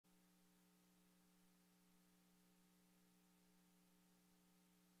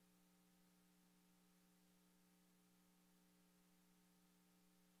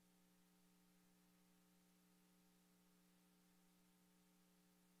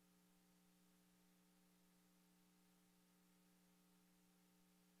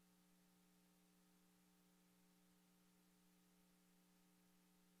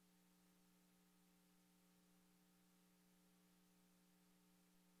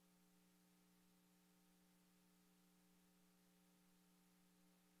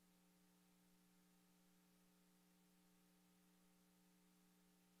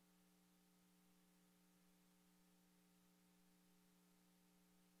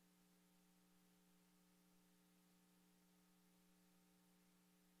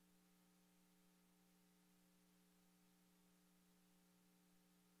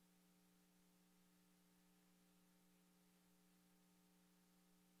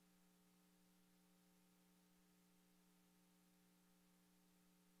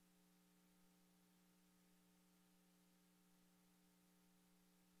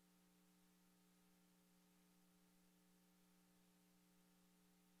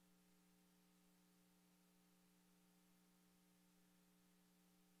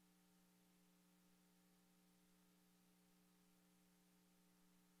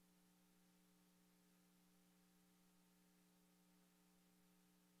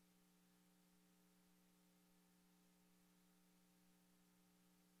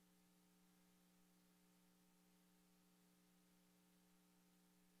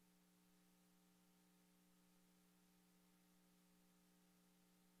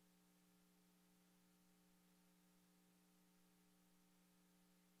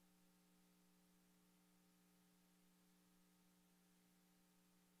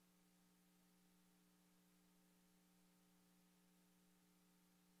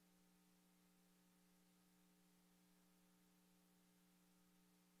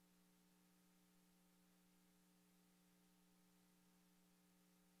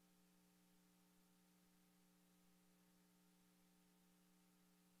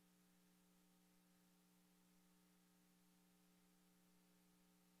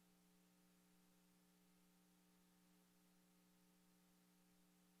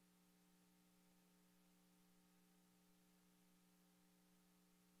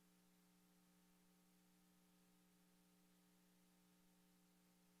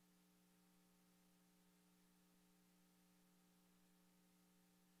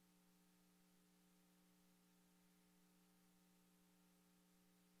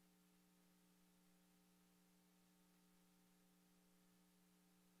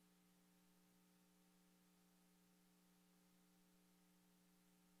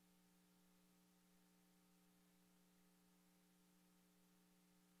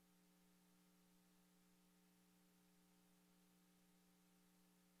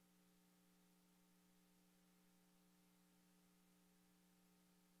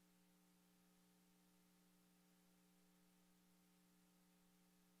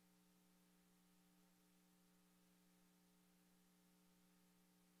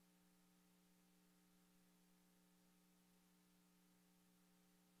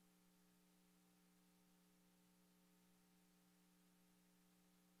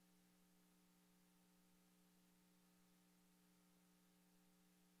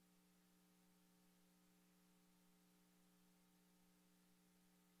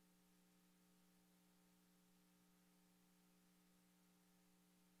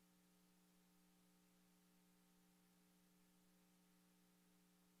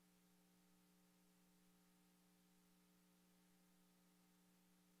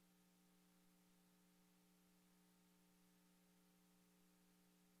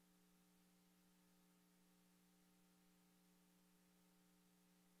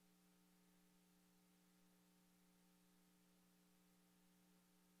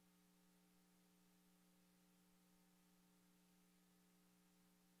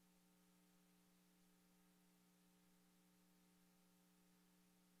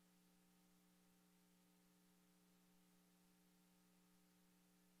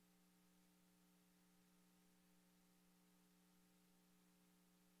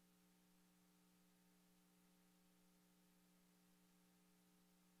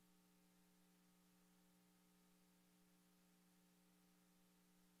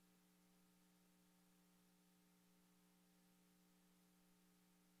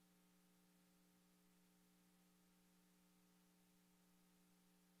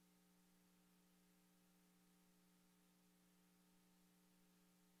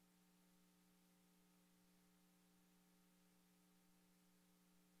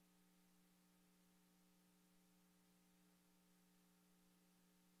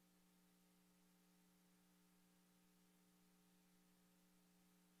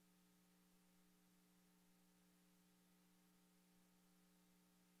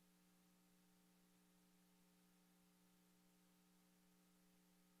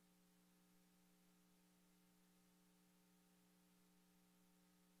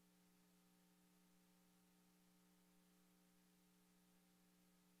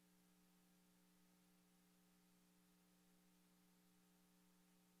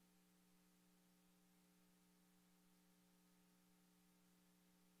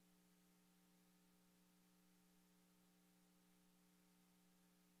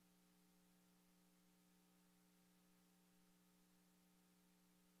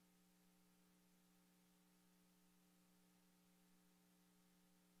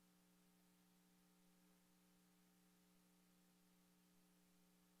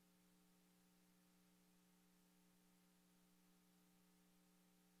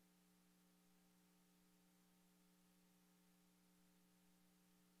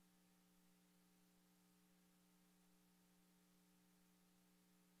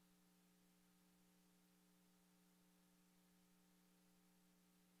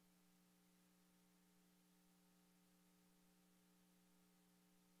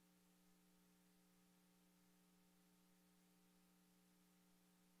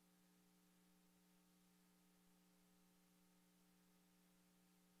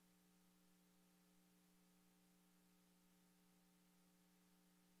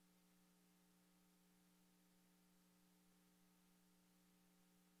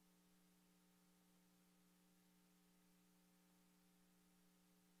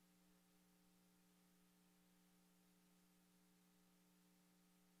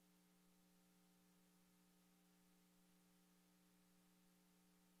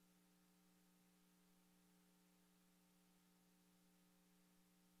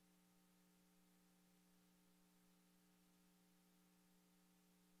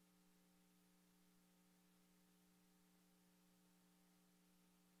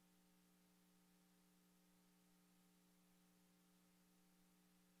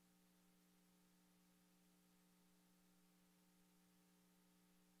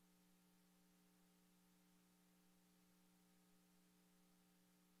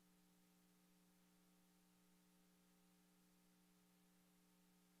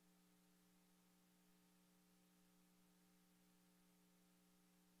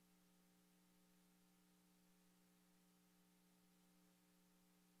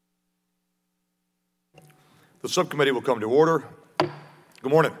The subcommittee will come to order.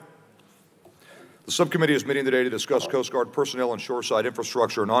 Good morning. The subcommittee is meeting today to discuss Coast Guard personnel and shoreside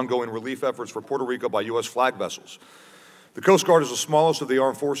infrastructure and ongoing relief efforts for Puerto Rico by U.S. flag vessels. The Coast Guard is the smallest of the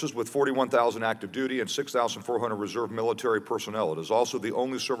armed forces with 41,000 active duty and 6,400 reserve military personnel. It is also the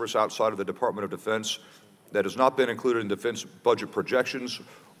only service outside of the Department of Defense that has not been included in defense budget projections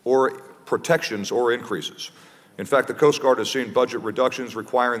or protections or increases. In fact, the Coast Guard has seen budget reductions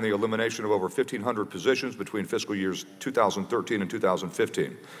requiring the elimination of over 1,500 positions between fiscal years 2013 and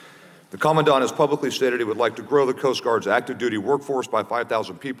 2015. The Commandant has publicly stated he would like to grow the Coast Guard's active duty workforce by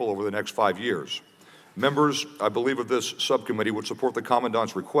 5,000 people over the next 5 years. Members, I believe, of this subcommittee would support the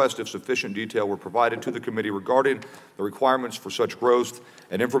Commandant's request if sufficient detail were provided to the committee regarding the requirements for such growth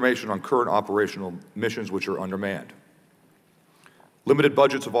and information on current operational missions which are undermanned. Limited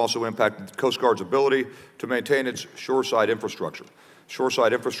budgets have also impacted the Coast Guard's ability to maintain its shoreside infrastructure.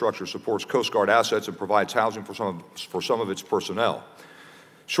 Shoreside infrastructure supports Coast Guard assets and provides housing for some of its personnel.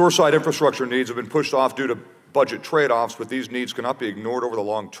 Shoreside infrastructure needs have been pushed off due to budget trade-offs, but these needs cannot be ignored over the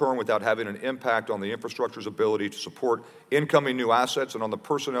long term without having an impact on the infrastructure's ability to support incoming new assets and on the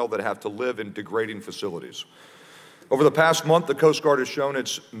personnel that have to live in degrading facilities. Over the past month, the Coast Guard has shown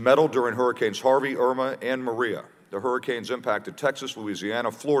its mettle during Hurricanes Harvey, Irma, and Maria. The hurricanes impacted Texas,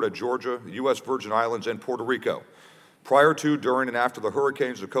 Louisiana, Florida, Georgia, the U.S. Virgin Islands, and Puerto Rico. Prior to, during, and after the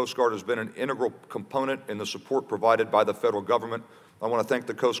hurricanes, the Coast Guard has been an integral component in the support provided by the federal government. I want to thank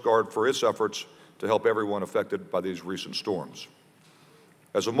the Coast Guard for its efforts to help everyone affected by these recent storms.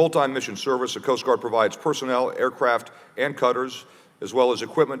 As a multi-mission service, the Coast Guard provides personnel, aircraft, and cutters, as well as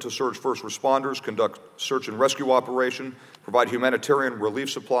equipment to surge first responders, conduct search and rescue operation, provide humanitarian relief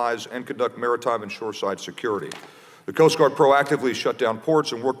supplies, and conduct maritime and shoreside security. The Coast Guard proactively shut down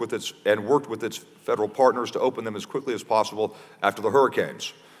ports and worked with its federal partners to open them as quickly as possible after the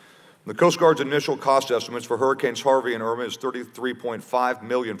hurricanes. The Coast Guard's initial cost estimates for Hurricanes Harvey and Irma is $33.5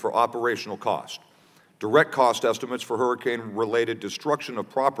 million for operational cost. Direct cost estimates for hurricane-related destruction of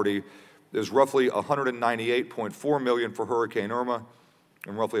property is roughly $198.4 million for Hurricane Irma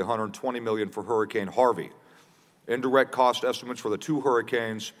and roughly $120 million for Hurricane Harvey. Indirect cost estimates for the two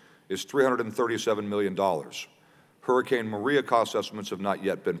hurricanes is $337 million. Hurricane Maria cost estimates have not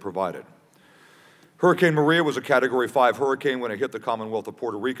yet been provided. Hurricane Maria was a Category 5 hurricane when it hit the Commonwealth of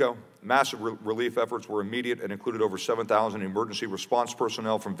Puerto Rico. Massive relief efforts were immediate and included over 7,000 emergency response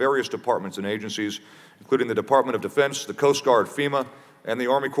personnel from various departments and agencies, including the Department of Defense, the Coast Guard, FEMA, and the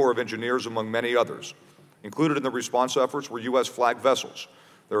Army Corps of Engineers, among many others. Included in the response efforts were U.S. flag vessels.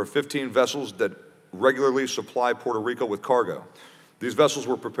 There are 15 vessels that regularly supply Puerto Rico with cargo. These vessels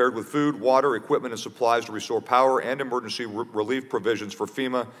were prepared with food, water, equipment, and supplies to restore power and emergency relief provisions for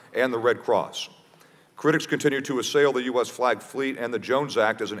FEMA and the Red Cross. Critics continue to assail the U.S. flag fleet and the Jones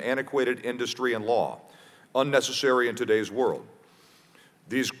Act as an antiquated industry and law, unnecessary in today's world.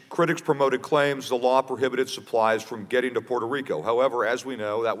 These critics promoted claims the law prohibited supplies from getting to Puerto Rico. However, as we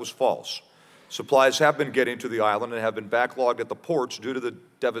know, that was false. Supplies have been getting to the island and have been backlogged at the ports due to the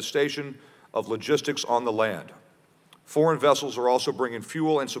devastation of logistics on the land. Foreign vessels are also bringing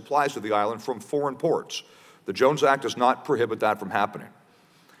fuel and supplies to the island from foreign ports. The Jones Act does not prohibit that from happening.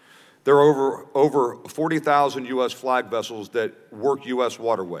 There are over 40,000 U.S. flag vessels that work U.S.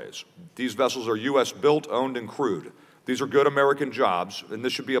 waterways. These vessels are U.S. built, owned, and crewed. These are good American jobs, and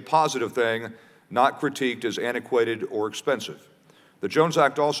this should be a positive thing, not critiqued as antiquated or expensive. The Jones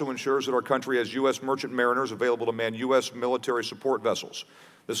Act also ensures that our country has U.S. merchant mariners available to man U.S. military support vessels.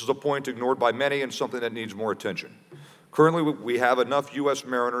 This is a point ignored by many and something that needs more attention. Currently, we have enough U.S.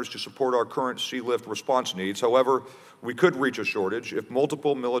 mariners to support our current sea lift response needs. However, we could reach a shortage if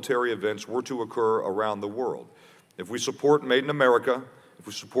multiple military events were to occur around the world. If we support Made in America, if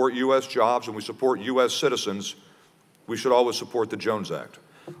we support U.S. jobs, and we support U.S. citizens, we should always support the Jones Act.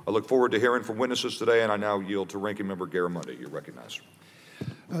 I look forward to hearing from witnesses today, and I now yield to Ranking Member Garamendi. You're recognized.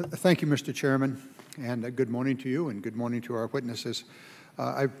 Thank you, Mr. Chairman, and good morning to you, and good morning to our witnesses.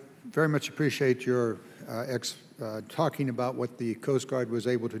 I very much appreciate your talking about what the Coast Guard was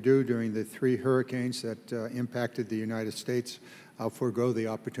able to do during the 3 hurricanes that impacted the United States. I'll forego the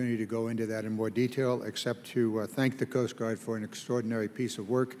opportunity to go into that in more detail, except to thank the Coast Guard for an extraordinary piece of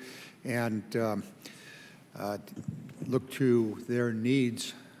work and look to their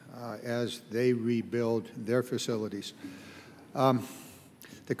needs as they rebuild their facilities.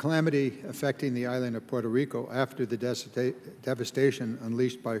 The calamity affecting the island of Puerto Rico after the devastation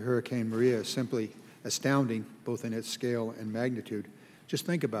unleashed by Hurricane Maria is simply astounding, both in its scale and magnitude. Just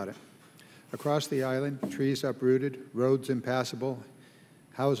think about it. Across the island, trees uprooted, roads impassable,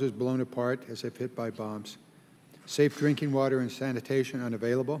 houses blown apart as if hit by bombs, safe drinking water and sanitation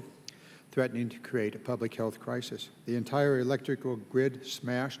unavailable. threatening to create a public health crisis. The entire electrical grid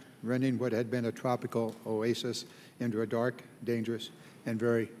smashed, rendering what had been a tropical oasis into a dark, dangerous, and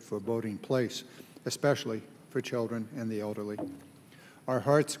very foreboding place, especially for children and the elderly. Our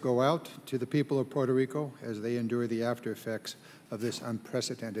hearts go out to the people of Puerto Rico as they endure the after effects of this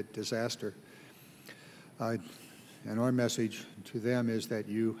unprecedented disaster. And our message to them is that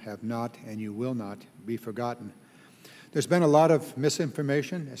you have not and you will not be forgotten. There's been a lot of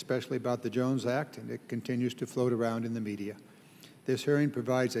misinformation, especially about the Jones Act, and it continues to float around in the media. This hearing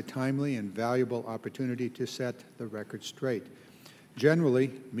provides a timely and valuable opportunity to set the record straight.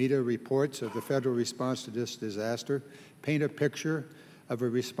 Generally, media reports of the federal response to this disaster paint a picture of a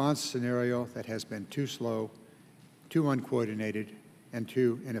response scenario that has been too slow, too uncoordinated, and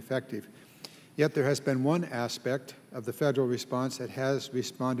too ineffective. Yet there has been one aspect of the federal response that has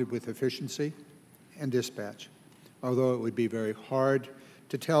responded with efficiency and dispatch, although it would be very hard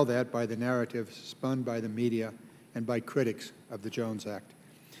to tell that by the narrative spun by the media and by critics of the Jones Act.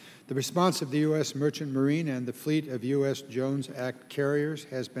 The response of the U.S. Merchant Marine and the fleet of U.S. Jones Act carriers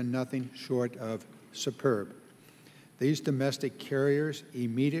has been nothing short of superb. These domestic carriers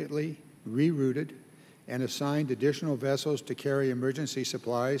immediately rerouted and assigned additional vessels to carry emergency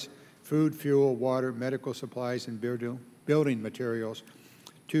supplies, food, fuel, water, medical supplies, and building materials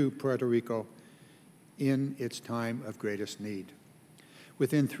to Puerto Rico in its time of greatest need.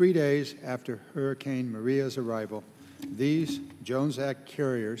 Within 3 days after Hurricane Maria's arrival, these Jones Act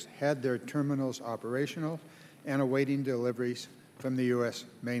carriers had their terminals operational and awaiting deliveries from the U.S.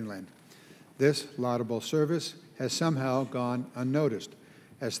 mainland. This laudable service has somehow gone unnoticed,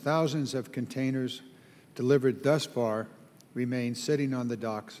 as thousands of containers delivered thus far remain sitting on the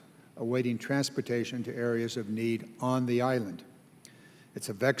docks, awaiting transportation to areas of need on the island. It's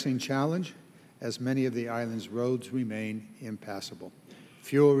a vexing challenge, as many of the island's roads remain impassable.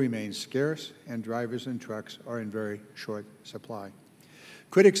 Fuel remains scarce, and drivers and trucks are in very short supply.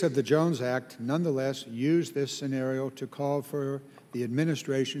 Critics of the Jones Act nonetheless use this scenario to call for the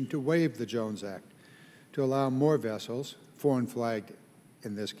administration to waive the Jones Act, to allow more vessels, foreign flagged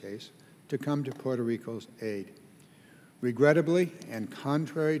in this case, to come to Puerto Rico's aid. Regrettably, and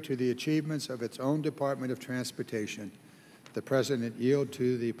contrary to the achievements of its own Department of Transportation, the President yielded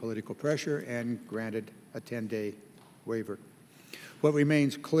to the political pressure and granted a 10-day waiver. What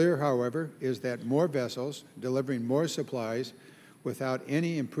remains clear, however, is that more vessels delivering more supplies without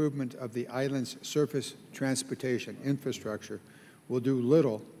any improvement of the island's surface transportation infrastructure will do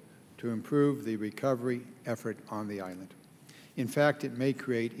little to improve the recovery effort on the island. In fact, it may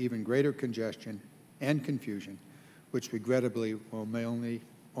create even greater congestion and confusion, which regrettably will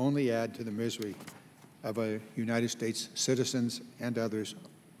only add to the misery of United States citizens and others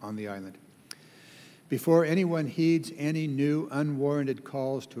on the island. Before anyone heeds any new unwarranted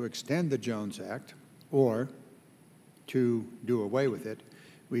calls to extend the Jones Act or to do away with it,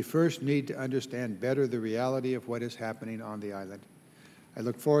 we first need to understand better the reality of what is happening on the island. I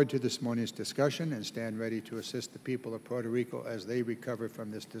look forward to this morning's discussion and stand ready to assist the people of Puerto Rico as they recover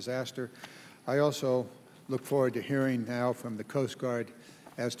from this disaster. I also look forward to hearing now from the Coast Guard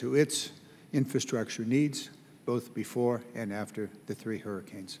as to its infrastructure needs, both before and after the 3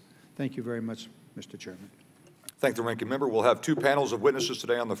 hurricanes. Thank you very much, Mr. Chairman. Thank the ranking member. We'll have 2 panels of witnesses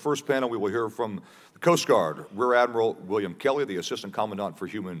today. On the first panel, we will hear from the Coast Guard, Rear Admiral William Kelly, the Assistant Commandant for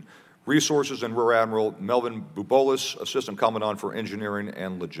Human Resources, and Rear Admiral Melvin Bubolis, Assistant Commandant for Engineering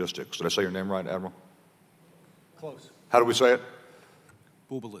and Logistics. Did I say your name right, Admiral? Close. How do we say it?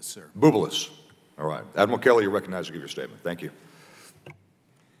 Bubolis, sir. Bubolis. All right. Admiral Kelly, you're recognized to give your statement. Thank you.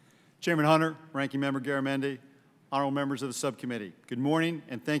 Chairman Hunter, Ranking Member Garamendi, honorable members of the subcommittee, good morning,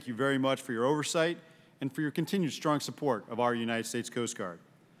 and thank you very much for your oversight and for your continued strong support of our United States Coast Guard.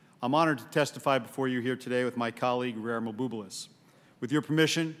 I'm honored to testify before you here today with my colleague, Rear Admiral Bubolis. With your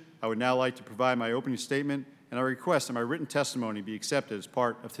permission, I would now like to provide my opening statement, and I request that my written testimony be accepted as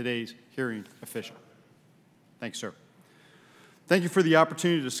part of today's hearing official. Thanks, sir. Thank you for the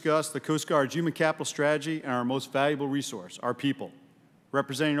opportunity to discuss the Coast Guard's human capital strategy and our most valuable resource, our people,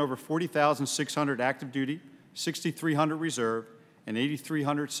 representing over 40,600 active duty, 6,300 reserve, and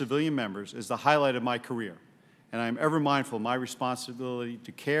 8,300 civilian members is the highlight of my career, and I am ever mindful of my responsibility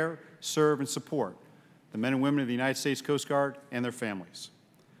to care, serve, and support the men and women of the United States Coast Guard and their families.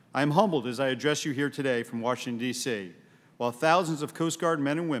 I am humbled as I address you here today from Washington, D.C., while thousands of Coast Guard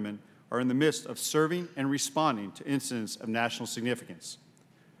men and women are in the midst of serving and responding to incidents of national significance.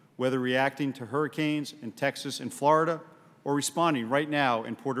 Whether reacting to hurricanes in Texas and Florida or responding right now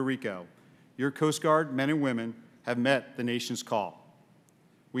in Puerto Rico, your Coast Guard men and women have met the nation's call.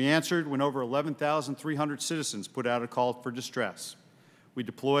 We answered when over 11,300 citizens put out a call for distress. We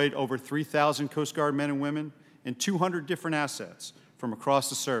deployed over 3,000 Coast Guard men and women in 200 different assets from across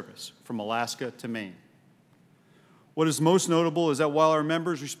the service, from Alaska to Maine. What is most notable is that while our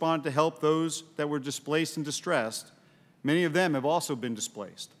members responded to help those that were displaced and distressed, many of them have also been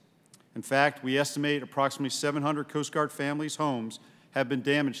displaced. In fact, we estimate approximately 700 Coast Guard families' homes have been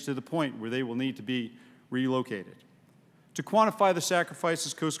damaged to the point where they will need to be relocated. To quantify the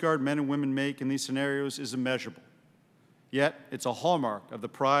sacrifices Coast Guard men and women make in these scenarios is immeasurable. Yet, it's a hallmark of the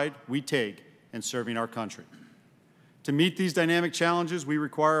pride we take in serving our country. To meet these dynamic challenges, we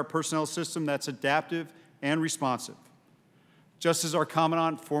require a personnel system that's adaptive and responsive. Just as our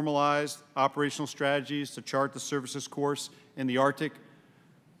Commandant formalized operational strategies to chart the service's course in the Arctic,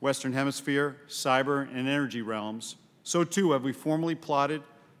 Western Hemisphere, cyber, and energy realms, so too have we formally plotted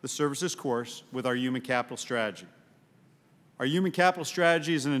the service's course with our human capital strategy. Our human capital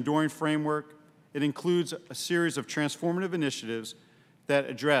strategy is an enduring framework. It includes a series of transformative initiatives that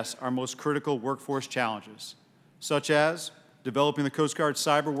address our most critical workforce challenges, such as developing the Coast Guard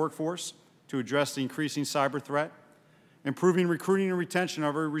cyber workforce to address the increasing cyber threat, improving recruiting and retention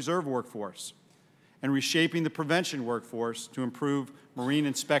of our reserve workforce, and reshaping the prevention workforce to improve Marine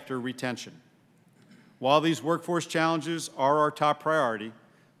inspector retention. While these workforce challenges are our top priority,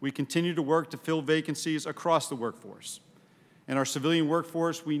 we continue to work to fill vacancies across the workforce. In our civilian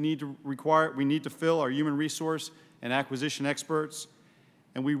workforce, we need to fill our human resource and acquisition experts,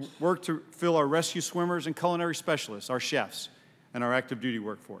 and we work to fill our rescue swimmers and culinary specialists, our chefs, and our active duty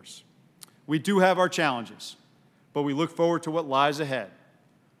workforce. We do have our challenges, but we look forward to what lies ahead.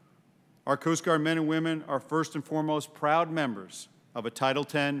 Our Coast Guard men and women are first and foremost proud members of a Title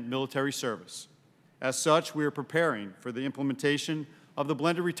X military service. As such, we are preparing for the implementation of the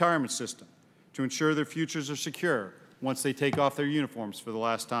blended retirement system to ensure their futures are secure once they take off their uniforms for the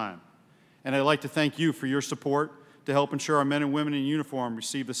last time. And I'd like to thank you for your support to help ensure our men and women in uniform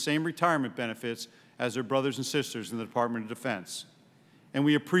receive the same retirement benefits as their brothers and sisters in the Department of Defense. And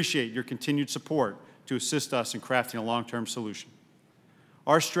we appreciate your continued support to assist us in crafting a long-term solution.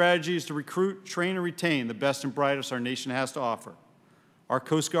 Our strategy is to recruit, train, and retain the best and brightest our nation has to offer. Our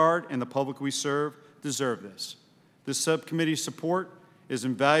Coast Guard and the public we serve deserve this. This subcommittee's support is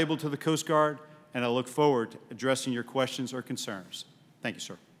invaluable to the Coast Guard, and I look forward to addressing your questions or concerns. Thank you,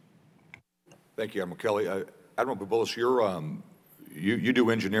 sir. Thank you, Admiral Kelly. Admiral Babulis, you do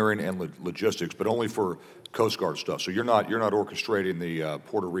engineering and logistics, but only for Coast Guard stuff. So you're not orchestrating the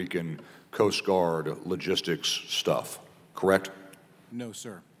Puerto Rican Coast Guard logistics stuff, correct? No,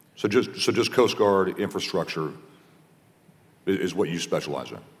 sir. So just Coast Guard infrastructure is what you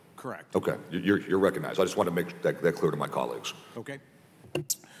specialize in? Correct. Okay, you're recognized. I just want to make that clear to my colleagues. Okay.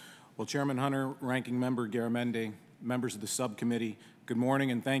 Well, Chairman Hunter, Ranking Member Garamendi, members of the subcommittee, good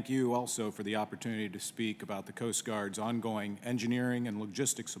morning, and thank you also for the opportunity to speak about the Coast Guard's ongoing engineering and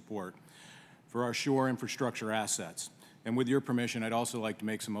logistics support for our shore infrastructure assets. And with your permission, I'd also like to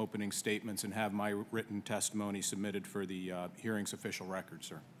make some opening statements and have my written testimony submitted for the hearing's official record,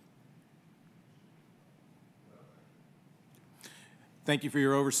 sir. Thank you for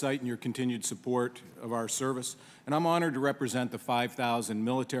your oversight and your continued support of our service. And I'm honored to represent the 5,000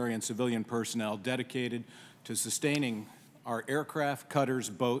 military and civilian personnel dedicated to sustaining our aircraft, cutters,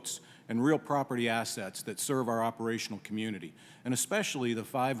 boats, and real property assets that serve our operational community, and especially the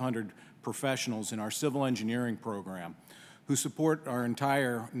 500 professionals in our civil engineering program who support our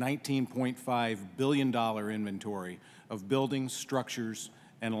entire $19.5 billion inventory of buildings, structures,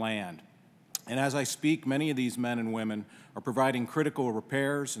 and land. And as I speak, many of these men and women are providing critical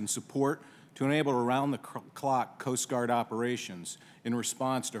repairs and support to enable around-the-clock Coast Guard operations in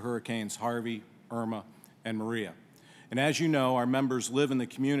response to Hurricanes Harvey, Irma, and Maria. And as you know, our members live in the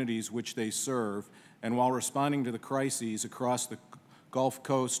communities which they serve, and while responding to the crises across the Gulf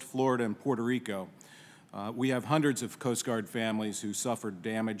Coast, Florida, and Puerto Rico, we have hundreds of Coast Guard families who suffered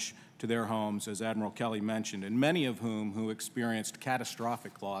damage to their homes, as Admiral Kelly mentioned, and many of whom experienced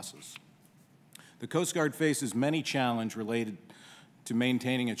catastrophic losses. The Coast Guard faces many challenges related to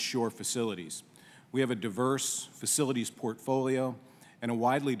maintaining its shore facilities. We have a diverse facilities portfolio and a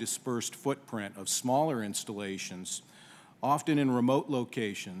widely dispersed footprint of smaller installations, often in remote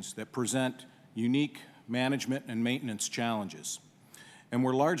locations that present unique management and maintenance challenges. And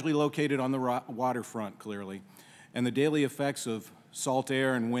we're largely located on the waterfront, clearly, and the daily effects of salt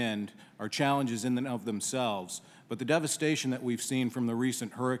air and wind are challenges in and of themselves, but the devastation that we've seen from the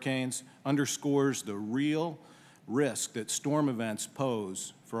recent hurricanes underscores the real risk that storm events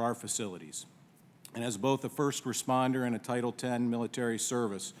pose for our facilities. And as both a first responder and a Title X military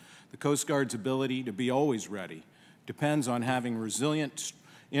service, the Coast Guard's ability to be always ready depends on having resilient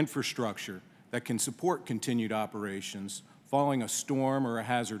infrastructure that can support continued operations following a storm or a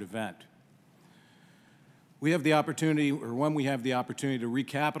hazard event. We have the opportunity, or when we have the opportunity to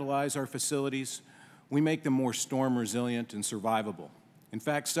recapitalize our facilities, we make them more storm resilient and survivable. In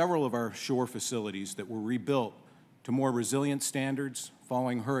fact, several of our shore facilities that were rebuilt to more resilient standards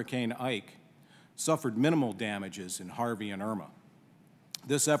following Hurricane Ike suffered minimal damages in Harvey and Irma.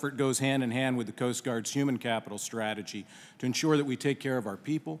 This effort goes hand in hand with the Coast Guard's human capital strategy to ensure that we take care of our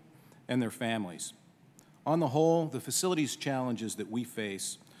people and their families. On the whole, the facilities challenges that we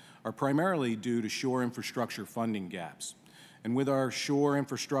face are primarily due to shore infrastructure funding gaps. And with our shore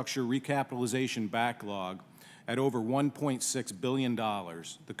infrastructure recapitalization backlog at over $1.6 billion,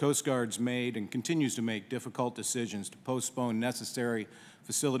 the Coast Guard's made and continues to make difficult decisions to postpone necessary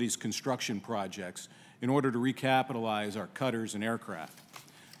facilities construction projects in order to recapitalize our cutters and aircraft.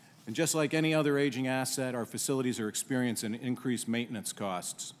 And just like any other aging asset, our facilities are experiencing increased maintenance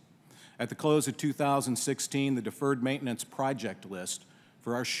costs. At the close of 2016, the deferred maintenance project list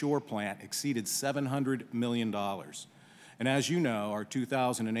for our shore plant exceeded $700 million. And as you know, our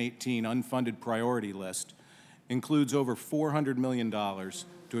 2018 unfunded priority list includes over $400 million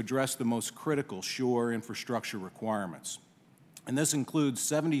to address the most critical shore infrastructure requirements. And this includes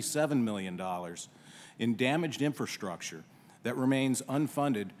 $77 million in damaged infrastructure that remains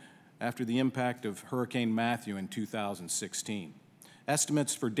unfunded after the impact of Hurricane Matthew in 2016.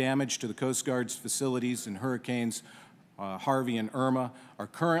 Estimates for damage to the Coast Guard's facilities in Hurricanes Harvey and Irma are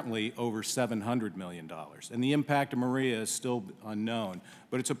currently over $700 million. And the impact of Maria is still unknown,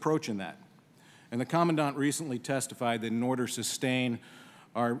 but it's approaching that. And the Commandant recently testified that in order to sustain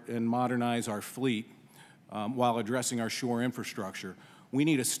and modernize our fleet while addressing our shore infrastructure, we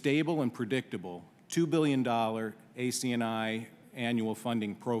need a stable and predictable $2 billion ACNI annual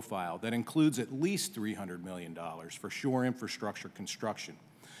funding profile that includes at least $300 million for shore infrastructure construction.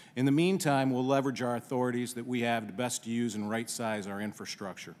 In the meantime, we'll leverage our authorities that we have to best use and right-size our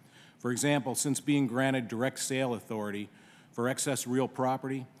infrastructure. For example, since being granted direct sale authority for excess real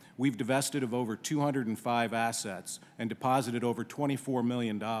property, we've divested of over 205 assets and deposited over $24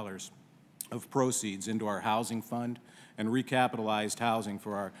 million of proceeds into our housing fund and recapitalized housing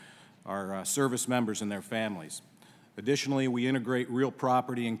for our service members and their families. Additionally, we integrate real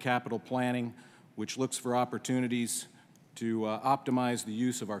property and capital planning, which looks for opportunities to optimize the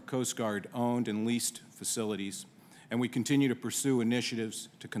use of our Coast Guard-owned and leased facilities, and we continue to pursue initiatives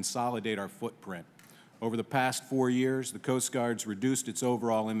to consolidate our footprint. Over the past 4 years, the Coast Guard's reduced its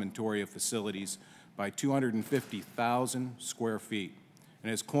overall inventory of facilities by 250,000 square feet.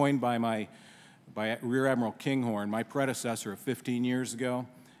 And as coined by Rear Admiral Kinghorn, my predecessor of 15 years ago,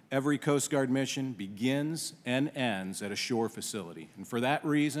 every Coast Guard mission begins and ends at a shore facility. And for that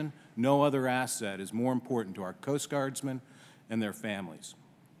reason, no other asset is more important to our Coast Guardsmen and their families.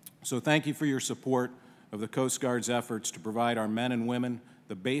 So thank you for your support of the Coast Guard's efforts to provide our men and women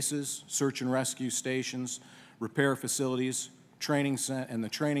the bases, search and rescue stations, repair facilities, and the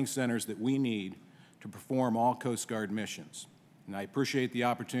training centers that we need to perform all Coast Guard missions. And I appreciate the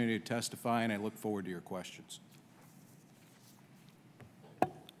opportunity to testify, and I look forward to your questions.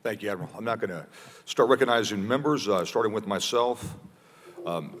 Thank you, Admiral. I'm not going to start recognizing members, starting with myself.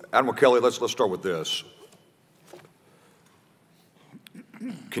 Admiral Kelly, let's start with this.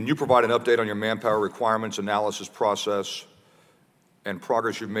 Can you provide an update on your manpower requirements analysis process and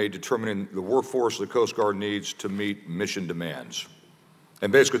progress you've made determining the workforce the Coast Guard needs to meet mission demands?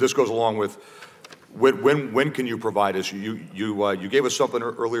 And basically, this goes along with when can you provide us? You gave us something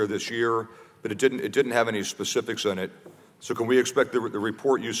earlier this year, but it didn't have any specifics in it. So can we expect the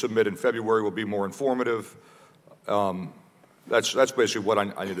report you submit in February will be more informative? That's basically what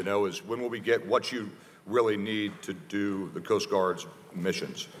I need to know is when will we get what you really need to do the Coast Guard's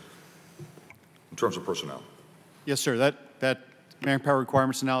missions in terms of personnel? Yes, sir. That manpower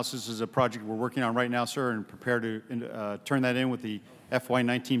requirements analysis is a project we're working on right now, sir, and prepare to turn that in with the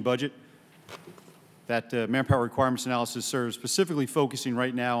FY19 budget. That manpower requirements analysis, sir, is specifically focusing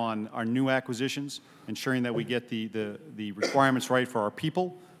right now on our new acquisitions, ensuring that we get the requirements right for our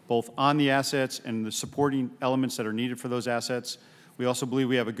people, both on the assets and the supporting elements that are needed for those assets. We also believe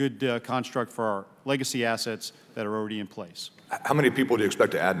we have a good construct for our legacy assets that are already in place. How many people do you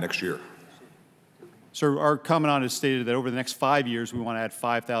expect to add next year? Sir, our Commandant has stated that over the next 5 years, we want to add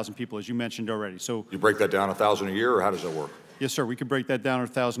 5,000 people, as you mentioned already. So you break that down 1,000 a year, or how does that work? Yes, sir. We could break that down to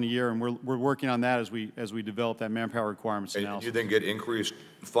 1,000 a year, and we're working on that as we develop that manpower requirements analysis. And you then get increased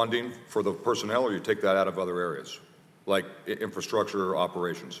funding for the personnel, or you take that out of other areas, like infrastructure or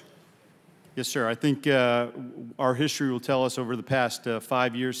operations? Yes, sir. I think our history will tell us over the past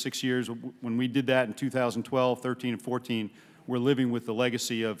 5 years, 6 years, when we did that in 2012, 13, and 14, we're living with the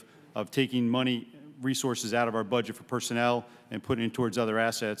legacy of taking money resources out of our budget for personnel and putting it towards other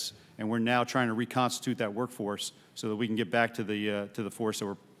assets. And we're now trying to reconstitute that workforce so that we can get back to the force that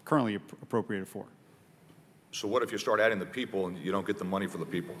we're currently appropriated for. So what if you start adding the people and you don't get the money for the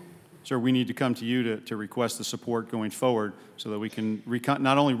people? Sir, we need to come to you to request the support going forward so that we can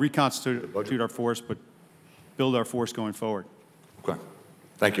not only reconstitute our force, but build our force going forward. Okay.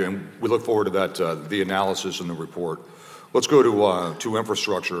 Thank you. And we look forward to that, the analysis and the report. Let's go to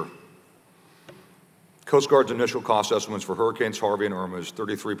infrastructure. Coast Guard's initial cost estimates for Hurricanes Harvey and Irma is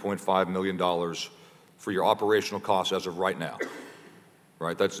 $33.5 million for your operational costs as of right now.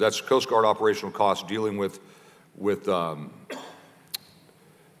 Right? That's Coast Guard operational costs dealing with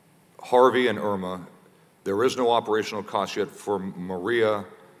Harvey and Irma. There is no operational cost yet for Maria,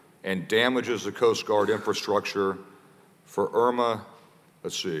 and damages to Coast Guard infrastructure for Irma.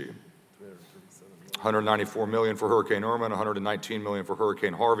 Let's see, $194 million for Hurricane Irma and $119 million for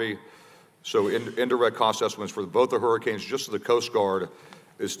Hurricane Harvey. So indirect cost estimates for both the hurricanes, just to the Coast Guard,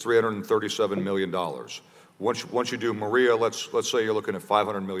 is $337 million. Once you do Maria, let's say you're looking at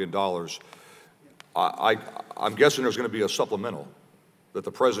 $500 million. I'm guessing there's going to be a supplemental that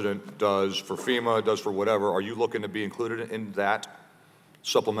the President does for FEMA, does for whatever. Are you looking to be included in that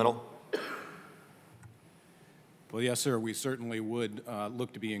supplemental? Well, yes, sir. We certainly would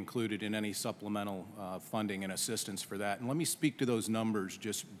look to be included in any supplemental funding and assistance for that. And let me speak to those numbers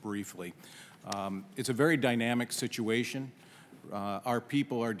just briefly. It's a very dynamic situation. Our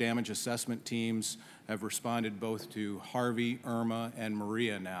people, our damage assessment teams, have responded both to Harvey, Irma, and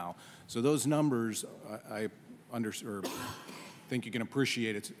Maria now. So those numbers, I think you can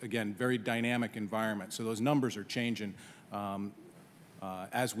appreciate it's, again, very dynamic environment. So those numbers are changing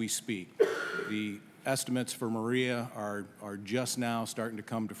as we speak. The estimates for Maria are just now starting to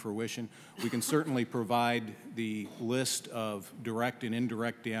come to fruition. We can certainly provide the list of direct and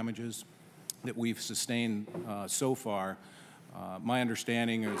indirect damages that we've sustained so far. My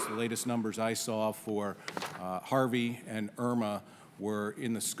understanding is the latest numbers I saw for Harvey and Irma were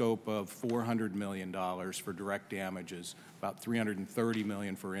in the scope of $400 million for direct damages, about $330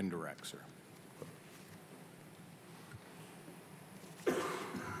 million for indirect, sir.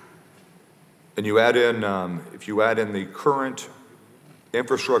 And you add in, if you add in the current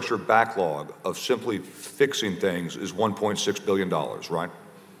infrastructure backlog of simply fixing things is $1.6 billion, right?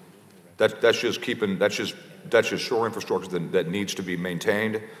 That's just shore infrastructure that needs to be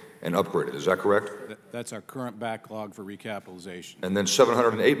maintained and upgraded. Is that correct? That's our current backlog for recapitalization. And then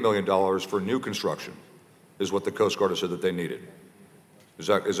 $708 million for new construction is what the Coast Guard has said that they needed. Is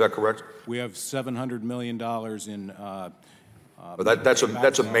that correct? We have $700 million in. But that's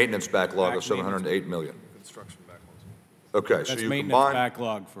a maintenance backlog of $708 million. Construction backlogs. Okay, That's so you maintenance combine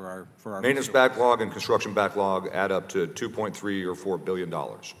backlog for our maintenance backlog and construction backlog add up to $2.3 or $4 billion.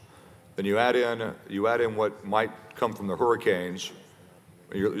 Then you add in what might come from the hurricanes.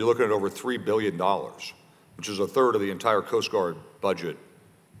 You're looking at over $3 billion, which is a third of the entire Coast Guard budget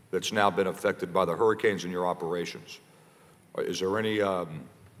that's now been affected by the hurricanes in your operations. Is there any? What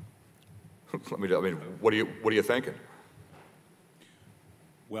are you thinking?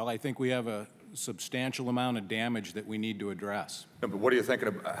 Well, I think we have a substantial amount of damage that we need to address. No, but what are you thinking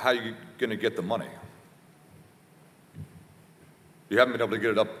about? How are you going to get the money? You haven't been able to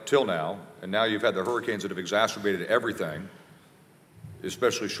get it up till now, and now you've had the hurricanes that have exacerbated everything,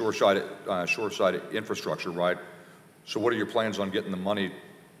 especially shoreside infrastructure, right? So what are your plans on getting the money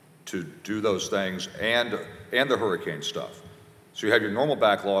to do those things and the hurricane stuff? So you have your normal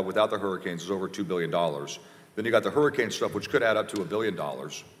backlog without the hurricanes is over $2 billion. Then you got the hurricane stuff, which could add up to $1 billion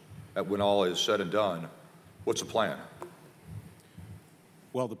when all is said and done. What's the plan?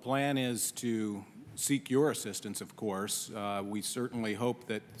 Well, the plan is to seek your assistance, of course. We certainly hope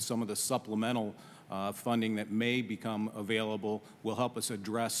that some of the supplemental funding that may become available will help us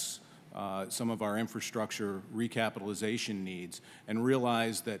address some of our infrastructure recapitalization needs and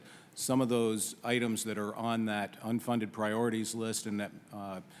realize that some of those items that are on that unfunded priorities list and that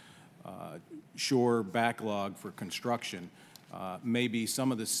shore backlog for construction may be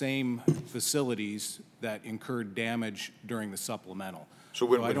some of the same facilities that incurred damage during the supplemental. So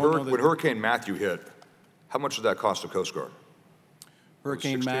when Hurricane Matthew hit, how much did that cost the Coast Guard?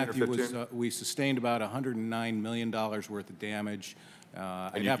 Hurricane Matthew was, we sustained about $109 million worth of damage.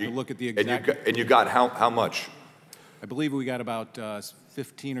 I'd have to look at the exact. And you got how much? I believe we got about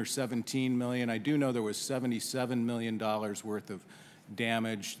 15 or 17 million. I do know there was $77 million worth of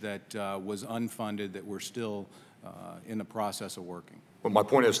damage that was unfunded that we're still in the process of working. Well, my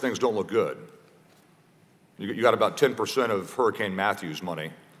point is things don't look good. You got about 10% of Hurricane Matthew's money,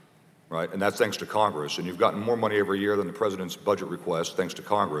 right? And that's thanks to Congress. And you've gotten more money every year than the President's budget request, thanks to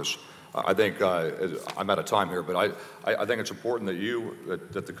Congress. I think I'm out of time here, but I think it's important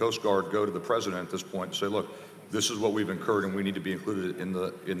that the Coast Guard go to the President at this point and say, look, this is what we've incurred and we need to be included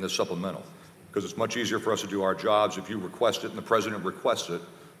in the supplemental. Because it's much easier for us to do our jobs if you request it and the President requests it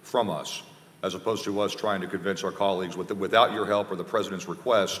from us, as opposed to us trying to convince our colleagues without your help or the President's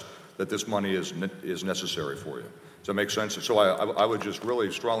request that this money is necessary for you. Does that make sense? And so I would just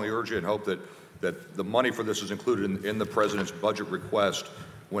really strongly urge you and hope that the money for this is included in the President's budget request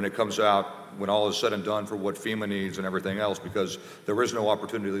when it comes out, when all is said and done for what FEMA needs and everything else, because there is no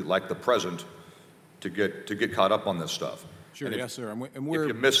opportunity like the present to get caught up on this stuff. Sure, yes, sir. If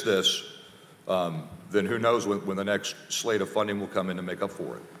you miss this, then who knows when the next slate of funding will come in to make up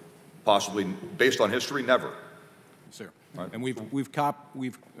for it. Possibly, based on history, never. Sir. Right. And we've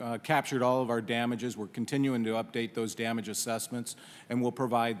captured all of our damages. We're continuing to update those damage assessments, and we'll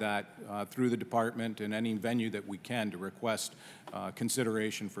provide that through the department and any venue that we can to request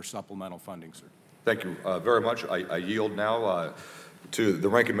consideration for supplemental funding, sir. Thank you very much. I yield now to the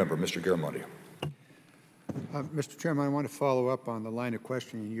ranking member, Mr. Garamendi. Mr. Chairman, I want to follow up on the line of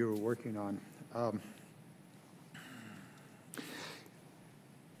questioning you were working on.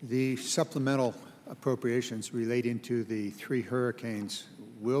 The supplemental appropriations relating to the 3 hurricanes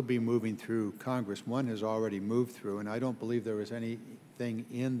will be moving through Congress. One has already moved through, and I don't believe there was anything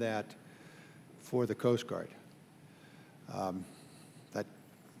in that for the Coast Guard.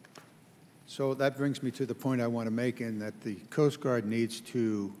 So that brings me to the point I want to make, in that the Coast Guard needs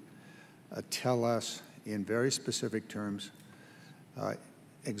to tell us in very specific terms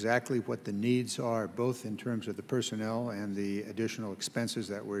exactly what the needs are, both in terms of the personnel and the additional expenses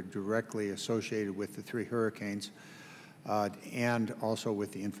that were directly associated with the 3 hurricanes, and also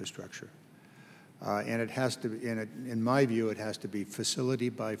with the infrastructure. And it has to, in my view, it has to be facility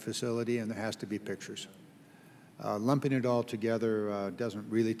by facility, and there has to be pictures. Lumping it all together doesn't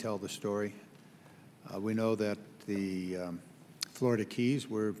really tell the story. We know that the Florida Keys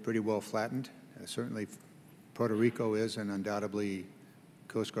were pretty well flattened. Certainly Puerto Rico is, and undoubtedly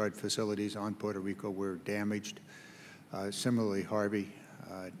Coast Guard facilities on Puerto Rico were damaged. Similarly, Harvey.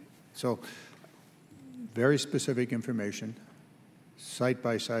 So very specific information, site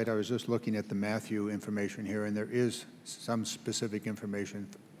by site. I was just looking at the Matthew information here, and there is some specific information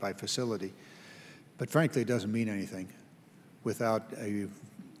by facility. But frankly, it doesn't mean anything without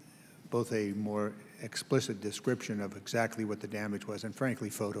both a more explicit description of exactly what the damage was, and frankly,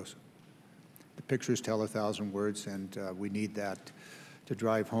 photos. The pictures tell 1,000 words, and we need that to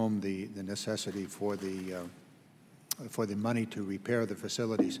drive home the necessity for the money to repair the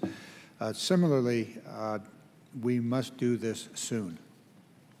facilities. Similarly, we must do this soon.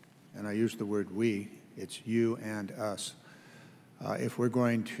 And I use the word we, it's you and us. If we're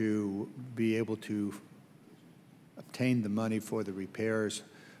going to be able to obtain the money for the repairs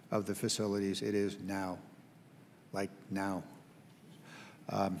of the facilities, it is now, like now.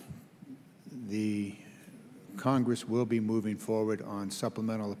 The Congress will be moving forward on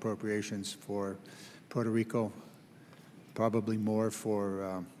supplemental appropriations for Puerto Rico, probably more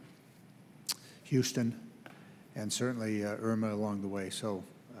for Houston, and certainly Irma along the way. So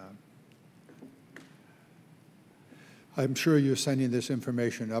I'm sure you're sending this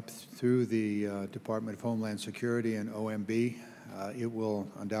information up through the Department of Homeland Security and OMB. It will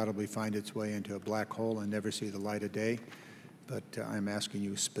undoubtedly find its way into a black hole and never see the light of day. But I'm asking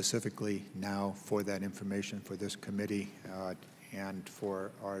you specifically now for that information for this committee and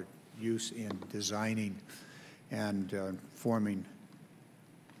for our use in designing and forming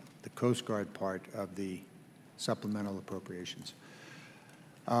the Coast Guard part of the supplemental appropriations.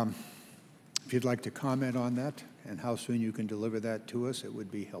 If you'd like to comment on that and how soon you can deliver that to us, it would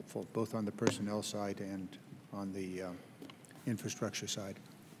be helpful, both on the personnel side and on the infrastructure side.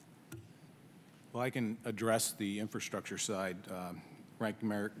 Well, I can address the infrastructure side, Ranking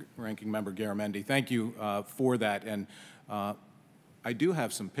Member Garamendi. Thank you for that. And I do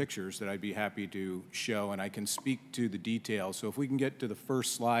have some pictures that I'd be happy to show, and I can speak to the details. So if we can get to the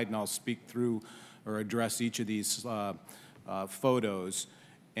first slide, and I'll speak through or address each of these photos.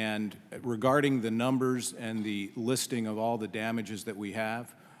 And regarding the numbers and the listing of all the damages that we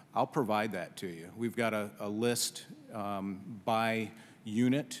have, I'll provide that to you. We've got a list by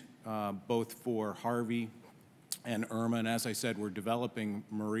unit, both for Harvey and Irma. And as I said, we're developing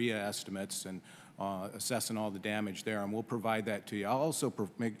Maria estimates and assessing all the damage there, and we'll provide that to you. I'll also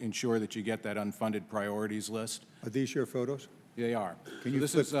ensure that you get that unfunded priorities list. Are these your photos? They are. Can you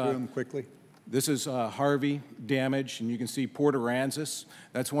flip through them quickly? This is Harvey damage, and you can see Port Aransas.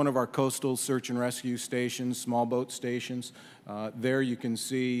 That's one of our coastal search and rescue stations, small boat stations. There you can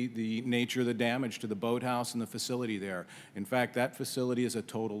see the nature of the damage to the boathouse and the facility there. In fact, that facility is a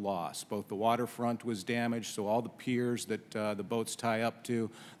total loss. Both the waterfront was damaged, so all the piers that the boats tie up to,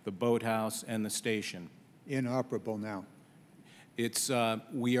 the boathouse, and the station. Inoperable now. It's,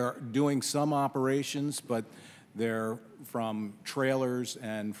 we are doing some operations, but they're from trailers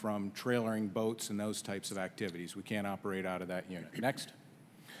and from trailering boats and those types of activities. We can't operate out of that unit. Next.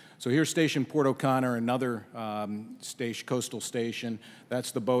 So here's Station Port O'Connor, another coastal station.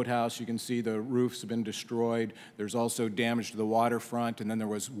 That's the boathouse. You can see the roofs have been destroyed. There's also damage to the waterfront, and then there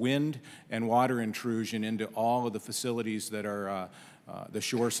was wind and water intrusion into all of the facilities that are the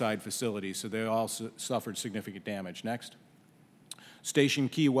shoreside facilities. So they all suffered significant damage. Next. Station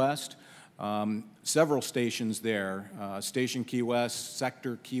Key West. Several stations there, Station Key West,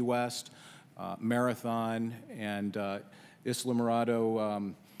 Sector Key West, Marathon, and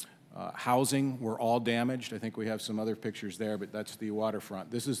Islamorado housing were all damaged. I think we have some other pictures there, but that's the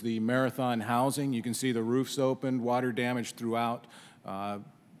waterfront. This is the Marathon housing. You can see the roofs opened, water damage throughout,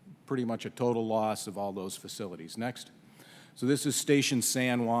 pretty much a total loss of all those facilities. Next. So this is Station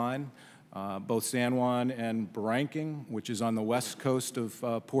San Juan. Both San Juan and Baranking, which is on the west coast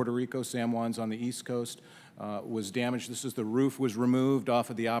of Puerto Rico, San Juan's on the east coast, was damaged. This is the roof was removed off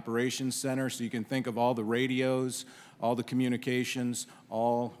of the operations center, so you can think of all the radios, all the communications,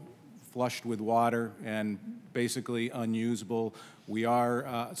 all flushed with water and basically unusable. We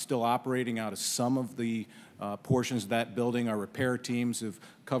are still operating out of some of the portions of that building. Our repair teams have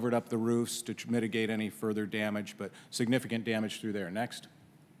covered up the roofs to mitigate any further damage, but significant damage through there. Next.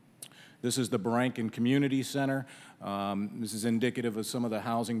 This is the Baranking Community Center. This is indicative of some of the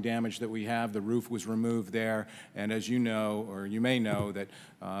housing damage that we have. The roof was removed there, and as you know, or you may know, that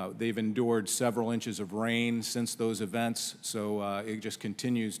they've endured several inches of rain since those events, so it just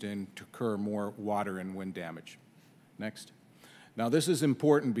continues to incur more water and wind damage. Next. Now, this is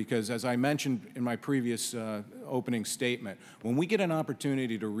important because, as I mentioned in my previous opening statement, when we get an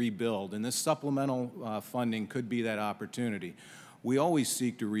opportunity to rebuild, and this supplemental funding could be that opportunity, we always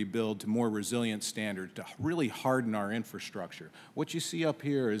seek to rebuild to more resilient standards to really harden our infrastructure. What you see up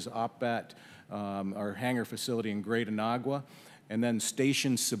here is OPBAT, our hangar facility in Great Inagua, and then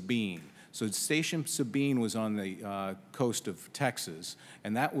Station Sabine. So Station Sabine was on the coast of Texas,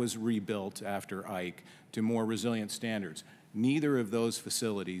 and that was rebuilt after Ike to more resilient standards. Neither of those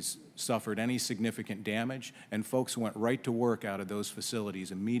facilities suffered any significant damage, and folks went right to work out of those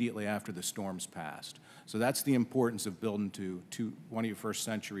facilities immediately after the storms passed. So that's the importance of building to 21st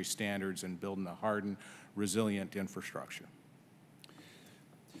century standards and building a hardened, resilient infrastructure.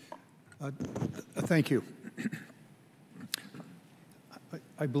 Thank you.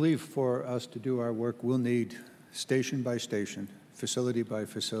 I believe for us to do our work, we'll need station by station, facility by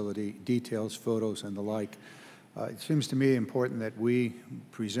facility, details, photos, and the like. It seems to me important that we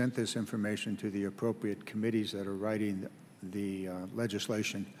present this information to the appropriate committees that are writing the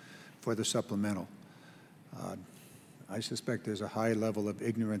legislation for the supplemental. I suspect there's a high level of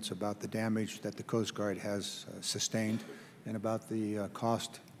ignorance about the damage that the Coast Guard has sustained and about the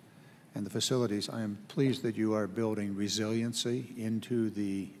cost and the facilities. I am pleased that you are building resiliency into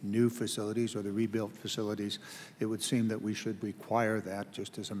the new facilities or the rebuilt facilities. It would seem that we should require that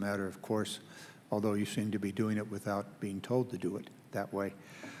just as a matter of course, although you seem to be doing it without being told to do it that way.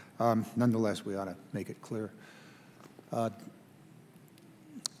 Nonetheless, we ought to make it clear.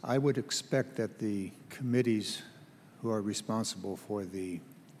 I would expect that the committees who are responsible for the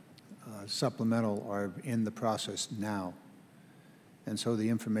supplemental are in the process now. And so the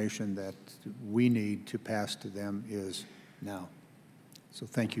information that we need to pass to them is now. So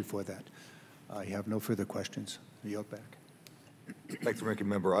thank you for that. I have no further questions. I yield back. Thank the ranking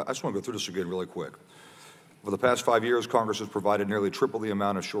member. I just want to go through this again really quick. For the past 5 years, Congress has provided nearly triple the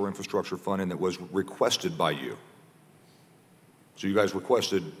amount of shore infrastructure funding that was requested by you. So you guys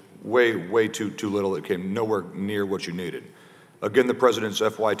requested way too little. It came nowhere near what you needed. Again, the President's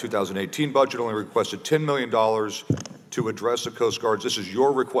FY 2018 budget only requested $10 million to address the Coast Guards. This is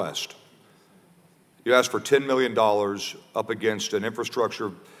your request. You asked for $10 million up against an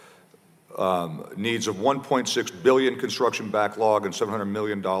infrastructure needs of $1.6 billion construction backlog and $700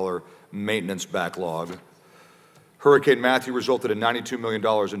 million maintenance backlog. Hurricane Matthew resulted in $92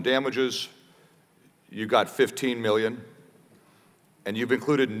 million in damages. You got $15 million. And you've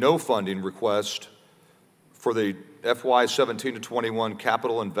included no funding request for the FY 17 to 21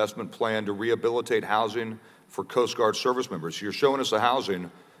 capital investment plan to rehabilitate housing for Coast Guard service members. You're showing us the housing,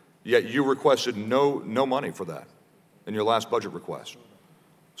 yet you requested no money for that in your last budget request.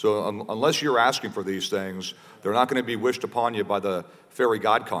 So unless you're asking for these things, they're not going to be wished upon you by the fairy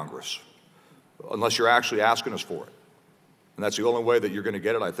god Congress, unless you're actually asking us for it. And that's the only way that you're going to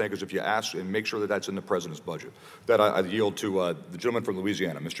get it, I think, is if you ask and make sure that that's in the president's budget. That I yield to the gentleman from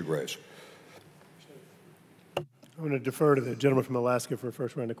Louisiana, Mr. Graves. I'm going to defer to the gentleman from Alaska for a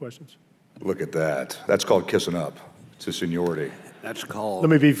first round of questions. Look at that. That's called kissing up to seniority. That's called.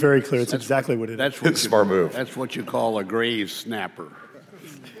 Let me be very clear. It's exactly what it is. That's what Smart move. That's what you call a Graves snapper.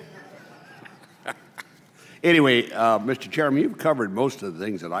 Anyway, Mr. Chairman, you've covered most of the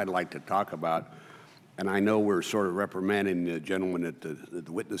things that I'd like to talk about, and I know we're sort of reprimanding the gentleman at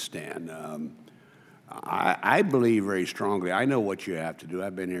the witness stand. I believe very strongly. I know what you have to do.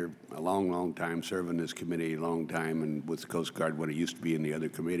 I've been here a long, long time, serving this committee a long time, and with the Coast Guard when it used to be in the other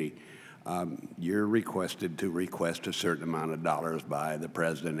committee. You're requested to request a certain amount of dollars by the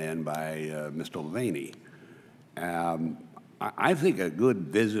president and by Mr. Mulvaney. I think a good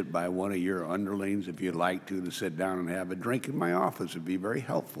visit by one of your underlings, if you'd like to sit down and have a drink in my office would be very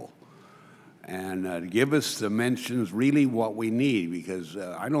helpful. And give us the mentions, really what we need, because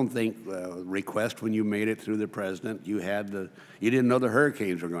I don't think request when you made it through the president, you didn't know the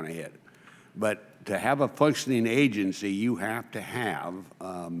hurricanes were going to hit. But to have a functioning agency, you have to have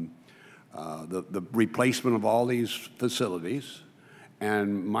the replacement of all these facilities.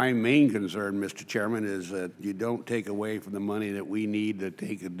 And my main concern, Mr. Chairman, is that you don't take away from the money that we need to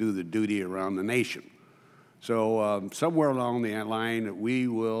do the duty around the nation. So somewhere along the line, we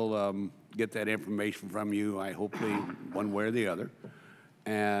will get that information from you, hopefully one way or the other,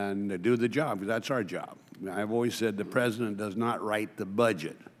 and do the job, because that's our job. I've always said the president does not write the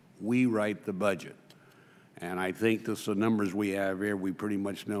budget. We write the budget. And I think the numbers we have here, we pretty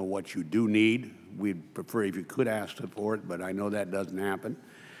much know what you do need. We'd prefer if you could ask for it, but I know that doesn't happen.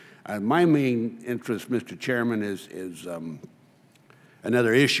 My main interest, Mr. Chairman, is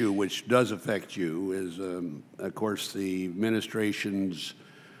another issue which does affect you is, of course, the administration's,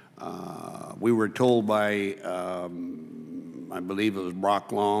 we were told by, I believe it was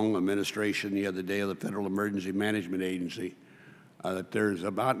Brock Long administration the other day of the Federal Emergency Management Agency, that there's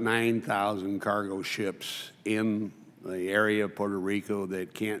about 9,000 cargo ships in the area of Puerto Rico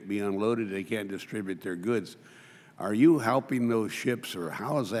that can't be unloaded, they can't distribute their goods. Are you helping those ships, or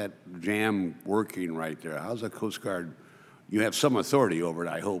how is that jam working right there? How's the Coast Guard? You have some authority over it,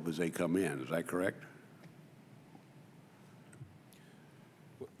 I hope, as they come in. Is that correct?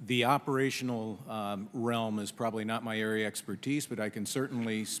 The operational realm is probably not my area of expertise, but I can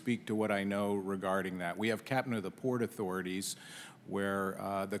certainly speak to what I know regarding that. We have Captain of the Port Authorities, where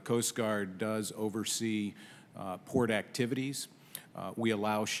the Coast Guard does oversee port activities. We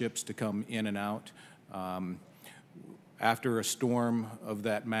allow ships to come in and out. After a storm of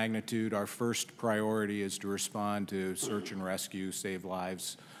that magnitude, our first priority is to respond to search and rescue, save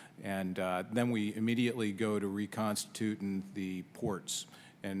lives, and then we immediately go to reconstituting the ports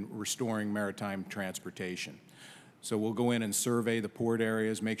and restoring maritime transportation. So we'll go in and survey the port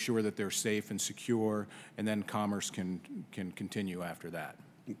areas, make sure that they're safe and secure, and then commerce can continue after that.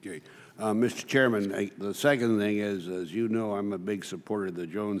 Okay. Mr. Chairman, the second thing is, as you know, I'm a big supporter of the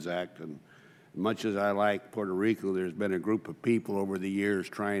Jones Act, and much as I like Puerto Rico, there's been a group of people over the years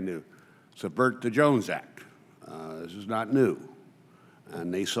trying to subvert the Jones Act. This is not new,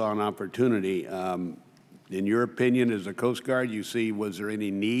 and they saw an opportunity. In your opinion, as a Coast Guard, you see, was there any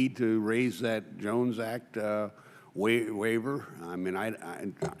need to raise that Jones Act waiver? I mean,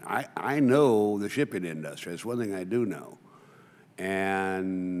 I know the shipping industry. That's one thing I do know.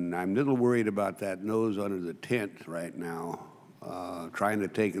 And I'm a little worried about that nose under the tent right now, trying to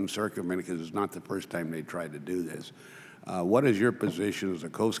take and circumvent it, because it's not the first time they tried to do this. What is your position as a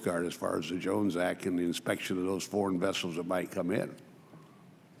Coast Guard as far as the Jones Act and the inspection of those foreign vessels that might come in?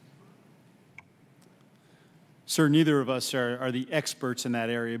 Sir, neither of us are the experts in that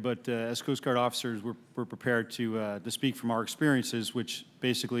area, but as Coast Guard officers, we're prepared to speak from our experiences, which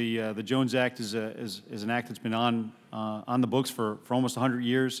basically the Jones Act is an act that's been on the books for almost 100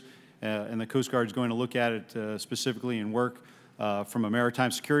 years, and the Coast Guard is going to look at it specifically and work from a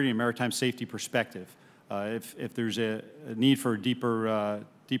maritime security and maritime safety perspective. If there's a need for a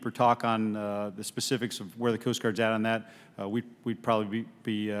deeper talk on the specifics of where the Coast Guard's at on that, we'd probably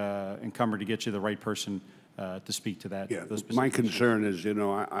be encumbered to get you the right person to speak to that. Yeah, my concern is, you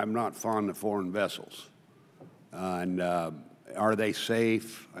know, I'm not fond of foreign vessels. And are they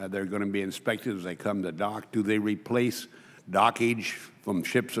safe? Are they going to be inspected as they come to dock? Do they replace dockage from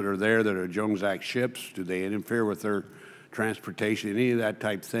ships that are there that are Jones Act ships? Do they interfere with their transportation? Any of that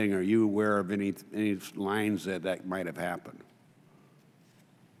type thing? Are you aware of any lines that might have happened?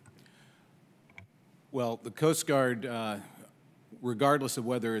 Well, the Coast Guard, regardless of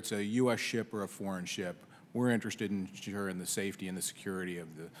whether it's a U.S. ship or a foreign ship, we're interested in ensuring the safety and the security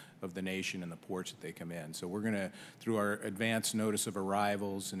of the nation and the ports that they come in. So we're going to, through our advance notice of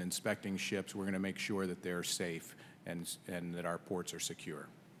arrivals and inspecting ships, we're going to make sure that they're safe and that our ports are secure.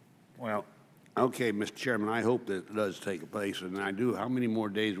 Well, okay, Mr. Chairman, I hope that it does take place, and I do. How many more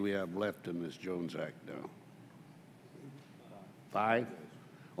days we have left in this Jones Act now? 5?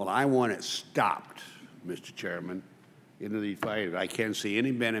 Well, I want it stopped, Mr. Chairman, into the 5. I can't see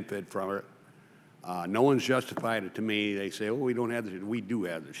any benefit from it. No one's justified it to me. They say, oh, we don't have the ships. We do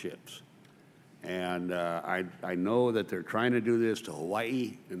have the ships. And I know that they're trying to do this to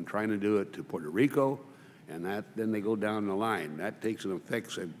Hawaii and trying to do it to Puerto Rico, and then they go down the line. That takes and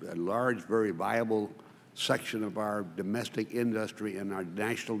affects a large, very viable section of our domestic industry and our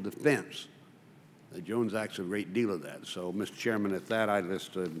national defense. The Jones Act's a great deal of that. So, Mr. Chairman, at that, I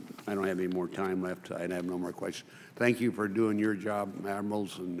don't have any more time left. I have no more questions. Thank you for doing your job,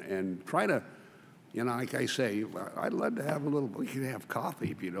 Admirals, and try to, you know, like I say, I'd love to have we can have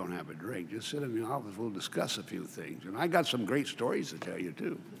coffee if you don't have a drink. Just sit in the office, we'll discuss a few things. And I got some great stories to tell you,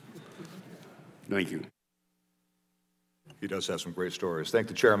 too. Thank you. He does have some great stories. Thank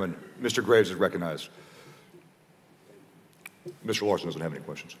the chairman. Mr. Graves is recognized. Mr. Larson doesn't have any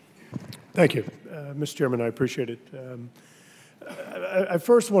questions. Thank you. Mr. Chairman, I appreciate it. I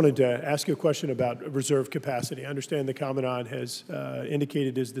first wanted to ask you a question about reserve capacity. I understand the Commandant has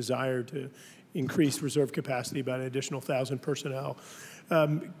indicated his desire to increase reserve capacity by an additional 1,000 personnel.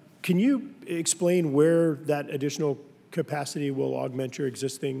 Can you explain where that additional capacity will augment your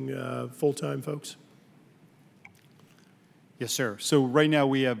existing full-time folks? Yes, sir. So right now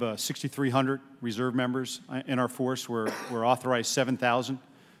we have 6,300 reserve members in our force. We're authorized 7,000.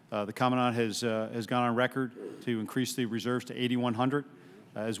 The Commandant has gone on record to increase the reserves to 8,100.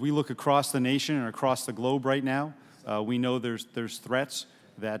 As we look across the nation and across the globe right now, we know there's threats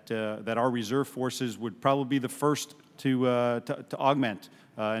that our reserve forces would probably be the first to augment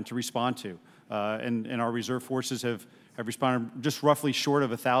and to respond to. And our reserve forces have responded. Just roughly short of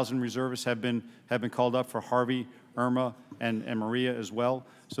 1,000 reservists have been called up for Harvey, Irma, and Maria as well.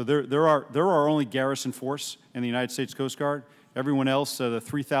 So there are only garrison force in the United States Coast Guard. Everyone else, the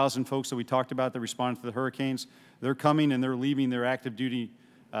 3,000 folks that we talked about that responded to the hurricanes, they're coming and they're leaving their active duty,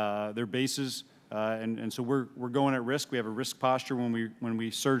 their bases, and so we're going at risk. We have a risk posture when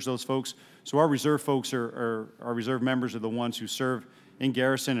we surge those folks. So our reserve folks our reserve members are the ones who serve in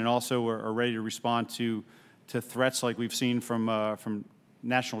garrison and also are ready to respond to threats like we've seen from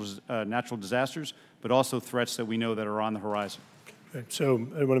natural disasters, but also threats that we know that are on the horizon. Okay, so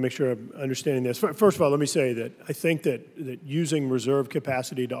I want to make sure I'm understanding this. First of all, let me say that I think that using reserve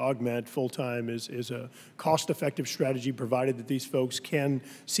capacity to augment full-time is a cost-effective strategy, provided that these folks can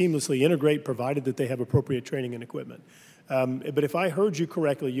seamlessly integrate, provided that they have appropriate training and equipment. But if I heard you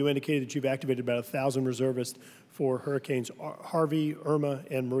correctly, you indicated that you've activated about 1,000 reservists for Hurricanes Harvey, Irma,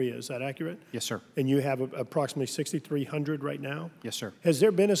 and Maria. Is that accurate? Yes, sir. And you have approximately 6,300 right now? Yes, sir. Has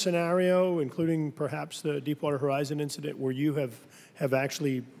there been a scenario, including perhaps the Deepwater Horizon incident, where you have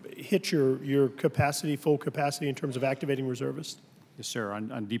actually hit your capacity, full capacity, in terms of activating reservists? Yes, sir.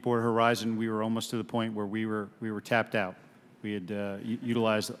 On Deepwater Horizon, we were almost to the point where we were tapped out. We had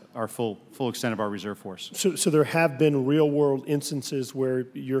utilized our full extent of our reserve force. So there have been real-world instances where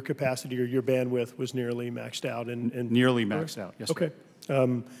your capacity or your bandwidth was nearly maxed out? And nearly maxed out, yes, okay.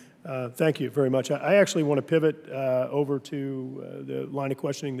 sir. Thank you very much. I actually want to pivot over to the line of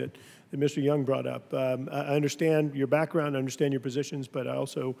questioning that Mr. Young brought up. I understand your background, I understand your positions, but I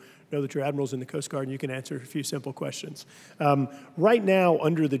also know that you're admirals in the Coast Guard and you can answer a few simple questions. Right now,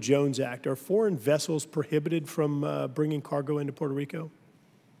 under the Jones Act, are foreign vessels prohibited from bringing cargo into Puerto Rico?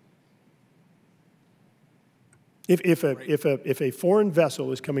 If a foreign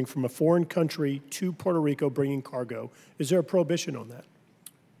vessel is coming from a foreign country to Puerto Rico bringing cargo, is there a prohibition on that?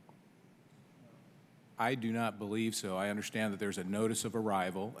 I do not believe so. I understand that there's a notice of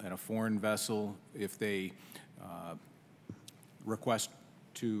arrival, and a foreign vessel, if they request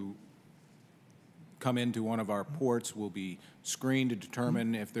to come into one of our ports, will be screened to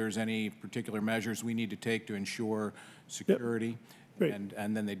determine if there's any particular measures we need to take to ensure security. Great.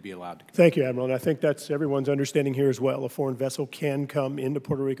 And then they'd be allowed to come. Thank you, Admiral. And I think that's everyone's understanding here as well. A foreign vessel can come into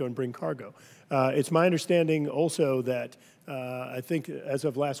Puerto Rico and bring cargo. It's my understanding also that I think as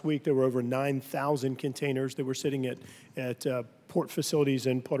of last week, there were over 9,000 containers that were sitting at port facilities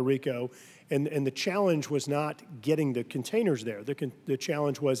in Puerto Rico. And the challenge was not getting the containers there. The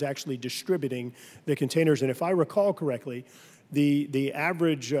challenge was actually distributing the containers. And if I recall correctly, the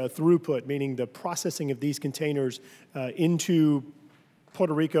average throughput, meaning the processing of these containers into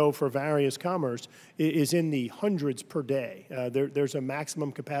Puerto Rico for various commerce is in the hundreds per day. There's a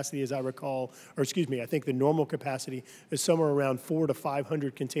maximum capacity, as I recall, or excuse me, I think the normal capacity is somewhere around 400 to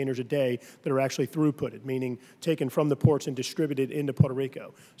 500 containers a day that are actually throughputed, meaning taken from the ports and distributed into Puerto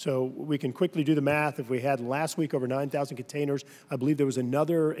Rico. So we can quickly do the math. If we had last week over 9,000 containers, I believe there was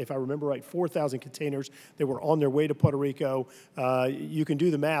another, if I remember right, 4,000 containers that were on their way to Puerto Rico. You can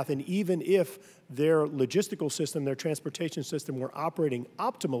do the math, and even if their logistical system, their transportation system were operating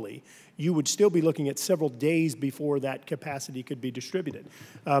optimally, you would still be looking at several days before that capacity could be distributed.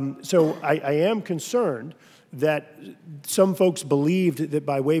 So I am concerned that some folks believed that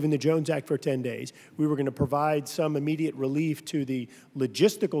by waiving the Jones Act for 10 days, we were going to provide some immediate relief to the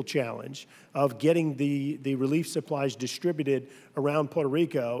logistical challenge of getting the relief supplies distributed around Puerto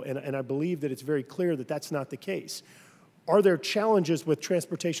Rico, and I believe that it's very clear that that's not the case. Are there challenges with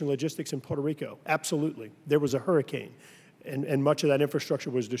transportation logistics in Puerto Rico? Absolutely. There was a hurricane, and much of that infrastructure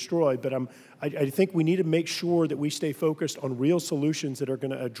was destroyed. But I think we need to make sure that we stay focused on real solutions that are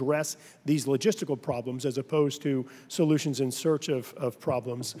going to address these logistical problems as opposed to solutions in search of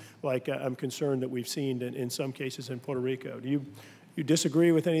problems like I'm concerned that we've seen in some cases in Puerto Rico. Do you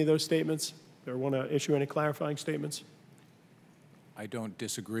disagree with any of those statements or want to issue any clarifying statements? I don't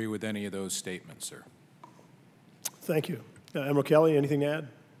disagree with any of those statements, sir. Thank you. Admiral Kelly, anything to add?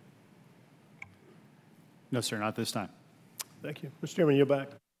 No, sir, not this time. Thank you. Mr. Chairman, you're back.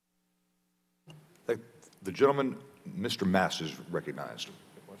 The gentleman, Mr. Mast, is recognized.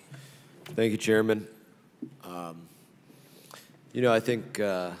 Thank you, Chairman. You know, I think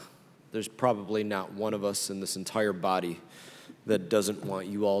there's probably not one of us in this entire body that doesn't want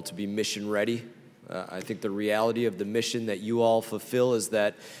you all to be mission ready. I think the reality of the mission that you all fulfill is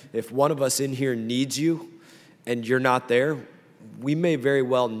that if one of us in here needs you, and you're not there, we may very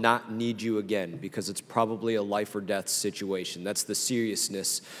well not need you again because it's probably a life or death situation. That's the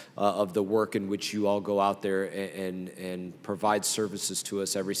seriousness of the work in which you all go out there and provide services to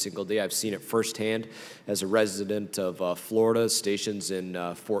us every single day. I've seen it firsthand as a resident of Florida, stations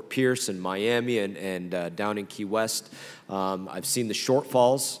in Fort Pierce and Miami and down in Key West. I've seen the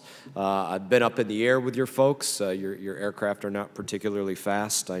shortfalls. I've been up in the air with your folks. Your aircraft are not particularly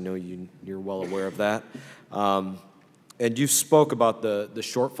fast. I know you're well aware of that. And you spoke about the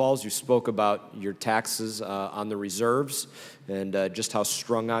shortfalls. You spoke about your taxes on the reserves and just how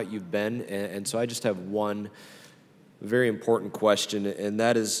strung out you've been. And so I just have one very important question, and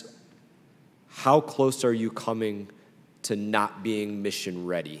that is, how close are you coming to not being mission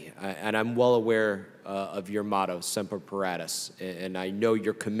ready? And I'm well aware of your motto, Semper Paratus, and I know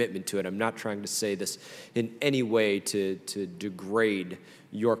your commitment to it. I'm not trying to say this in any way to degrade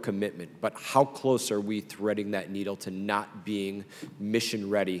your commitment, but how close are we threading that needle to not being mission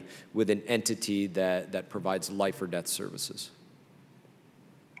ready with an entity that provides life or death services?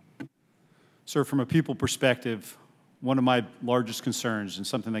 Sir, from a people perspective, one of my largest concerns and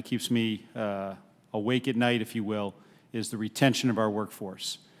something that keeps me awake at night, if you will, is the retention of our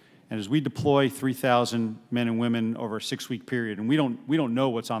workforce. And as we deploy 3,000 men and women over a 6-week period, and we don't know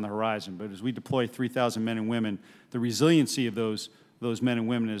what's on the horizon, but as we deploy 3,000 men and women, the resiliency of those men and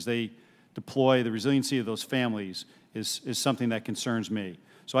women as they deploy, the resiliency of those families is something that concerns me.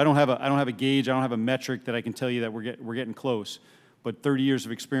 So I don't have a gauge, I don't have a metric that I can tell you that we're getting close. But 30 years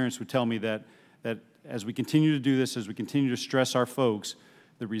of experience would tell me that as we continue to do this, as we continue to stress our folks,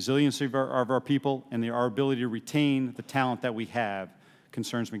 the resiliency of our people and our ability to retain the talent that we have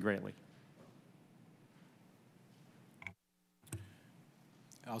concerns me greatly.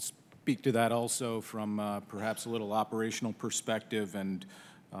 I'll speak to that also from perhaps a little operational perspective and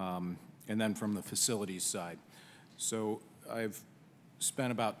then from the facilities side. So I've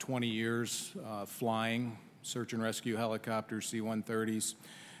spent about 20 years flying search and rescue helicopters, C-130s.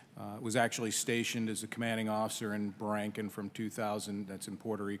 Was actually stationed as a commanding officer in Barranquín from 2000, that's in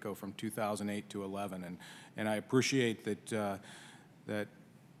Puerto Rico, from 2008 to 11. And I appreciate that, that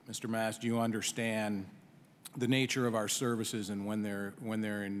Mr. Mast, you understand the nature of our services and when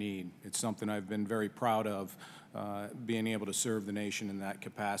they're in need. It's something I've been very proud of, being able to serve the nation in that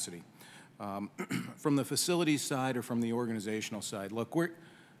capacity. From the facilities side or from the organizational side, look,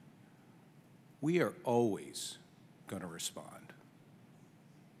 we are always going to respond.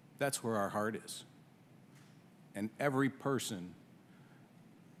 That's where our heart is. And every person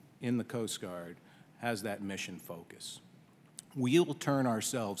in the Coast Guard has that mission focus. We'll turn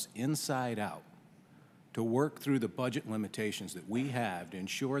ourselves inside out to work through the budget limitations that we have to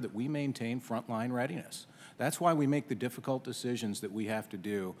ensure that we maintain frontline readiness. That's why we make the difficult decisions that we have to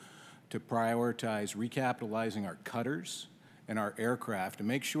do to prioritize recapitalizing our cutters and our aircraft to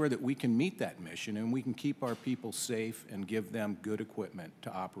make sure that we can meet that mission and we can keep our people safe and give them good equipment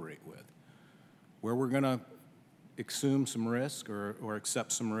to operate with. Where we're going to assume some risk or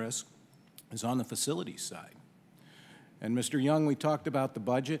accept some risk is on the facilities side. And Mr. Young, we talked about the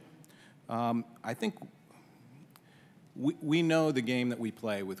budget. I think we know the game that we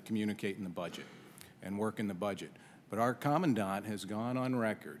play with communicating the budget and working the budget. But our Commandant has gone on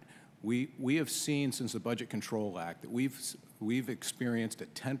record. We have seen since the Budget Control Act that we've experienced a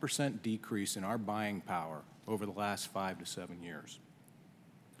 10% decrease in our buying power over the last 5 to 7 years.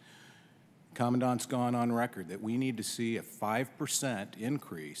 Commandant's gone on record that we need to see a 5%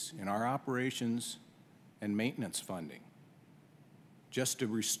 increase in our operations and maintenance funding just to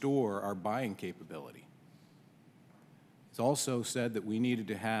restore our buying capability. He's also said that we needed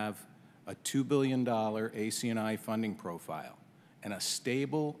to have a $2 billion AC&I funding profile and a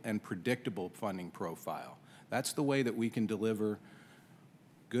stable and predictable funding profile. That's the way that we can deliver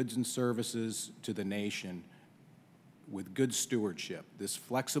goods and services to the nation with good stewardship. This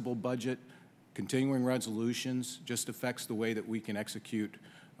flexible budget, continuing resolutions, just affects the way that we can execute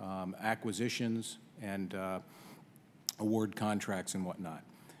acquisitions and award contracts and whatnot.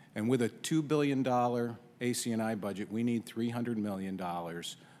 And with a $2 billion AC&I budget, we need $300 million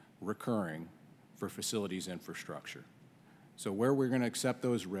recurring for facilities infrastructure. So where we're going to accept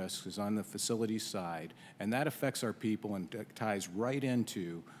those risks is on the facilities side, and that affects our people and ties right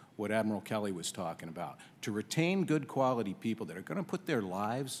into what Admiral Kelly was talking about. To retain good quality people that are going to put their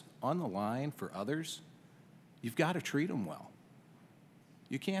lives on the line for others, you've got to treat them well.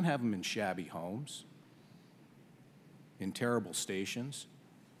 You can't have them in shabby homes, in terrible stations.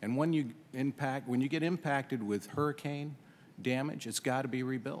 And when you get impacted with hurricane damage, it's got to be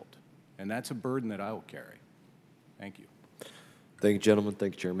rebuilt. And that's a burden that I will carry. Thank you. Thank you, gentlemen.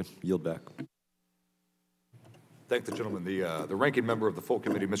 Thank you, Chairman. Yield back. Thank the gentleman. The ranking member of the full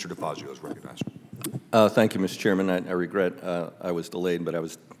committee, Mr. DeFazio, is recognized. Thank you, Mr. Chairman. I regret I was delayed, but I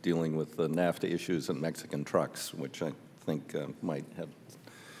was dealing with NAFTA issues and Mexican trucks, which I think might have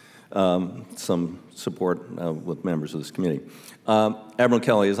some support with members of this committee. Admiral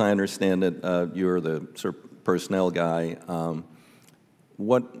Kelly, as I understand it, you're the sort of personnel guy.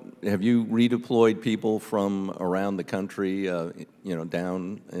 Have you redeployed people from around the country,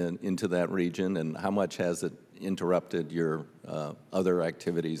 down into that region, and how much has it interrupted your other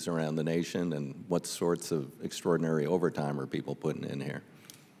activities around the nation, and what sorts of extraordinary overtime are people putting in here?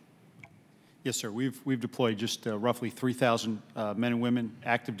 Yes, sir. We've deployed just roughly 3,000 men and women,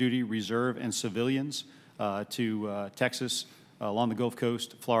 active duty, reserve, and civilians to Texas, along the Gulf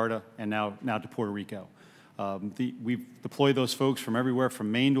Coast, Florida, and now to Puerto Rico. We've deployed those folks from everywhere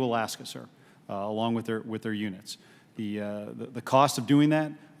from Maine to Alaska, sir, along with their units. The cost of doing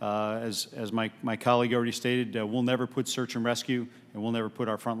that, as my colleague already stated, we'll never put search and rescue, and we'll never put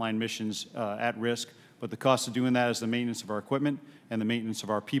our frontline missions at risk. But the cost of doing that is the maintenance of our equipment and the maintenance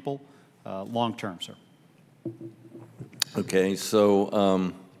of our people long term, sir. Okay,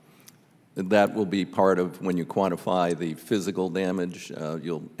 so that will be part of when you quantify the physical damage.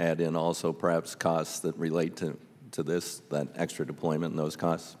 You'll add in also perhaps costs that relate to this, that extra deployment and those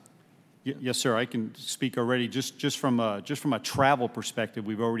costs? Yes, sir. I can speak already. Just from a travel perspective,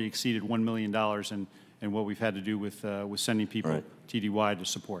 we've already exceeded $1 million in what we've had to do with sending people right. TDY to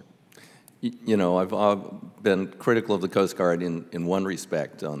support. You know, I've been critical of the Coast Guard in one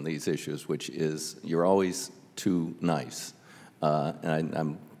respect on these issues, which is you're always too nice. And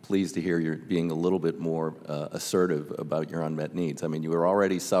I'm pleased to hear you're being a little bit more assertive about your unmet needs. I mean, you were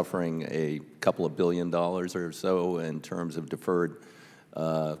already suffering a couple of $1 billion or so in terms of deferred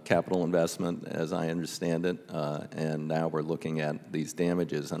capital investment, as I understand it, and now we're looking at these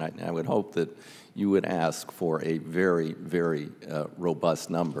damages. And I would hope that you would ask for a very, very robust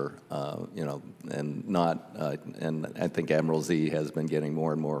number, and not, and I think Admiral Z has been getting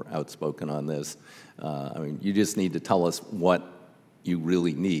more and more outspoken on this. I mean, you just need to tell us what you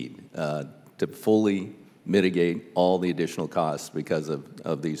really need to fully mitigate all the additional costs because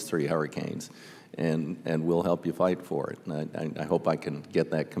of these 3 hurricanes. And we'll help you fight for it. And I hope I can get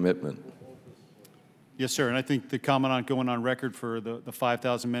that commitment. Yes, sir. And I think the Commandant going on record for the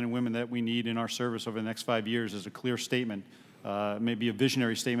 5,000 men and women that we need in our service over the next 5 years is a clear statement, maybe a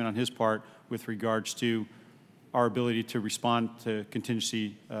visionary statement on his part with regards to our ability to respond to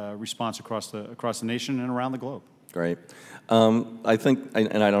contingency response across the nation and around the globe. Great. I think,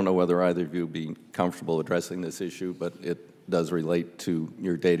 and I don't know whether either of you would be comfortable addressing this issue, but it does relate to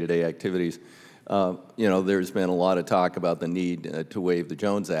your day-to-day activities. There's been a lot of talk about the need to waive the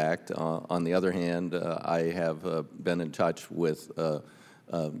Jones Act. On the other hand, I have been in touch with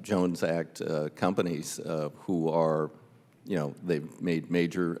Jones Act companies who are you know, they've made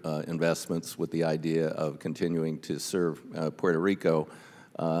major investments with the idea of continuing to serve Puerto Rico.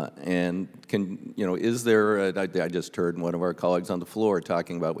 And you know, is there, I just heard one of our colleagues on the floor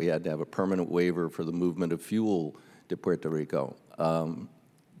talking about we had to have a permanent waiver for the movement of fuel to Puerto Rico.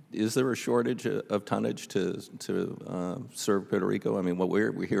 Is there a shortage of tonnage to serve Puerto Rico? I mean, what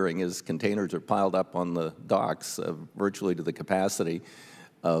we're hearing is containers are piled up on the docks virtually to the capacity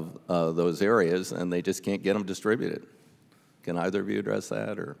of those areas, and they just can't get them distributed. Can either of you address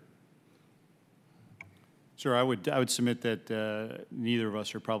that, or? Sir, I would submit that neither of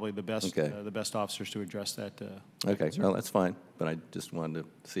us are probably the best Okay. the best officers to address that. Okay, well, that's fine, but I just wanted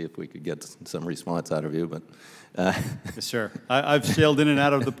to see if we could get some response out of you, but. Yes, sir. I've sailed in and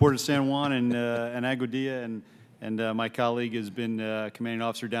out of the Port of San Juan and Aguadilla, and my colleague has been commanding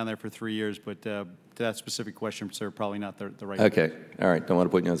officer down there for 3 years, but to that specific question, sir, probably not the right. Okay, all right, don't want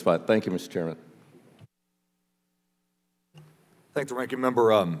to put you on the spot. Thank you, Mr. Chairman. Thank the ranking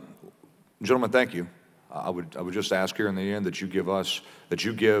member. Gentlemen, thank you. I would just ask here in the end that you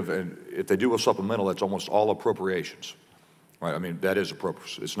give, and if they do a supplemental, that's almost all appropriations, right? I mean, that is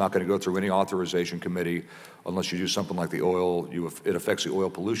appropriate. It's not going to go through any authorization committee unless you do something like the oil, it affects the Oil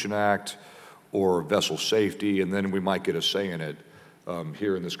Pollution Act or vessel safety, and then we might get a say in it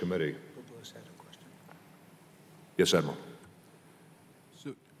here in this committee. Yes, Admiral.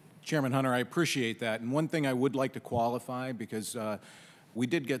 So, Chairman Hunter, I appreciate that. And one thing I would like to qualify, because we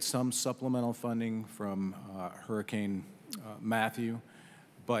did get some supplemental funding from Hurricane Matthew,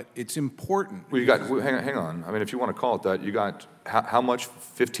 but it's important. Well, you got, hang on. I mean, if you want to call it that, you got how much?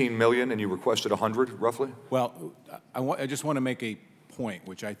 15 million, and you requested 100, roughly? Well, I just want to make a point,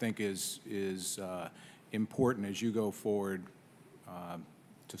 which I think is important as you go forward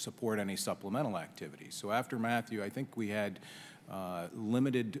to support any supplemental activities. So after Matthew, I think we had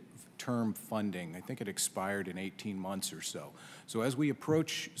limited term funding. I think it expired in 18 months or so. So as we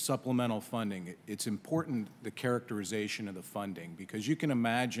approach supplemental funding, it's important the characterization of the funding, because you can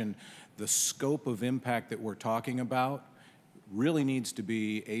imagine the scope of impact that we're talking about really needs to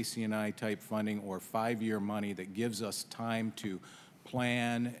be ACNI type funding or 5-year money that gives us time to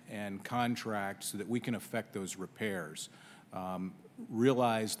plan and contract so that we can affect those repairs.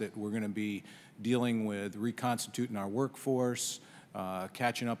 Realize that we're going to be dealing with reconstituting our workforce,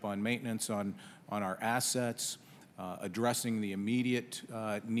 catching up on maintenance on our assets, addressing the immediate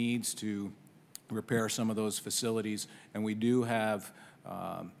needs to repair some of those facilities, and we do have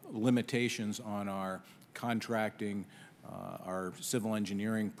limitations on our contracting, our civil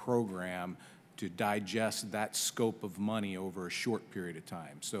engineering program to digest that scope of money over a short period of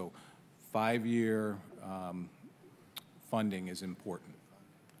time. So 5-year funding is important.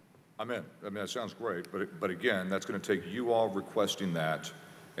 I'm in. I mean, that sounds great, but again, that's going to take you all requesting that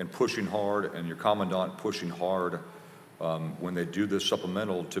and pushing hard, and your commandant pushing hard when they do this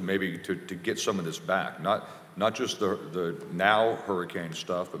supplemental to maybe to get some of this back. Not just the now hurricane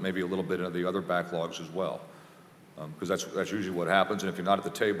stuff, but maybe a little bit of the other backlogs as well, because that's usually what happens. And if you're not at the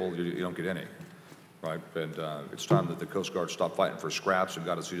table, you don't get any, right? And it's time that the Coast Guard stopped fighting for scraps and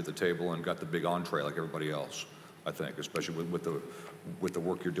got a seat at the table and got the big entree like everybody else, I think, especially with the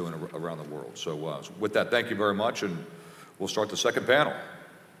work you're doing around the world. So with that, thank you very much, and we'll start the second panel.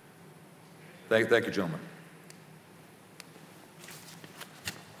 Thank you, gentlemen.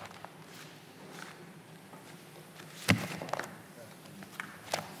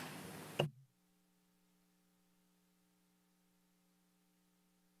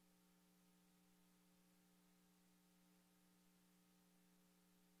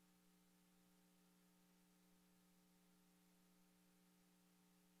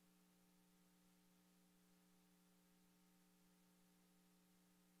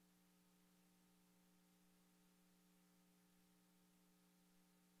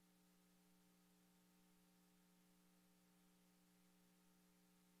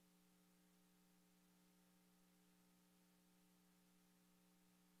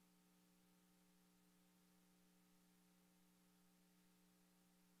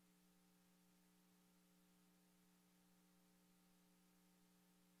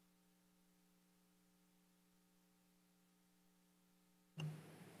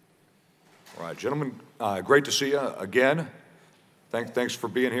 All right, gentlemen, great to see you again. Thanks for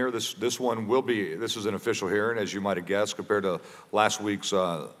being here. This is an official hearing, as you might have guessed, compared to last week's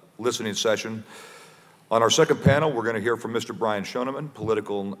listening session. On our second panel, we're going to hear from Mr. Brian Schoeneman,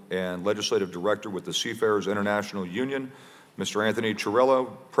 Political and Legislative Director with the Seafarers International Union, Mr. Anthony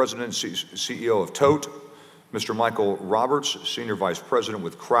Chiarello, President and CEO of TOTE, Mr. Michael Roberts, Senior Vice President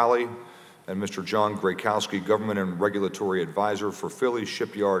with Crowley, and Mr. John Grakowski, Government and Regulatory Advisor for Philly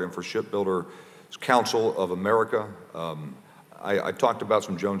Shipyard and for shipbuilder Council of America. I talked about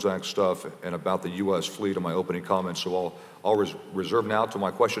some Jones Act stuff and about the U.S. fleet in my opening comments, so I'll reserve now to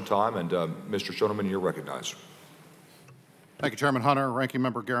my question time, and Mr. Shoneman, you're recognized. Thank you, Chairman Hunter, Ranking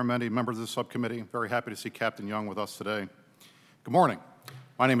Member Garamendi, members of the subcommittee. Very happy to see Captain Young with us today. Good morning.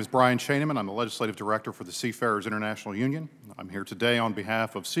 My name is Brian Schoeneman. I'm the Legislative Director for the Seafarers International Union. I'm here today on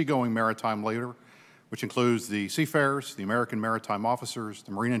behalf of seagoing maritime labor, which includes the seafarers, the American maritime officers,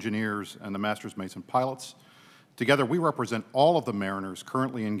 the marine engineers, and the master's mates and pilots. Together, we represent all of the mariners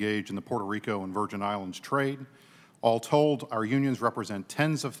currently engaged in the Puerto Rico and Virgin Islands trade. All told, our unions represent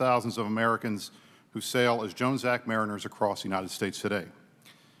tens of thousands of Americans who sail as Jones Act mariners across the United States today.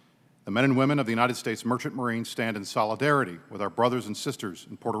 The men and women of the United States Merchant Marine stand in solidarity with our brothers and sisters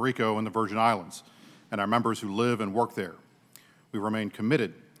in Puerto Rico and the Virgin Islands and our members who live and work there. We remain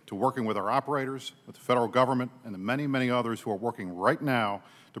committed to working with our operators, with the federal government, and the many, many others who are working right now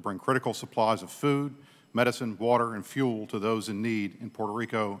to bring critical supplies of food, medicine, water, and fuel to those in need in Puerto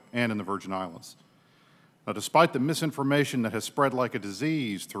Rico and in the Virgin Islands. Now, despite the misinformation that has spread like a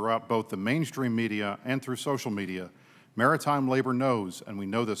disease throughout both the mainstream media and through social media, maritime labor knows, and we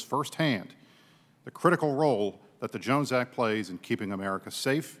know this firsthand, the critical role that the Jones Act plays in keeping America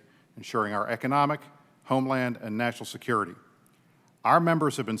safe, ensuring our economic, homeland, and national security. Our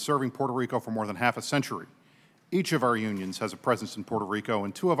members have been serving Puerto Rico for more than half a century. Each of our unions has a presence in Puerto Rico,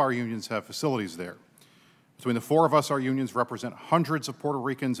 and 2 of our unions have facilities there. Between the 4 of us, our unions represent hundreds of Puerto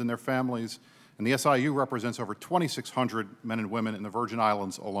Ricans and their families, and the SIU represents over 2,600 men and women in the Virgin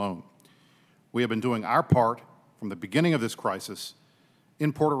Islands alone. We have been doing our part from the beginning of this crisis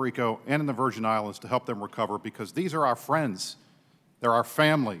in Puerto Rico and in the Virgin Islands to help them recover, because these are our friends, they're our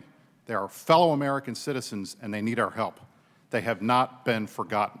family, they're our fellow American citizens, and they need our help. They have not been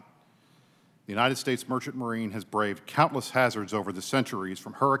forgotten. The United States Merchant Marine has braved countless hazards over the centuries,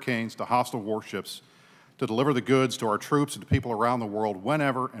 from hurricanes to hostile warships, to deliver the goods to our troops and to people around the world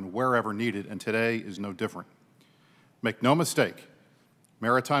whenever and wherever needed, and today is no different. Make no mistake,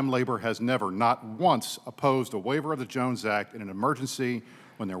 maritime labor has never, not once, opposed a waiver of the Jones Act in an emergency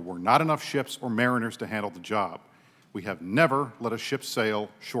when there were not enough ships or mariners to handle the job. We have never let a ship sail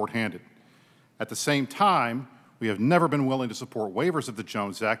shorthanded. At the same time, we have never been willing to support waivers of the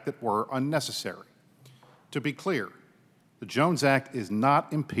Jones Act that were unnecessary. To be clear, the Jones Act is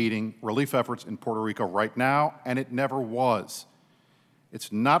not impeding relief efforts in Puerto Rico right now, and it never was.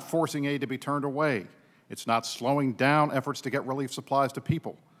 It's not forcing aid to be turned away. It's not slowing down efforts to get relief supplies to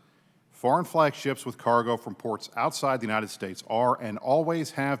people. Foreign flag ships with cargo from ports outside the United States are and always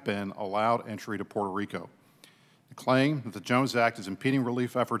have been allowed entry to Puerto Rico. The claim that the Jones Act is impeding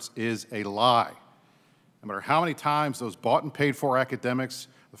relief efforts is a lie. No matter how many times those bought and paid for academics,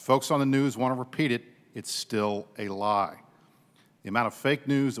 the folks on the news want to repeat it, it's still a lie. The amount of fake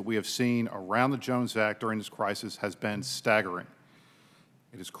news that we have seen around the Jones Act during this crisis has been staggering.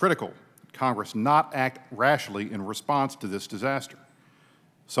 It is critical that Congress not act rashly in response to this disaster.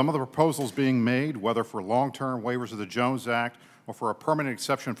 Some of the proposals being made, whether for long-term waivers of the Jones Act or for a permanent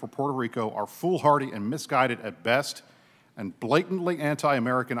exception for Puerto Rico, are foolhardy and misguided at best and blatantly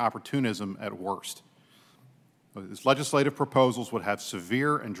anti-American opportunism at worst. These legislative proposals would have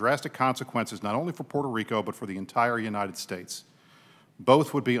severe and drastic consequences not only for Puerto Rico but for the entire United States.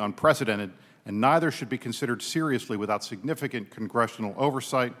 Both would be unprecedented, and neither should be considered seriously without significant congressional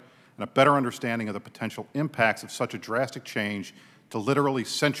oversight and a better understanding of the potential impacts of such a drastic change to literally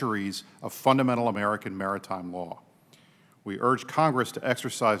centuries of fundamental American maritime law. We urge Congress to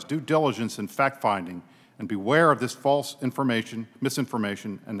exercise due diligence in fact-finding and beware of this false information,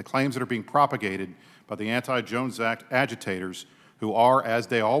 misinformation, and the claims that are being propagated by the anti-Jones Act agitators who are, as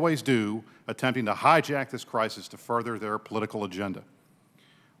they always do, attempting to hijack this crisis to further their political agenda.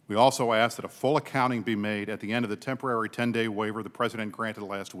 We also ask that a full accounting be made at the end of the temporary 10-day waiver the President granted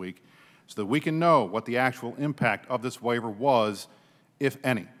last week so that we can know what the actual impact of this waiver was, if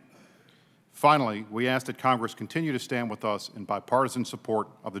any. Finally, we ask that Congress continue to stand with us in bipartisan support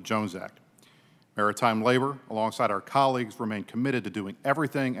of the Jones Act. Maritime labor, alongside our colleagues, remain committed to doing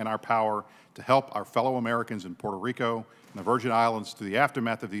everything in our power to help our fellow Americans in Puerto Rico and the Virgin Islands through the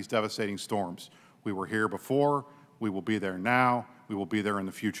aftermath of these devastating storms. We were here before, we will be there now, we will be there in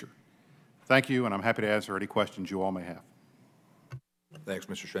the future. Thank you, and I'm happy to answer any questions you all may have. Thanks,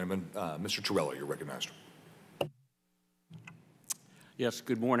 Mr. Schoeneman. Mr. Torello, you're recognized. Yes,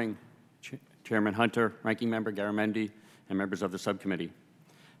 good morning, Chairman Hunter, Ranking Member Garamendi, and members of the subcommittee.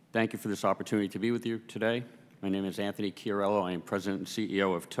 Thank you for this opportunity to be with you today. My name is Anthony Chiarello. I am President and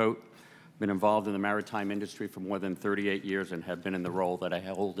CEO of TOTE. I've been involved in the maritime industry for more than 38 years and have been in the role that I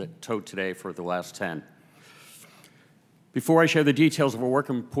hold at TOTE today for the last 10. Before I share the details of our work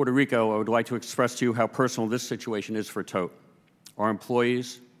in Puerto Rico, I would like to express to you how personal this situation is for Tote. Our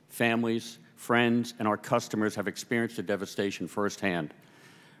employees, families, friends, and our customers have experienced the devastation firsthand.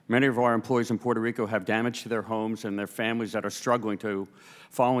 Many of our employees in Puerto Rico have damage to their homes and their families that are struggling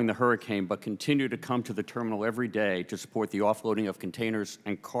following the hurricane, but continue to come to the terminal every day to support the offloading of containers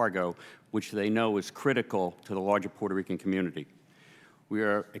and cargo, which they know is critical to the larger Puerto Rican community. We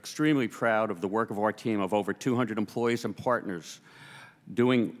are extremely proud of the work of our team of over 200 employees and partners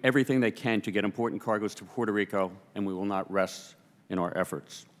doing everything they can to get important cargoes to Puerto Rico, and we will not rest in our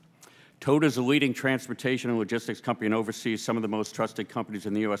efforts. Tote is a leading transportation and logistics company and oversees some of the most trusted companies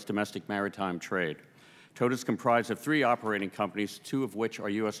in the U.S. domestic maritime trade. Tote is comprised of 3 operating companies, 2 of which are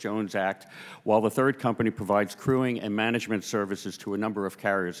U.S. Jones Act, while the third company provides crewing and management services to a number of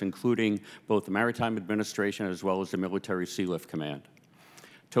carriers, including both the Maritime Administration as well as the Military Sealift Command.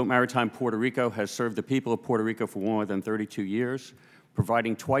 Tote Maritime Puerto Rico has served the people of Puerto Rico for more than 32 years,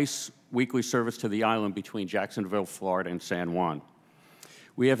 providing twice-weekly service to the island between Jacksonville, Florida, and San Juan.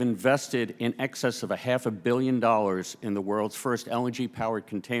 We have invested in excess of $500 million in the world's first LNG-powered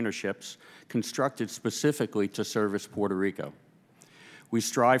container ships constructed specifically to service Puerto Rico. We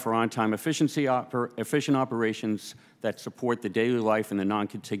strive for on-time efficient operations that support the daily life in the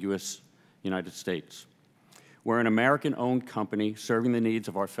non-contiguous United States. We're an American-owned company serving the needs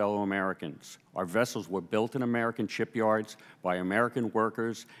of our fellow Americans. Our vessels were built in American shipyards by American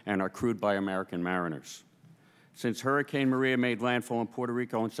workers and are crewed by American mariners. Since Hurricane Maria made landfall in Puerto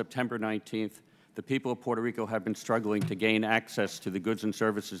Rico on September 19th, the people of Puerto Rico have been struggling to gain access to the goods and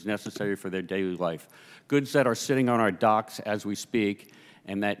services necessary for their daily life, goods that are sitting on our docks as we speak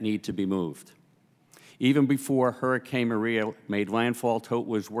and that need to be moved. Even before Hurricane Maria made landfall, Tote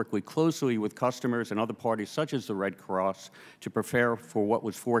was working closely with customers and other parties, such as the Red Cross, to prepare for what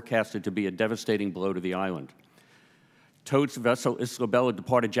was forecasted to be a devastating blow to the island. Tote's vessel Isla Bella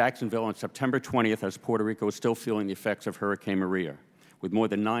departed Jacksonville on September 20th as Puerto Rico was still feeling the effects of Hurricane Maria, with more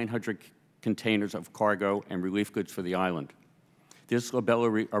than 900 containers of cargo and relief goods for the island. The Isla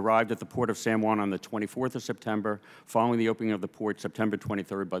Bella arrived at the port of San Juan on the 24th of September, following the opening of the port September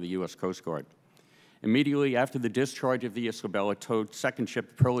 23rd by the U.S. Coast Guard. Immediately after the discharge of the Isla Bella, Tote's second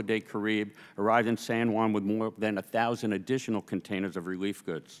ship, the Perla del Caribe, arrived in San Juan with more than 1,000 additional containers of relief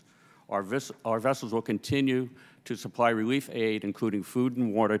goods. Our vessels will continue to supply relief aid, including food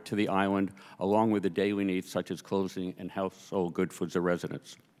and water, to the island, along with the daily needs such as clothing and household goods for the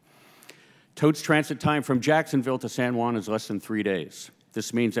residents. Tote's transit time from Jacksonville to San Juan is less than 3 days.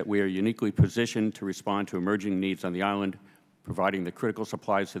 This means that we are uniquely positioned to respond to emerging needs on the island, providing the critical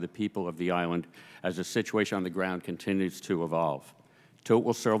supplies to the people of the island as the situation on the ground continues to evolve. Tote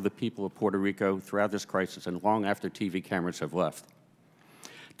will serve the people of Puerto Rico throughout this crisis and long after TV cameras have left.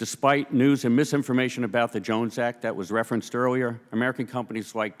 Despite news and misinformation about the Jones Act that was referenced earlier, American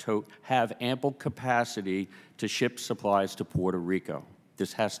companies like Tote have ample capacity to ship supplies to Puerto Rico.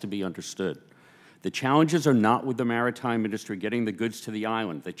 This has to be understood. The challenges are not with the maritime industry getting the goods to the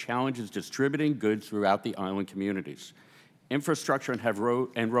island. The challenge is distributing goods throughout the island communities. Infrastructure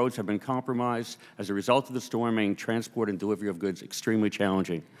and roads have been compromised as a result of the storm, making transport and delivery of goods extremely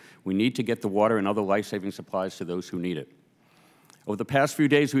challenging. We need to get the water and other life-saving supplies to those who need it. Over the past few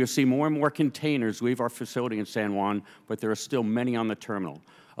days, we have seen more and more containers leave our facility in San Juan, but there are still many on the terminal.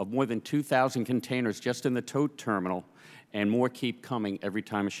 Of more than 2,000 containers just in the Tote terminal, and more keep coming every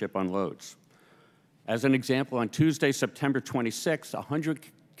time a ship unloads. As an example, on Tuesday, September 26th,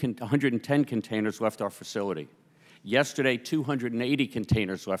 110 containers left our facility. Yesterday, 280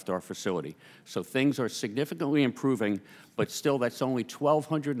 containers left our facility. So things are significantly improving, but still that's only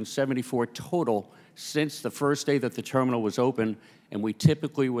 1,274 total since the first day that the terminal was open, and we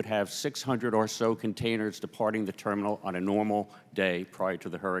typically would have 600 or so containers departing the terminal on a normal day prior to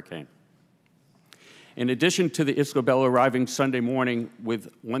the hurricane. In addition to the Isla Bella arriving Sunday morning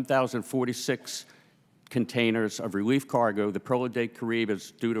with 1,046 containers of relief cargo, the Perla del Caribe is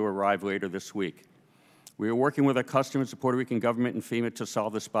due to arrive later this week. We are working with our customers, the Puerto Rican government, and FEMA to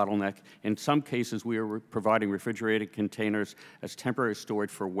solve this bottleneck. In some cases, we are providing refrigerated containers as temporary storage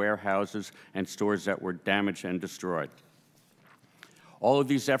for warehouses and stores that were damaged and destroyed. All of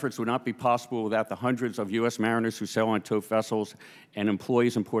these efforts would not be possible without the hundreds of U.S. mariners who sail on Tote vessels and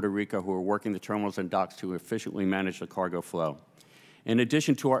employees in Puerto Rico who are working the terminals and docks to efficiently manage the cargo flow. In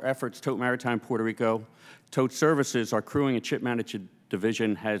addition to our efforts, Tote Maritime Puerto Rico, Tote Services, our crewing and ship management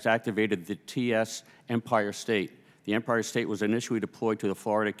division, has activated the TS Empire State. The Empire State was initially deployed to the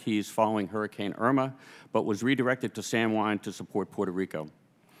Florida Keys following Hurricane Irma, but was redirected to San Juan to support Puerto Rico.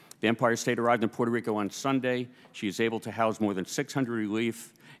 The Empire State arrived in Puerto Rico on Sunday. She is able to house more than 600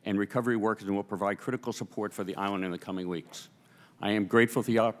 relief and recovery workers and will provide critical support for the island in the coming weeks. I am grateful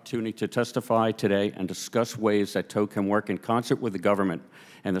for the opportunity to testify today and discuss ways that TOW can work in concert with the government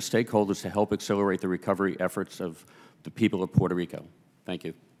and the stakeholders to help accelerate the recovery efforts of the people of Puerto Rico. Thank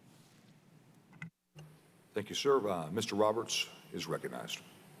you. Thank you, sir. Mr. Roberts is recognized.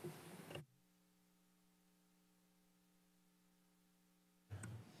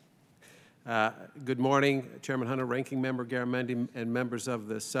 Good morning, Chairman Hunter, Ranking Member Garamendi, and members of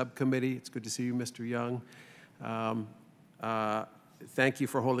the subcommittee. It's good to see you, Mr. Young. Thank you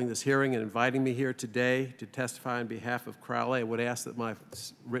for holding this hearing and inviting me here today to testify on behalf of Crowley. I would ask that my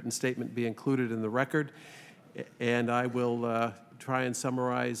written statement be included in the record, and I will try and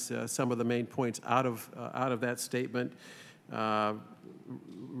summarize some of the main points out of that statement,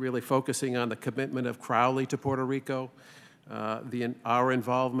 really focusing on the commitment of Crowley to Puerto Rico, our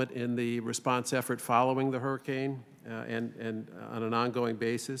involvement in the response effort following the hurricane and on an ongoing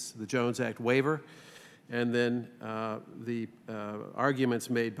basis, the Jones Act waiver, and then the arguments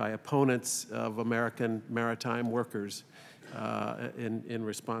made by opponents of American maritime workers in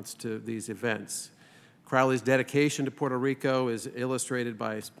response to these events. Crowley's dedication to Puerto Rico is illustrated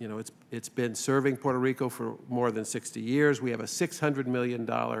by, it's been serving Puerto Rico for more than 60 years. We have a $600 million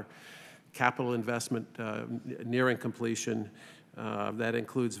capital investment nearing completion. That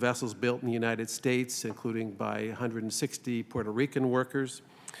includes vessels built in the United States, including by 160 Puerto Rican workers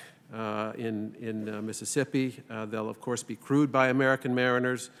in Mississippi. They'll, of course, be crewed by American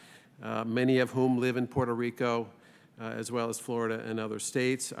mariners, many of whom live in Puerto Rico, as well as Florida and other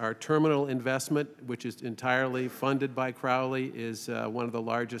states. Our terminal investment, which is entirely funded by Crowley, is one of the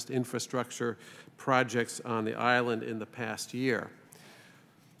largest infrastructure projects on the island in the past year.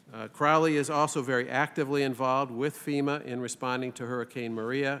 Crowley is also very actively involved with FEMA in responding to Hurricane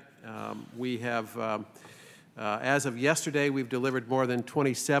Maria. We have, as of yesterday, we've delivered more than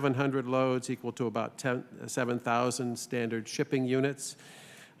 2,700 loads, equal to about 7,000 standard shipping units.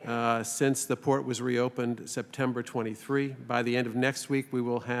 Since the port was reopened September 23. By the end of next week, we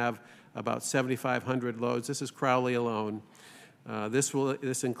will have about 7,500 loads. This is Crowley alone.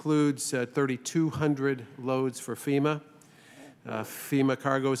 This includes 3,200 loads for FEMA. FEMA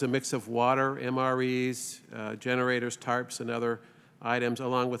cargo is a mix of water, MREs, generators, tarps, and other items,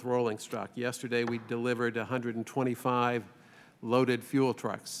 along with rolling stock. Yesterday, we delivered 125 loaded fuel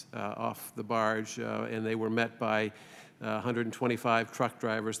trucks off the barge, and they were met by 125 truck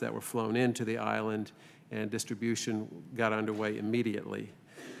drivers that were flown into the island, and distribution got underway immediately.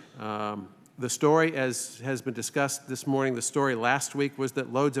 The story, as has been discussed this morning, the story last week was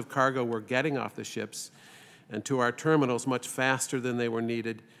that loads of cargo were getting off the ships and to our terminals much faster than they were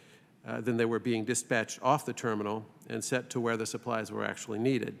needed, than they were being dispatched off the terminal and sent to where the supplies were actually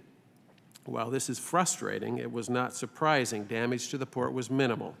needed. While this is frustrating, it was not surprising. Damage to the port was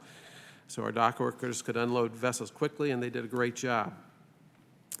minimal. So our dock workers could unload vessels quickly, and they did a great job.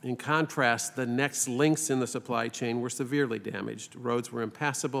 In contrast, the next links in the supply chain were severely damaged. Roads were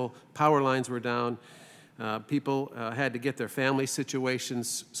impassable, power lines were down, people had to get their family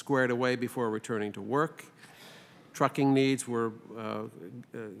situations squared away before returning to work. Trucking needs were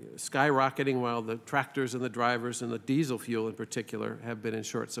skyrocketing, while the tractors and the drivers and the diesel fuel in particular have been in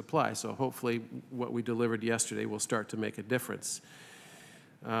short supply. So hopefully what we delivered yesterday will start to make a difference.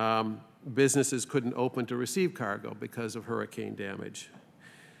 Businesses couldn't open to receive cargo because of hurricane damage.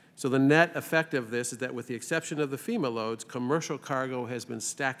 So the net effect of this is that with the exception of the FEMA loads, commercial cargo has been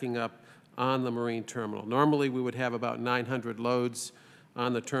stacking up on the marine terminal. Normally we would have about 900 loads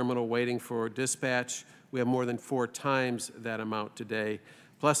on the terminal waiting for dispatch. We have more than 4 times that amount today,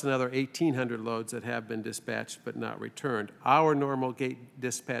 plus another 1,800 loads that have been dispatched but not returned. Our normal gate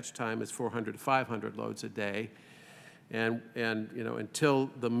dispatch time is 400 to 500 loads a day. And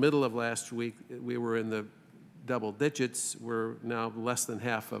until the middle of last week, we were in the double digits. We're now less than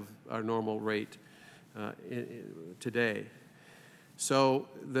half of our normal rate today. So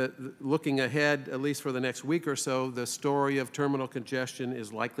looking ahead, at least for the next week or so, the story of terminal congestion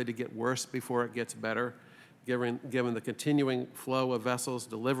is likely to get worse before it gets better, given the continuing flow of vessels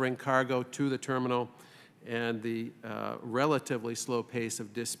delivering cargo to the terminal and the relatively slow pace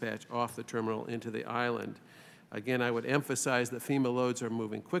of dispatch off the terminal into the island. Again, I would emphasize that FEMA loads are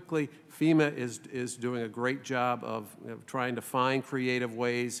moving quickly. FEMA is doing a great job of trying to find creative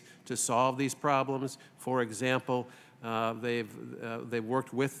ways to solve these problems. For example, they've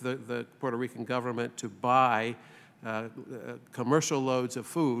worked with the Puerto Rican government to buy commercial loads of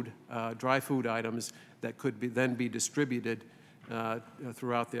food, dry food items that could then be distributed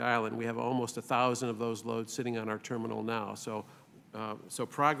throughout the island. We have almost 1,000 of those loads sitting on our terminal now. So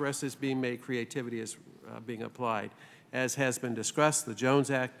progress is being made, creativity is being applied. As has been discussed, the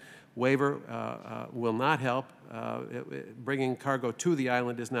Jones Act waiver will not help. Bringing cargo to the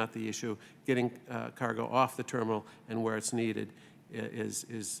island is not the issue. Getting cargo off the terminal and where it's needed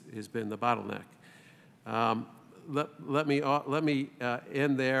has been the bottleneck. Let me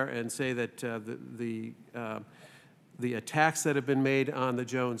end there and say that the attacks that have been made on the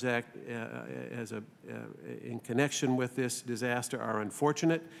Jones Act in connection with this disaster are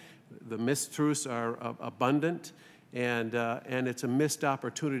unfortunate. The mistruths are abundant, and it's a missed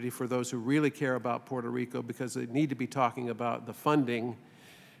opportunity for those who really care about Puerto Rico, because they need to be talking about the funding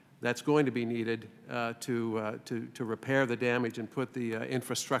that's going to be needed to repair the damage and put the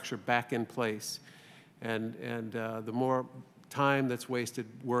infrastructure back in place. And the more time that's wasted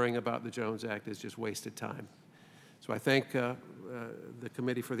worrying about the Jones Act is just wasted time. So I thank the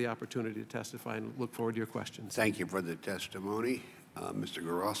committee for the opportunity to testify and look forward to your questions. Thank you for the testimony. Mr.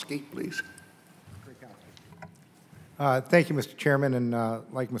 Gorosky, please. Thank you, Mr. Chairman, and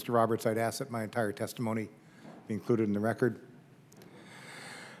like Mr. Roberts, I'd ask that my entire testimony be included in the record.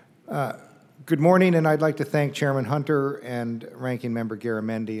 Good morning, and I'd like to thank Chairman Hunter and Ranking Member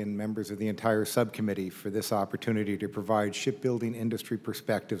Garamendi and members of the entire subcommittee for this opportunity to provide shipbuilding industry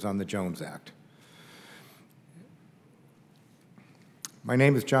perspectives on the Jones Act. My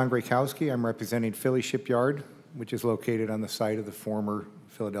name is John Grakowski. I'm representing Philly Shipyard, which is located on the site of the former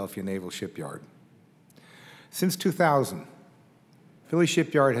Philadelphia Naval Shipyard. Since 2000, Philly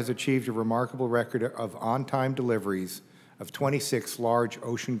Shipyard has achieved a remarkable record of on-time deliveries of 26 large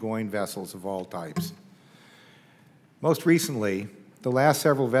ocean-going vessels of all types. Most recently, the last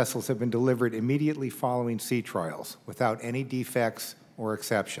several vessels have been delivered immediately following sea trials without any defects or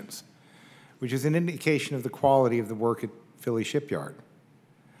exceptions, which is an indication of the quality of the work at Philly Shipyard.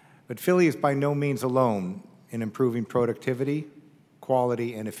 But Philly is by no means alone in improving productivity,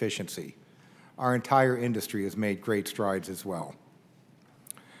 quality, and efficiency. Our entire industry has made great strides as well.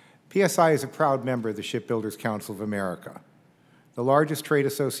 PSI is a proud member of the Shipbuilders Council of America, the largest trade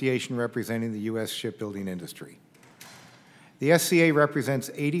association representing the U.S. shipbuilding industry. The SCA represents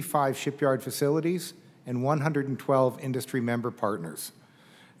 85 shipyard facilities and 112 industry member partners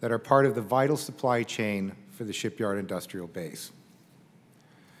that are part of the vital supply chain for the shipyard industrial base.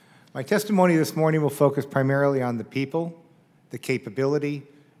 My testimony this morning will focus primarily on the people, the capability,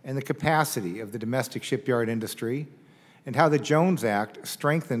 and the capacity of the domestic shipyard industry, and how the Jones Act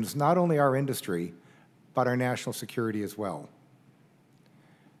strengthens not only our industry, but our national security as well.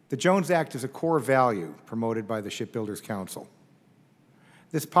 The Jones Act is a core value promoted by the Shipbuilders Council.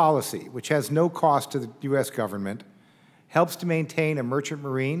 This policy, which has no cost to the U.S. government, helps to maintain a merchant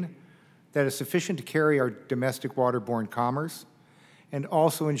marine that is sufficient to carry our domestic waterborne commerce, and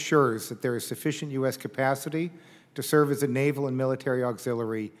also ensures that there is sufficient U.S. capacity to serve as a naval and military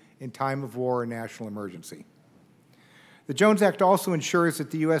auxiliary in time of war or national emergency. The Jones Act also ensures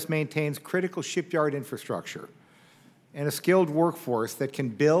that the U.S. maintains critical shipyard infrastructure and a skilled workforce that can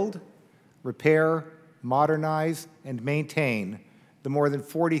build, repair, modernize, and maintain the more than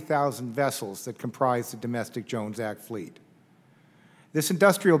 40,000 vessels that comprise the domestic Jones Act fleet. This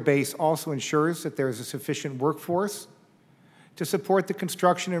industrial base also ensures that there is a sufficient workforce to support the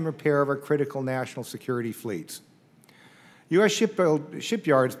construction and repair of our critical national security fleets. U.S.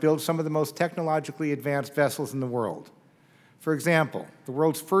 shipyards build some of the most technologically advanced vessels in the world. For example, the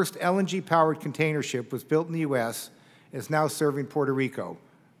world's first LNG-powered container ship was built in the U.S. and is now serving Puerto Rico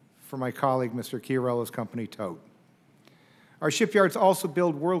for my colleague, Mr. Chiarello's company, Tote. Our shipyards also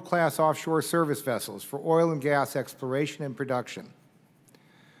build world-class offshore service vessels for oil and gas exploration and production.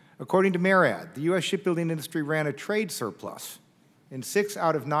 According to MARAD, the U.S. shipbuilding industry ran a trade surplus in 6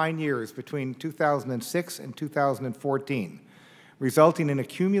 out of 9 years between 2006 and 2014, resulting in a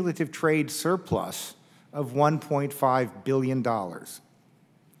cumulative trade surplus of $1.5 billion.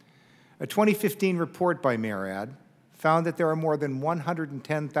 A 2015 report by MARAD found that there are more than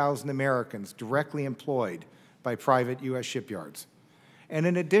 110,000 Americans directly employed by private U.S. shipyards, and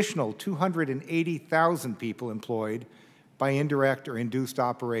an additional 280,000 people employed by indirect or induced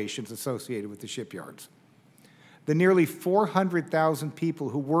operations associated with the shipyards. The nearly 400,000 people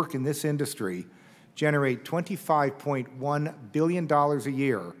who work in this industry generate $25.1 billion a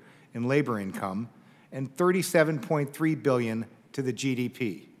year in labor income and $37.3 billion to the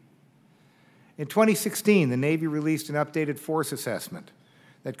GDP. In 2016, the Navy released an updated force assessment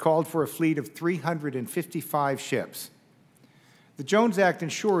that called for a fleet of 355 ships. The Jones Act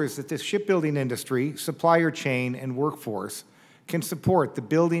ensures that the shipbuilding industry, supplier chain, and workforce can support the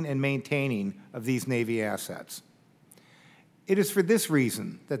building and maintaining of these Navy assets. It is for this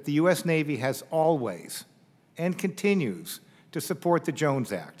reason that the U.S. Navy has always and continues to support the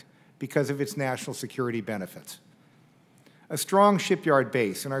Jones Act, because of its national security benefits. A strong shipyard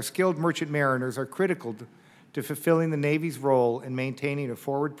base and our skilled merchant mariners are critical to fulfilling the Navy's role in maintaining a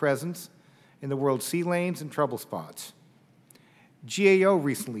forward presence in the world's sea lanes and trouble spots. GAO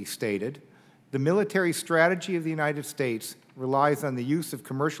recently stated, the military strategy of the United States relies on the use of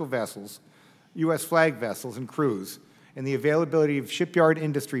commercial vessels, U.S. flag vessels and crews, and the availability of shipyard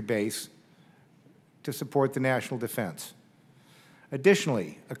industry base to support the national defense.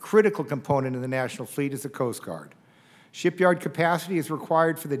 Additionally, a critical component of the national fleet is the Coast Guard. Shipyard capacity is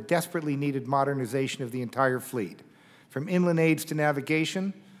required for the desperately needed modernization of the entire fleet, from inland aids to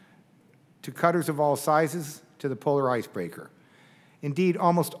navigation, to cutters of all sizes, to the polar icebreaker. Indeed,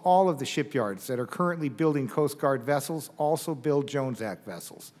 almost all of the shipyards that are currently building Coast Guard vessels also build Jones Act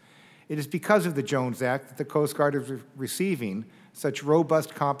vessels. It is because of the Jones Act that the Coast Guard is receiving such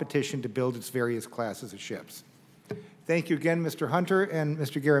robust competition to build its various classes of ships. Thank you again, Mr. Hunter and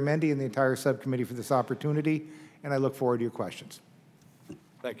Mr. Garamendi and the entire subcommittee for this opportunity, and I look forward to your questions.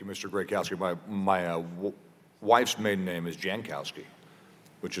 Thank you, Mr. Grakowski. My wife's maiden name is Jankowski,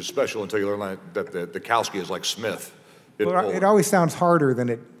 which is special until you learn that the Kowski is like Smith. Well, it always sounds harder than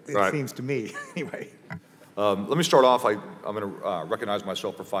it Right. seems to me, anyway. Let me start off. I'm going to recognize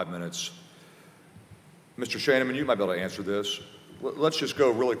myself for 5 minutes. Mr. Schoeneman, you might be able to answer this. Let's just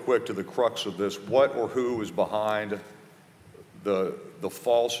go really quick to the crux of this. What or who is behind the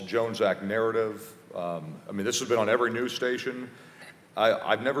false Jones Act narrative? I mean, this has been on every news station.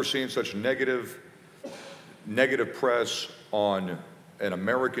 I've never seen such negative press on an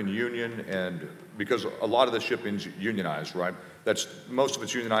American union, and because a lot of the shipping's unionized, right? Most of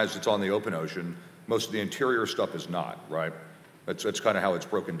it's unionized, it's on the open ocean. Most of the interior stuff is not, right? That's kind of how it's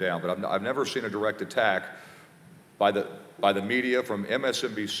broken down. But I've never seen a direct attack by the media, from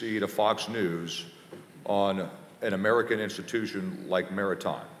MSNBC to Fox News, on an American institution like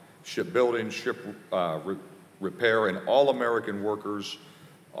Maritime. Shipbuilding, ship repair, and all American workers,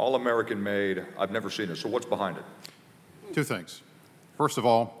 all American made. I've never seen it. So what's behind it? Two things. First of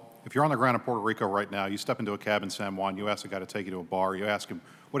all, if you're on the ground in Puerto Rico right now, you step into a cab in San Juan, you ask a guy to take you to a bar, you ask him,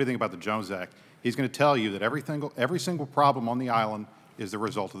 what do you think about the Jones Act? He's going to tell you that every single problem on the island is the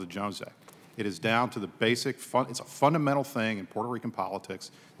result of the Jones Act. It is down to the basic, it's a fundamental thing in Puerto Rican politics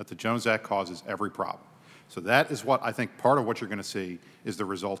that the Jones Act causes every problem. So that is what I think part of what you're going to see is the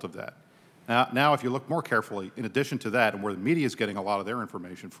result of that. Now, if you look more carefully, in addition to that, and where the media is getting a lot of their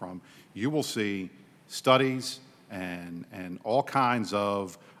information from, you will see studies and all kinds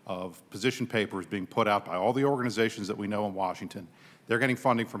of position papers being put out by all the organizations that we know in Washington. They're getting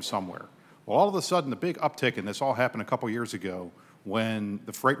funding from somewhere. Well, all of a sudden, the big uptick, and this all happened a couple years ago, when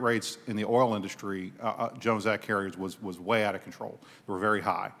the freight rates in the oil industry, Jones Act carriers, was way out of control. They were very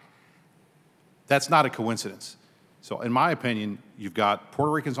high. That's not a coincidence. So in my opinion, you've got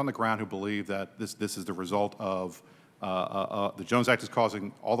Puerto Ricans on the ground who believe that this is the result of the Jones Act is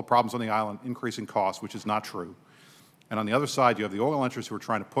causing all the problems on the island, increasing costs, which is not true. And on the other side, you have the oil interests who are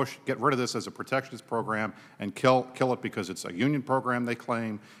trying to get rid of this as a protectionist program and kill it because it's a union program, they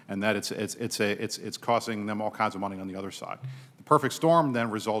claim, and that it's costing them all kinds of money on the other side. The perfect storm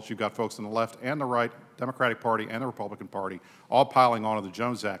then results, you've got folks on the left and the right, Democratic Party and the Republican Party, all piling onto the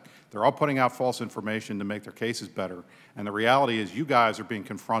Jones Act. They're all putting out false information to make their cases better. And the reality is you guys are being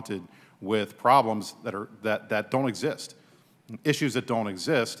confronted with problems that don't exist, issues that don't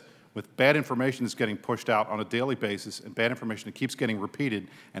exist, with bad information that's getting pushed out on a daily basis and bad information that keeps getting repeated.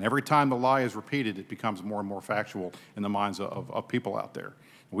 And every time the lie is repeated, it becomes more and more factual in the minds of people out there.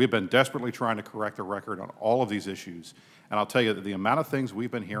 We've been desperately trying to correct the record on all of these issues. And I'll tell you that the amount of things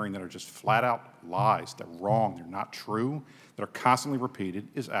we've been hearing that are just flat out lies, they're wrong, they're not true, that are constantly repeated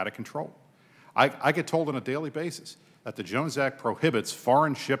is out of control. I get told on a daily basis that the Jones Act prohibits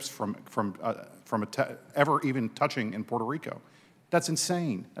foreign ships from ever even touching in Puerto Rico. That's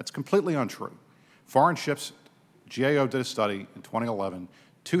insane. That's completely untrue. Foreign ships, GAO did a study in 2011,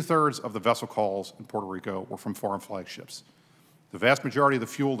 2/3 of the vessel calls in Puerto Rico were from foreign flagships. The vast majority of the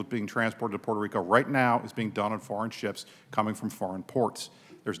fuel that's being transported to Puerto Rico right now is being done on foreign ships coming from foreign ports.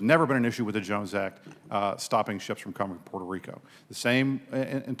 There's never been an issue with the Jones Act stopping ships from coming to Puerto Rico. The same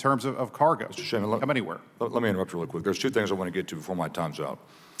in terms of cargo. Mr. Chairman, come anywhere. Let me interrupt you really quick. There's two things I want to get to before my time's out.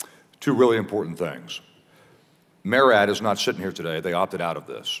 Two really important things. MARAD is not sitting here today. They opted out of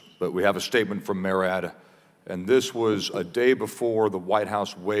this. But we have a statement from MARAD, and this was a day before the White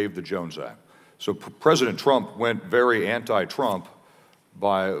House waived the Jones Act. So President Trump went very anti-Trump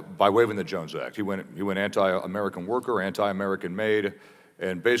by waiving the Jones Act. He went anti-American worker, anti-American made,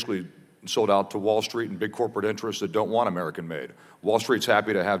 and basically sold out to Wall Street and big corporate interests that don't want American made. Wall Street's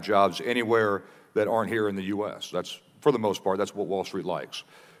happy to have jobs anywhere that aren't here in the U.S. That's, for the most part, that's what Wall Street likes.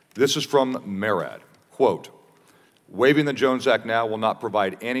 This is from MARAD. Quote, waiving the Jones Act now will not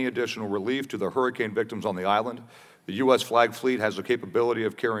provide any additional relief to the hurricane victims on the island. The U.S. flag fleet has the capability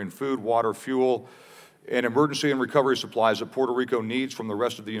of carrying food, water, fuel, and emergency and recovery supplies that Puerto Rico needs from the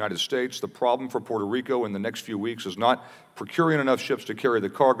rest of the United States. The problem for Puerto Rico in the next few weeks is not procuring enough ships to carry the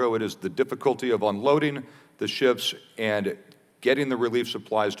cargo. It is the difficulty of unloading the ships and getting the relief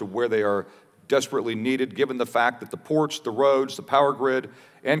supplies to where they are desperately needed, given the fact that the ports, the roads, the power grid,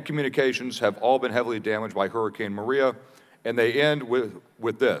 and communications have all been heavily damaged by Hurricane Maria. And they end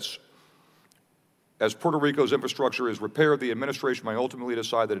with this. As Puerto Rico's infrastructure is repaired, the administration may ultimately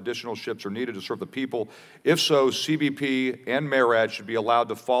decide that additional ships are needed to serve the people. If so, CBP and MARAD should be allowed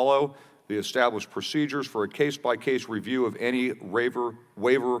to follow the established procedures for a case-by-case review of any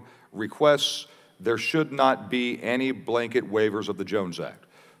waiver requests. There should not be any blanket waivers of the Jones Act.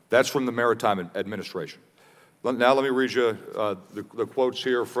 That's from the Maritime Administration. Now let me read you the quotes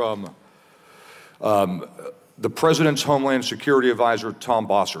here from the President's Homeland Security Advisor, Tom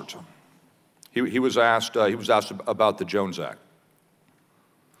Bossert. He was asked about the Jones Act.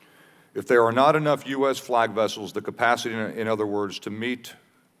 If there are not enough U.S. flag vessels, the capacity, in other words, to meet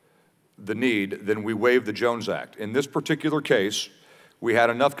the need, then we waive the Jones Act. In this particular case, we had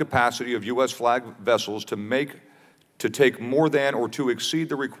enough capacity of U.S. flag vessels to take more than or to exceed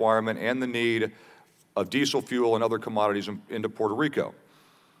the requirement and the need of diesel fuel and other commodities into Puerto Rico.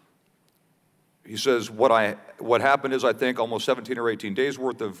 He says, what happened is, I think, almost 17 or 18 days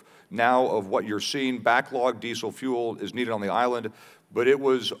worth of what you're seeing. Backlogged diesel fuel is needed on the island, but it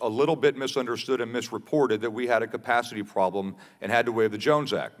was a little bit misunderstood and misreported that we had a capacity problem and had to waive the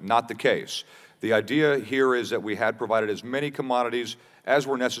Jones Act. Not the case. The idea here is that we had provided as many commodities as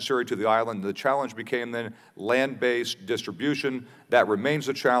were necessary to the island. The challenge became then land-based distribution. That remains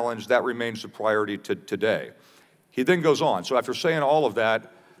the challenge. That remains the priority today. He then goes on. So after saying all of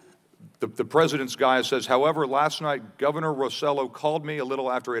that, the President's guy says, however, last night, Governor Rossello called me a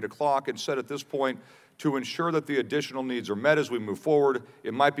little after 8 o'clock and said at this point, to ensure that the additional needs are met as we move forward,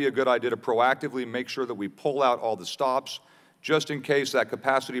 it might be a good idea to proactively make sure that we pull out all the stops, just in case that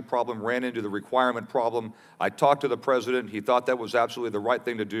capacity problem ran into the requirement problem. I talked to the President. He thought that was absolutely the right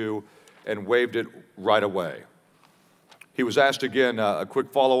thing to do and waived it right away. He was asked again, a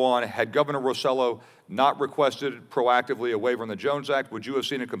quick follow-on, had Governor Rossello not requested proactively a waiver in the Jones Act, would you have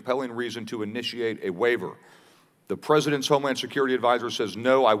seen a compelling reason to initiate a waiver? The President's Homeland Security Advisor says,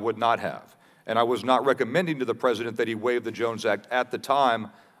 no, I would not have. And I was not recommending to the President that he waive the Jones Act at the time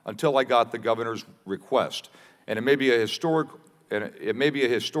until I got the Governor's request. And it may be a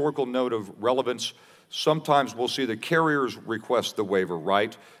historical note of relevance. Sometimes we'll see the carriers request the waiver,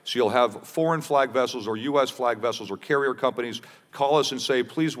 right? So you'll have foreign flag vessels or U.S. flag vessels or carrier companies call us and say,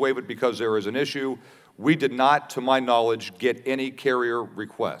 please waive it because there is an issue. We did not, to my knowledge, get any carrier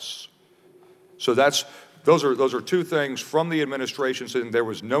requests. So those are two things from the administration saying there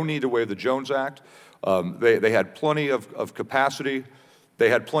was no need to waive the Jones Act. They had plenty of capacity. They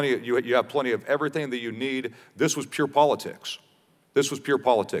had you have plenty of everything that you need. This was pure politics. This was pure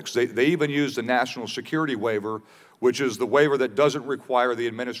politics. They even used the national security waiver, which is the waiver that doesn't require the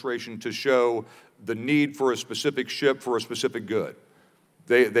administration to show the need for a specific ship for a specific good.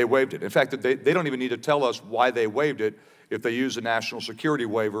 They waived it. In fact, they don't even need to tell us why they waived it if they use the national security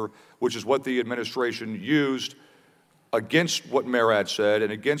waiver, which is what the administration used against what MARAD said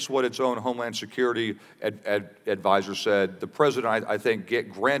and against what its own Homeland Security advisor said. The President, I think,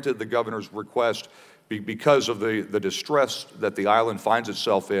 granted the Governor's request because of the distress that the island finds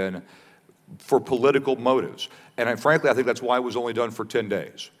itself in for political motives. And frankly, I think that's why it was only done for 10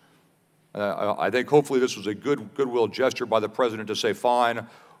 days. I think hopefully this was a goodwill gesture by the President to say, fine,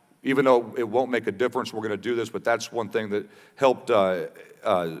 even though it won't make a difference, we're going to do this, but that's one thing that helped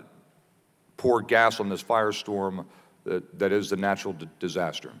pour gas on this firestorm that is the natural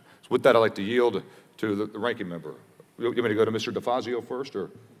disaster. So with that, I'd like to yield to the ranking member. You want me to go to Mr. DeFazio first,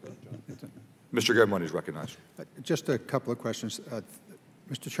 or? Mr. Garamendi is recognized. Just a couple of questions.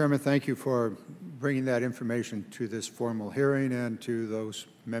 Mr. Chairman, thank you for bringing that information to this formal hearing and to those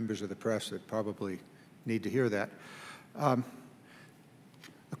members of the press that probably need to hear that. A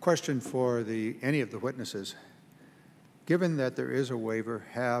question for any of the witnesses. Given that there is a waiver,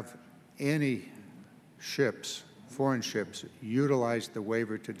 have any ships, foreign ships, utilized the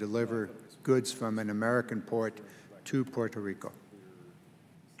waiver to deliver goods from an American port to Puerto Rico?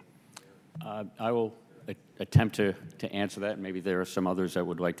 I will attempt to answer that. Maybe there are some others that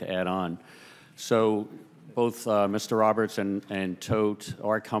would like to add on. So both Mr. Roberts and Tote,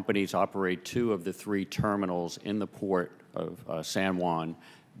 our companies operate 2 of the 3 terminals in the port of San Juan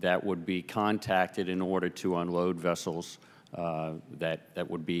that would be contacted in order to unload vessels that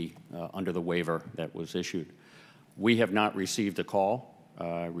would be under the waiver that was issued. We have not received a call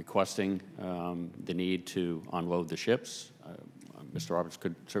requesting the need to unload the ships. Mr. Roberts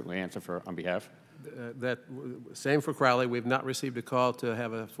could certainly answer on behalf. Same for Crowley. We've not received a call to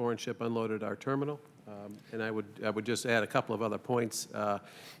have a foreign ship unloaded at our terminal. And I would just add a couple of other points.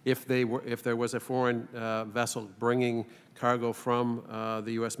 If there was a foreign vessel bringing cargo from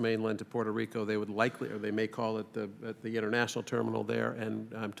the U.S. mainland to Puerto Rico, they would likely, or they may call it the international terminal there.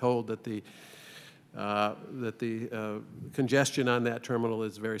 And I'm told that the congestion on that terminal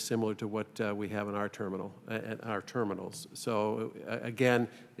is very similar to what we have in our terminal, at our terminals. So again,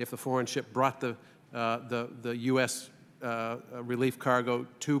 if the foreign ship brought the U.S. Relief cargo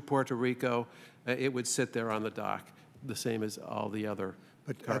to Puerto Rico, it would sit there on the dock, the same as all the other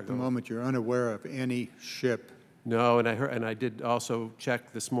But cargo. at the moment, you're unaware of any ship. No, and I did also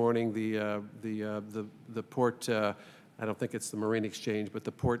check this morning the port. I don't think it's the Marine Exchange, but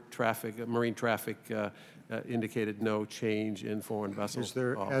the port traffic, marine traffic, indicated no change in foreign vessels.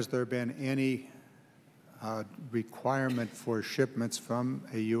 Has there been any requirement for shipments from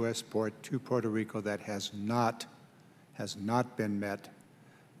a U.S. port to Puerto Rico that has not been met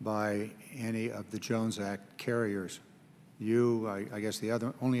by any of the Jones Act carriers? I guess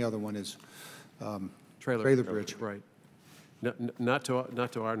the only other one is Trailer Bridge. Right. No, not to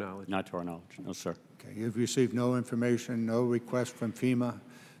our knowledge. Not to our knowledge, no, sir. Okay. You've received no information, no request from FEMA,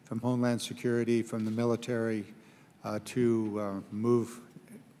 from Homeland Security, from the military to move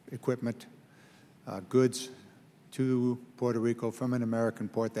equipment, goods to Puerto Rico from an American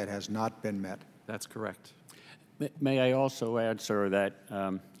port that has not been met? That's correct. May I also add, sir, that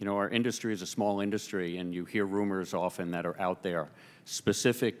our industry is a small industry, and you hear rumors often that are out there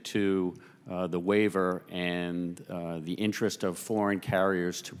specific to the waiver and the interest of foreign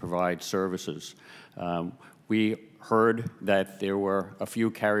carriers to provide services. We heard that there were a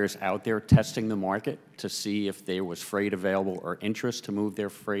few carriers out there testing the market to see if there was freight available or interest to move their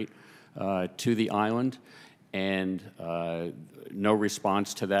freight to the island, and no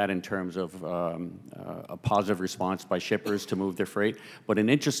response to that in terms of a positive response by shippers to move their freight. But an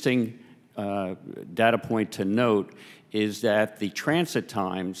interesting data point to note is that the transit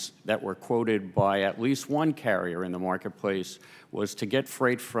times that were quoted by at least one carrier in the marketplace was to get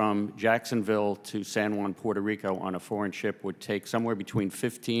freight from Jacksonville to San Juan, Puerto Rico on a foreign ship would take somewhere between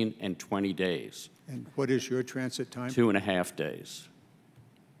 15 and 20 days. And what is your transit time? 2.5 days.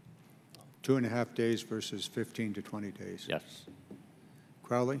 2.5 days versus 15 to 20 days. Yes.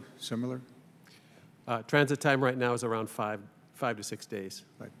 Crowley, similar? Transit time right now is around 5 to 6 days.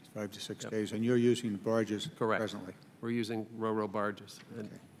 5 to 6 days. And you're using barges presently? We're using Ro-Ro barges.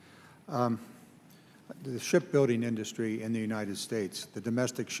 Okay. The shipbuilding industry in the United States, the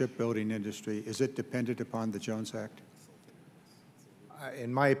domestic shipbuilding industry, is it dependent upon the Jones Act?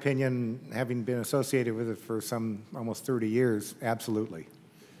 In my opinion, having been associated with it for some almost 30 years, absolutely.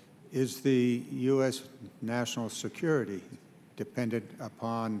 Is the U.S. national security dependent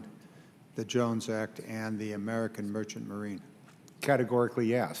upon the Jones Act and the American Merchant Marine? Categorically,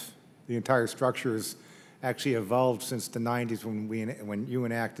 yes. The entire structure has actually evolved since the 90s when you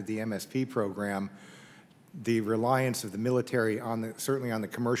enacted the MSP program. The reliance of the military on certainly on the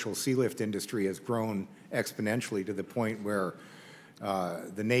commercial sea lift industry has grown exponentially to the point where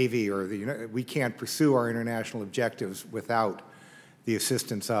the Navy or we can't pursue our international objectives without the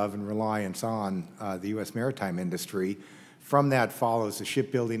assistance of and reliance on the U.S. maritime industry. From that follows the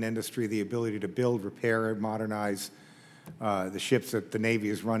shipbuilding industry, the ability to build, repair, and modernize the ships that the Navy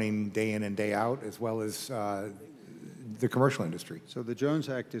is running day in and day out, as well as the commercial industry. So the Jones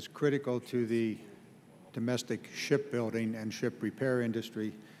Act is critical to the domestic shipbuilding and ship repair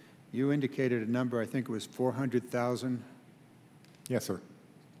industry. You indicated a number, I think it was 400,000? Yes, sir.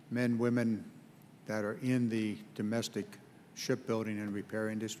 Men, women that are in the domestic shipbuilding and repair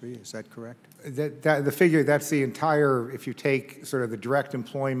industry. Is that correct? The figure, that's the entire, if you take sort of the direct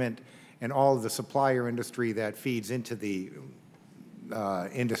employment and all of the supplier industry that feeds into the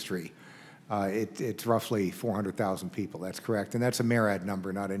industry, it's roughly 400,000 people. That's correct. And that's a MARAD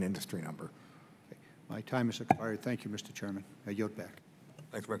number, not an industry number. Okay. My time is expired. Thank you, Mr. Chairman. I yield back.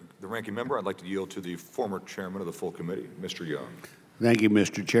 Thanks, the ranking member. I'd like to yield to the former chairman of the full committee, Mr. Young. Thank you,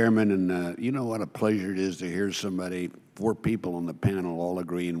 Mr. Chairman. And you know what a pleasure it is to hear somebody, 4 people on the panel all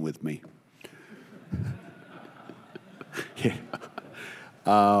agreeing with me. Yeah.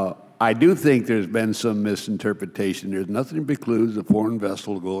 I do think there's been some misinterpretation. There's nothing that precludes a foreign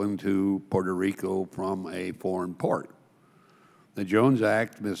vessel going to Puerto Rico from a foreign port. The Jones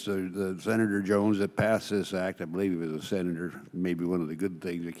Act, the Senator Jones that passed this act, I believe he was a senator, maybe one of the good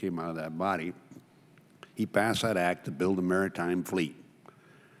things that came out of that body, he passed that act to build a maritime fleet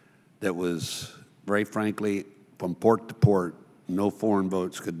that was, very frankly, from port to port, no foreign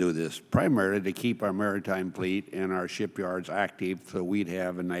boats could do this, primarily to keep our maritime fleet and our shipyards active so we'd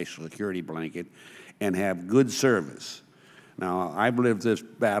have a nice security blanket and have good service. Now, I've lived this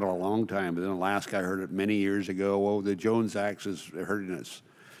battle a long time, but in Alaska I heard it many years ago, oh, the Jones Act is hurting us.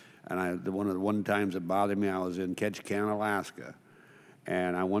 And one of the times that bothered me, I was in Ketchikan, Alaska,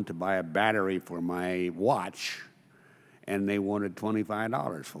 and I went to buy a battery for my watch, and they wanted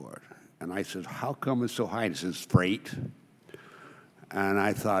 $25 for it. And I said, how come it's so high? It says freight. And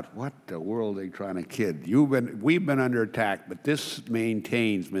I thought, what the world are they trying to kid? We've been under attack, but this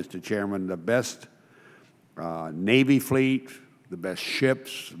maintains, Mr. Chairman, the best Navy fleet, the best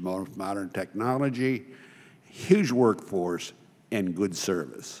ships, most modern technology, huge workforce, and good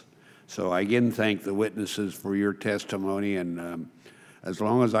service. So I again thank the witnesses for your testimony, and as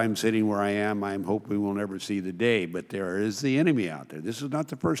long as I'm sitting where I am, I'm hoping we'll never see the day, but there is the enemy out there. This is not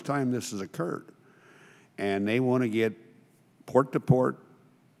the first time this has occurred. And they want to get port-to-port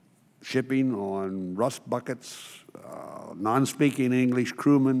shipping on rust buckets, non-speaking English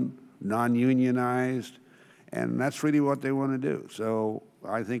crewmen, non-unionized, and that's really what they want to do. So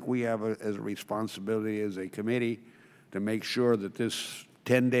I think we have as a responsibility as a committee to make sure that this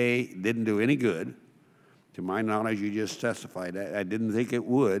 10-day didn't do any good. To my knowledge, you just testified. I didn't think it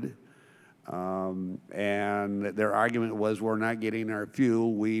would. And their argument was, we're not getting our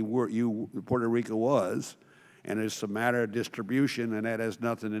fuel. Puerto Rico was. And it's a matter of distribution, and that has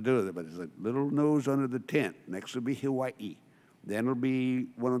nothing to do with it. But it's a little nose under the tent. Next will be Hawaii. Then it'll be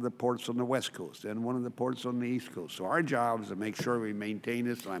one of the ports on the West Coast, then one of the ports on the East Coast. So our job is to make sure we maintain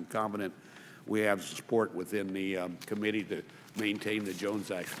this, and I'm confident we have support within the committee to maintain the Jones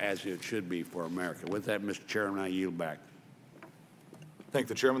Act as it should be for America. With that, Mr. Chairman, I yield back. Thank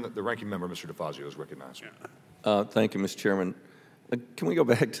the chairman. The ranking member, Mr. DeFazio, is recognized. Thank you, Mr. Chairman. Can we go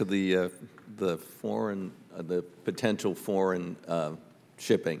back to the potential foreign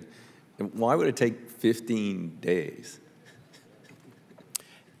shipping? And why would it take 15 days?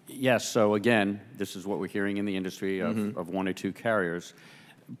 Yes, so again, this is what we're hearing in the industry of one or two carriers.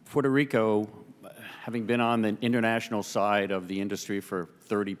 Puerto Rico, having been on the international side of the industry for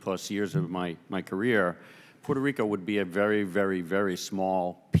 30-plus years of my career, Puerto Rico would be a very, very, very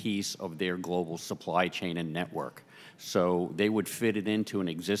small piece of their global supply chain and network. So they would fit it into an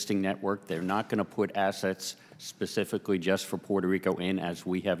existing network. They're not going to put assets specifically just for Puerto Rico in, as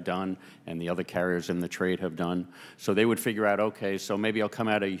we have done and the other carriers in the trade have done. So they would figure out, okay, so maybe I'll come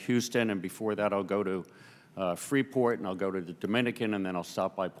out of Houston, and before that I'll go to Freeport, and I'll go to the Dominican, and then I'll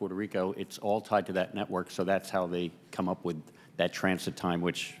stop by Puerto Rico. It's all tied to that network, so that's how they come up with that transit time,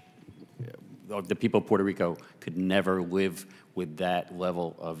 which the people of Puerto Rico could never live with that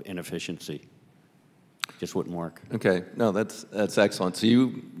level of inefficiency. Just wouldn't work. Okay, no, that's excellent. So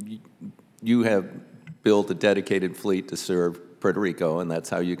you have built a dedicated fleet to serve Puerto Rico, and that's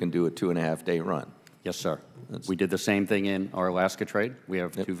how you can do a 2.5-day run. Yes, sir. We did the same thing in our Alaska trade. We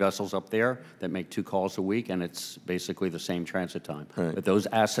have 2 vessels up there that make 2 calls a week, and it's basically the same transit time. Right. But those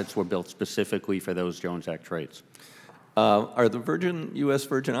assets were built specifically for those Jones Act trades. Are the U.S.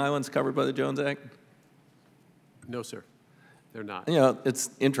 Virgin Islands covered by the Jones Act? No, sir. They're not. You know, it's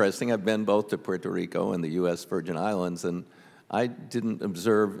interesting. I've been both to Puerto Rico and the U.S. Virgin Islands, and I didn't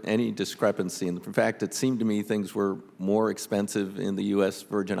observe any discrepancy. In fact, it seemed to me things were more expensive in the U.S.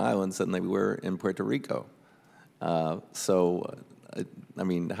 Virgin Islands than they were in Puerto Rico. I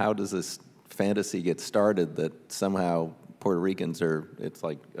mean, how does this fantasy get started that somehow Puerto Ricans are, it's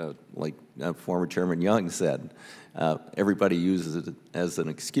like former Chairman Young said, everybody uses it as an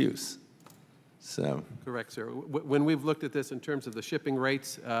excuse. So. Correct, sir. When we've looked at this in terms of the shipping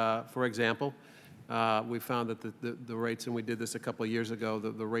rates, for example, we found that the rates, and we did this a couple of years ago,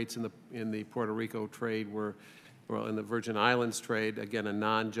 the rates in the Puerto Rico trade were, well, in the Virgin Islands trade, again, a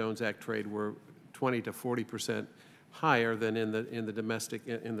non-Jones Act trade, were 20 to 40% higher than in the domestic,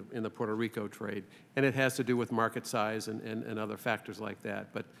 in the Puerto Rico trade. And it has to do with market size and other factors like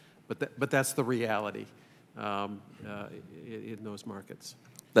that. But that's the reality in those markets.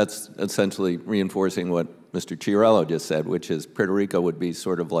 That's essentially reinforcing what Mr. Chiarello just said, which is Puerto Rico would be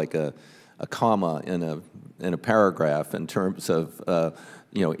sort of like a comma in a paragraph in terms of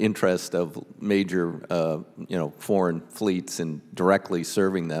interest of major foreign fleets and directly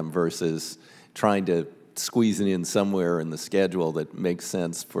serving them versus trying to squeeze it in somewhere in the schedule that makes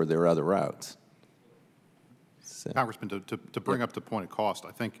sense for their other routes. So. Congressman, to bring up the point of cost,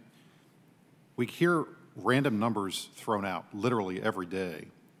 I think we hear random numbers thrown out literally every day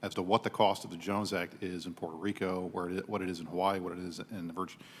as to what the cost of the Jones Act is in Puerto Rico, what it is in Hawaii, what it is in the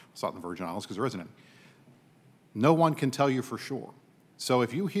Virgin, it's not in the Virgin Islands because there isn't any. No one can tell you for sure. So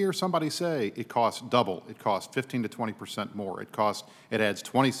if you hear somebody say it costs double, it costs 15 to 20% more, it adds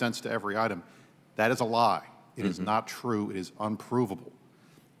 20 cents to every item, that is a lie. It is not true. It is unprovable.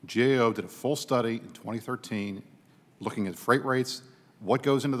 GAO did a full study in 2013 looking at freight rates, what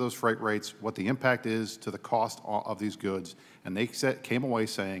goes into those freight rates, what the impact is to the cost of these goods, and they came away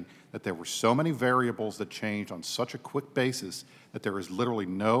saying that there were so many variables that changed on such a quick basis that there is literally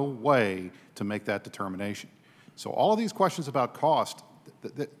no way to make that determination. So all of these questions about cost,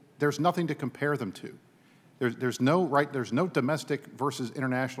 there's nothing to compare them to. There's no domestic versus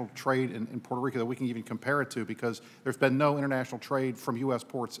international trade in Puerto Rico that we can even compare it to, because there's been no international trade from U.S.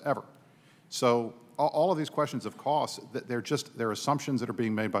 ports ever. So all of these questions of cost, they're assumptions that are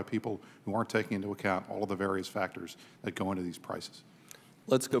being made by people who aren't taking into account all of the various factors that go into these prices.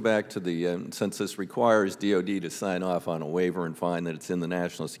 Let's go back to the, since this requires DOD to sign off on a waiver and find that it's in the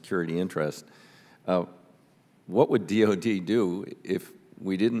national security interest, what would DOD do if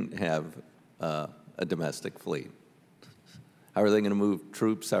we didn't have a domestic fleet? How are they going to move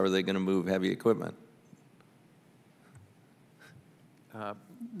troops? How are they going to move heavy equipment?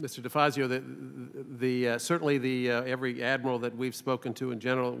 Mr. DeFazio, certainly every admiral that we've spoken to in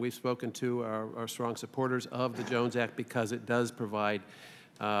general, we've spoken to are strong supporters of the Jones Act, because it does provide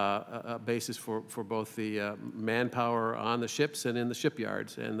a basis for both the manpower on the ships and in the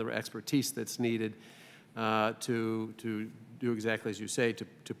shipyards, and the expertise that's needed to do exactly as you say,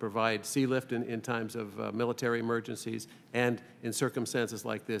 to provide sea lift in times of military emergencies, and in circumstances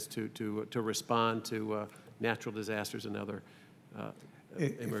like this to respond to natural disasters and other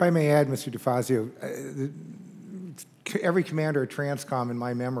If I may add, Mr. DeFazio, every commander at TRANSCOM in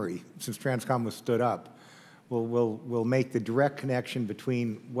my memory, since TRANSCOM was stood up, will make the direct connection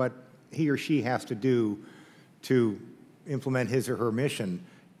between what he or she has to do to implement his or her mission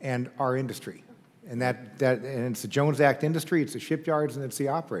and our industry. And and it's the Jones Act industry, it's the shipyards, and it's the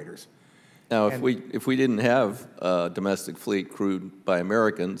operators. Now, if we didn't have a domestic fleet crewed by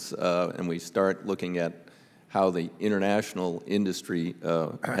Americans, and we start looking at how the international industry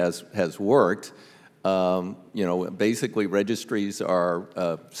has worked, you know, basically registries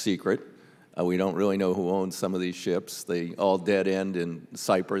are secret. We don't really know who owns some of these ships. They all dead end in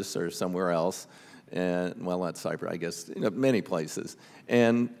Cyprus or somewhere else. And, well, not Cyprus, I guess, you know, many places.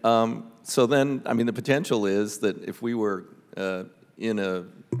 And so then, I mean, the potential is that if we were in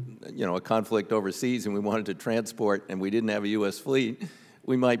a conflict overseas and we wanted to transport and we didn't have a U.S. fleet,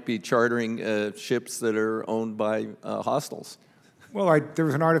 we might be chartering ships that are owned by hostiles. Well, there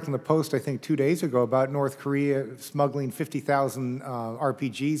was an article in the Post, I think, 2 days ago about North Korea smuggling 50,000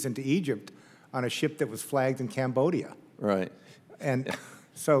 RPGs into Egypt on a ship that was flagged in Cambodia. Right. And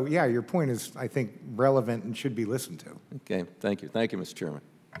so, yeah, your point is, I think, relevant and should be listened to. Okay, thank you. Thank you, Mr. Chairman.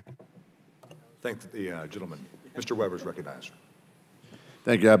 Thank the gentleman. Mr. Weber is recognized.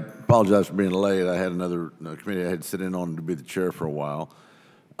 Thank you. I apologize for being late. I had another committee I had to sit in on to be the chair for a while.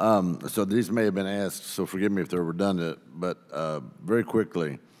 So these may have been asked, so forgive me if they're redundant, but very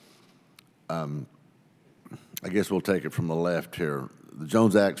quickly, I guess we'll take it from the left here. The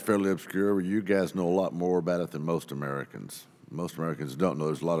Jones Act's fairly obscure. You guys know a lot more about it than most Americans. Most Americans don't know.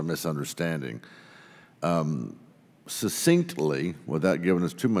 There's a lot of misunderstanding. Succinctly, without giving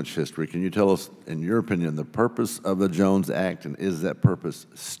us too much history, can you tell us, in your opinion, the purpose of the Jones Act, and is that purpose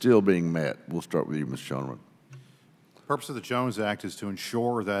still being met? We'll start with you, Ms. Schoenberg. The purpose of the Jones Act is to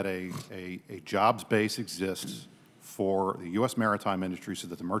ensure that a jobs base exists for the U.S. maritime industry so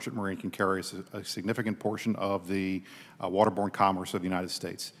that the merchant marine can carry a significant portion of the waterborne commerce of the United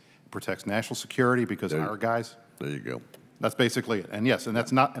States. It protects national security because our guys... There you go. That's basically it. And yes, and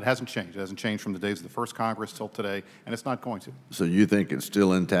that's not, it hasn't changed. It hasn't changed from the days of the first Congress till today, and it's not going to. So you think it's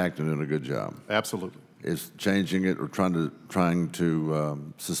still intact and doing a good job? Absolutely. Is changing it or trying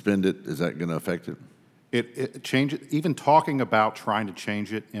to suspend it, is that going to affect it? Even talking about trying to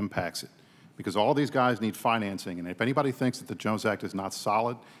change it impacts it, because all these guys need financing, and if anybody thinks that the Jones Act is not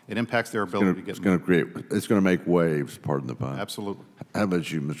solid, it impacts their ability to get money. It's going to make waves, pardon the pun. Absolutely. How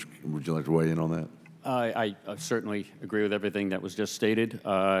about you, Mr. Would you like to weigh in on that? I certainly agree with everything that was just stated.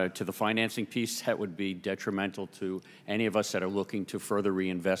 To the financing piece, that would be detrimental to any of us that are looking to further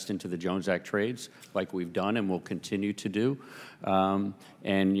reinvest into the Jones Act trades, like we've done and will continue to do.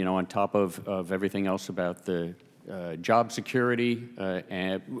 And, you know, on top of everything else about the job security,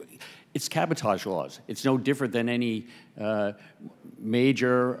 and it's cabotage laws. It's no different than any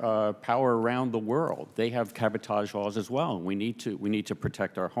major power around the world. They have cabotage laws as well. We need to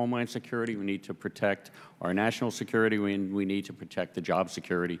protect our homeland security. We need to protect our national security. We need to protect the job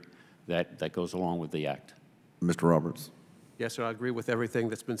security that goes along with the act. Mr. Roberts. Yes, sir, I agree with everything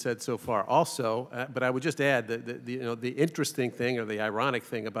that's been said so far. Also, but I would just add that the interesting thing or the ironic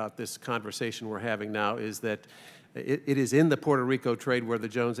thing about this conversation we're having now is that it is in the Puerto Rico trade where the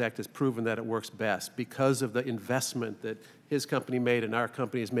Jones Act has proven that it works best because of the investment that his company made and our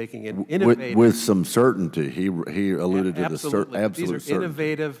company is making in innovative. With some certainty, he alluded to the absolute certainty. These are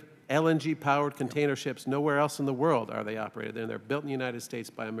innovative LNG-powered container ships. Nowhere else in the world are they operated. And they're built in the United States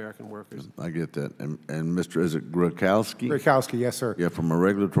by American workers. I get that. And Mr. Is it Grakowski? Grakowski, yes, sir. Yeah, from a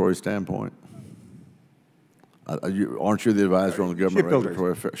regulatory standpoint. Aren't you the advisor on the government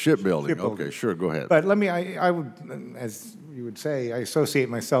regulatory affairs? Shipbuilding. Okay, sure, go ahead. But let me, I would, as you would say, I associate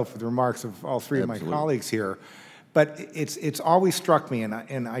myself with the remarks of all three of my colleagues here. But it's always struck me,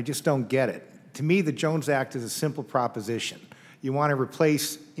 and I just don't get it. To me, the Jones Act is a simple proposition. You want to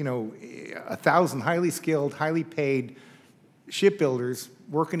replace, 1,000 highly skilled, highly paid shipbuilders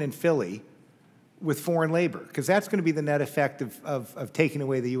working in Philly with foreign labor, because that's going to be the net effect of taking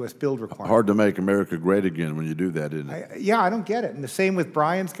away the U.S. build requirement. Hard to make America great again when you do that, isn't it? Yeah, I don't get it. And the same with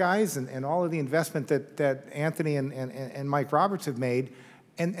Brian's guys and all of the investment that Anthony and Mike Roberts have made.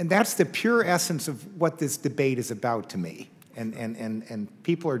 And that's the pure essence of what this debate is about to me. And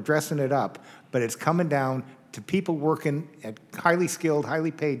people are dressing it up, but it's coming down to people working at highly skilled,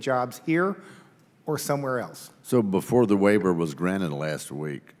 highly paid jobs here or somewhere else. So before the waiver was granted last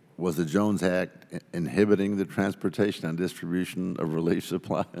week, was the Jones Act inhibiting the transportation and distribution of relief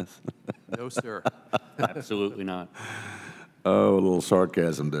supplies? No, sir. Absolutely not. Oh, a little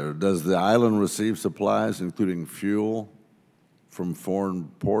sarcasm there. Does the island receive supplies, including fuel, from foreign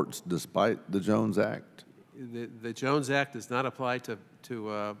ports despite the Jones Act? The Jones Act does not apply to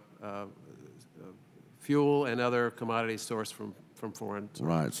fuel and other commodities sourced from foreign sources.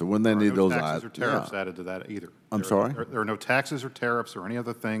 Right, so when they need those taxes or tariffs added to that either. I'm sorry? There are no taxes or tariffs or any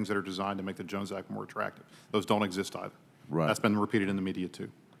other things that are designed to make the Jones Act more attractive. Those don't exist either. Right. That's been repeated in the media too.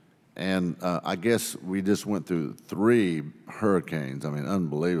 And I guess we just went through 3 hurricanes. I mean,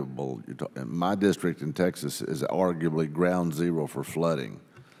 unbelievable. My district in Texas is arguably ground zero for flooding.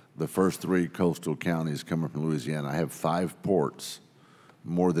 The first 3 coastal counties coming from Louisiana. I have 5 ports,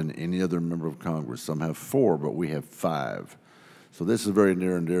 more than any other member of Congress. Some have 4, but we have 5. So this is very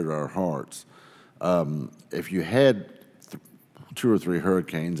near and dear to our hearts. If you had 2 or 3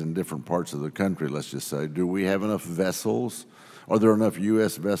 hurricanes in different parts of the country, let's just say, do we have enough vessels? Are there enough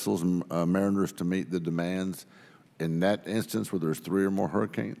U.S. vessels and mariners to meet the demands in that instance where there's 3 or more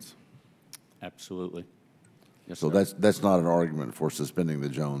hurricanes? Absolutely. Yes, so sir. that's not an argument for suspending the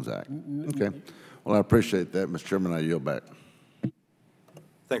Jones Act. Okay. Well, I appreciate that. Mr. Chairman, I yield back.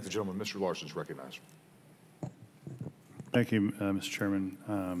 Thank the gentleman. Mr. Larson is recognized. Thank you, Mr.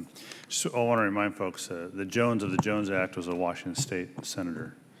 Chairman. So I want to remind folks, the Jones of the Jones Act was a Washington State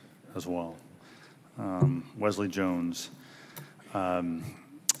senator as well, Wesley Jones.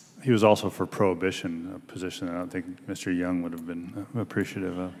 He was also for prohibition, a position I don't think Mr. Young would have been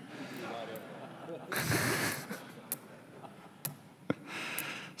appreciative of.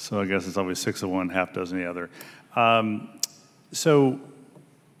 So I guess it's always 6 of one, half dozen the other. I'll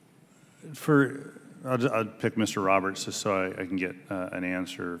pick Mr. Roberts just so I can get an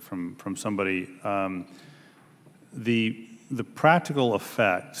answer from somebody. The practical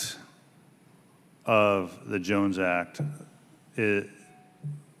effect of the Jones Act has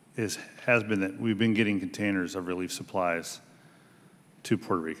been that we've been getting containers of relief supplies to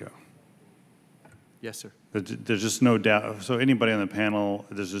Puerto Rico. Yes, sir. There's just no doubt. So anybody on the panel,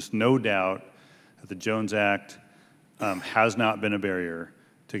 there's just no doubt that the Jones Act has not been a barrier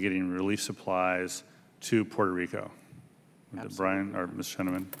to getting relief supplies to Puerto Rico. Absolutely. Brian or Mr.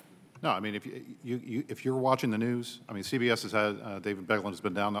 Sheneman? No, I mean, if you're watching the news, I mean, CBS has had, David Beglin has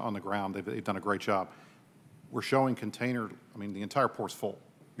been down on the ground. They've done a great job. We're showing the entire port's full.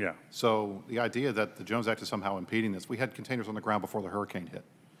 Yeah. So the idea that the Jones Act is somehow impeding this, we had containers on the ground before the hurricane hit.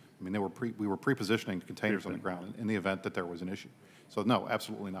 I mean, we were pre-positioning containers on the ground in the event that there was an issue. So no,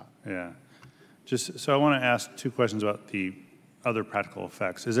 absolutely not. Yeah. So I want to ask 2 questions about the other practical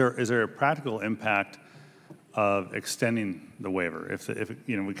effects. Is there a practical impact of extending the waiver? If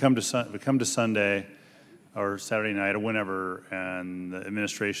we come to Sunday or Saturday night or whenever, and the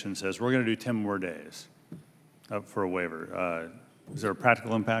administration says we're going to do 10 more days for a waiver, is there a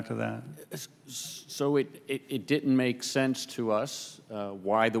practical impact of that? So it didn't make sense to us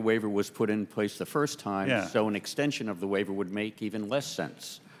why the waiver was put in place the first time. Yeah. So an extension of the waiver would make even less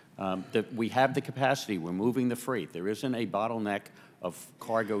sense. That we have the capacity. We're moving the freight. There isn't a bottleneck of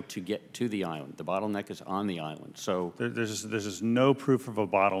cargo to get to the island. The bottleneck is on the island. So there's just no proof of a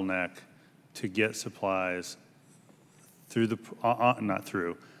bottleneck to get supplies through the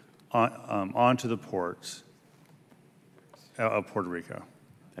onto the ports of Puerto Rico,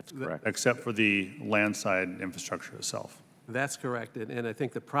 That's correct. except for the landside infrastructure itself. That's correct. And I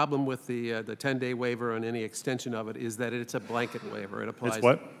think the problem with the 10-day waiver and any extension of it is that it's a blanket waiver. It applies. It's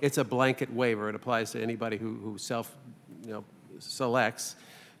what? It's a blanket waiver. It applies to anybody who selects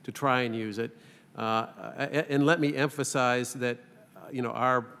to try and use it. And let me emphasize that,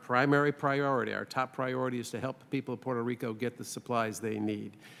 our primary priority, our top priority is to help the people of Puerto Rico get the supplies they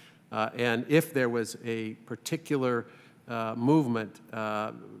need. And if there was a particular movement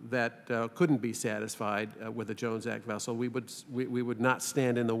that couldn't be satisfied with a Jones Act vessel, we would not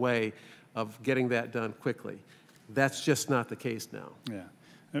stand in the way of getting that done quickly. That's just not the case now. Yeah.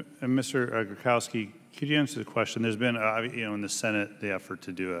 And Mr. Grakowski, could you answer the question? There's been, in the Senate, the effort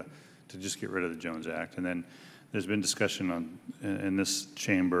to just get rid of the Jones Act, and then there's been discussion in this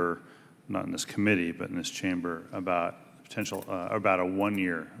chamber, not in this committee, but in this chamber, about potential about a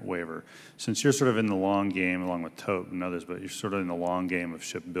one-year waiver. Since you're sort of in the long game, along with Tote and others, but you're sort of in the long game of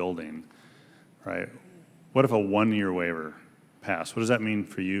shipbuilding, right? What if a one-year waiver passed? What does that mean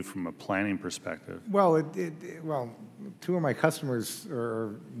for you from a planning perspective? Well, well, two of my customers,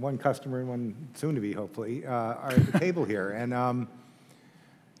 or one customer and one soon-to-be, hopefully, are at the table here, and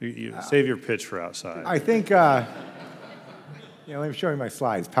you save your pitch for outside. I think, let me show you my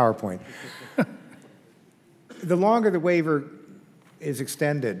slides, PowerPoint. The longer the waiver is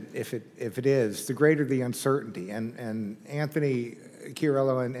extended, if it is, the greater the uncertainty. And Anthony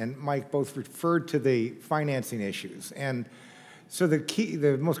Chiarello and Mike both referred to the financing issues. And so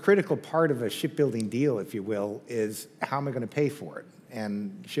the most critical part of a shipbuilding deal, if you will, is how am I going to pay for it?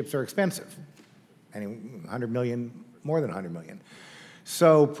 And ships are expensive. And 100 million, more than 100 million.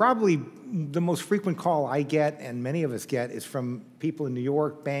 So probably the most frequent call I get, and many of us get, is from people in New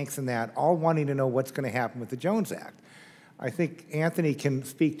York, banks and that, all wanting to know what's going to happen with the Jones Act. I think Anthony can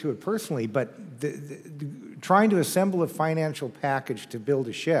speak to it personally, but trying to assemble a financial package to build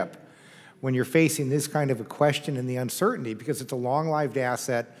a ship when you're facing this kind of a question and the uncertainty, because it's a long-lived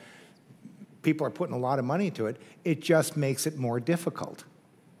asset, people are putting a lot of money into it, it just makes it more difficult.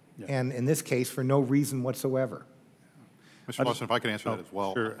 Yeah. And in this case, for no reason whatsoever. Mr. Lawson, if I can answer that as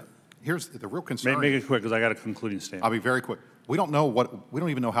well. Sure. Here's the real concern. Make it quick, because I got a concluding statement. I'll be very quick. We don't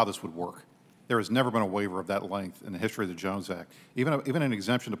even know how this would work. There has never been a waiver of that length in the history of the Jones Act. Even an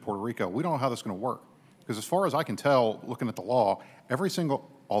exemption to Puerto Rico, we don't know how this is going to work. Because as far as I can tell, looking at the law,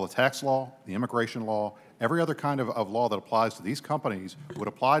 all the tax law, the immigration law, every other kind of law that applies to these companies would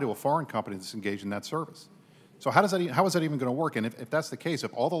apply to a foreign company that's engaged in that service. So how is that even going to work? And if that's the case,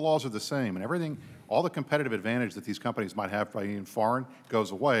 if all the laws are the same and everything, all the competitive advantage that these companies might have by being foreign goes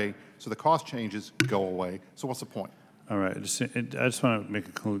away, so the cost changes go away, so what's the point? All right. I just want to make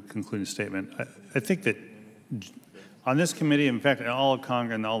a concluding statement. I think that on this committee, in fact, all of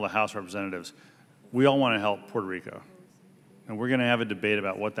Congress and all the House representatives, we all want to help Puerto Rico. And we're going to have a debate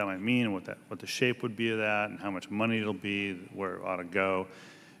about what that might mean, and what the shape would be of that, and how much money it'll be, where it ought to go.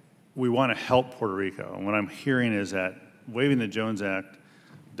 We want to help Puerto Rico. And what I'm hearing is that waiving the Jones Act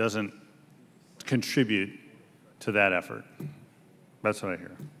doesn't contribute to that effort. That's what I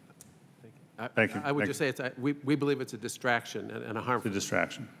hear. Thank you. I would just say we believe it's a distraction and a harmful. It's a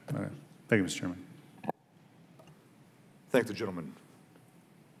distraction. Okay. Thank you, Mr. Chairman. Thank the gentleman.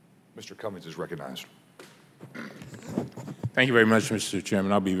 Mr. Cummings is recognized. Thank you very much, Mr.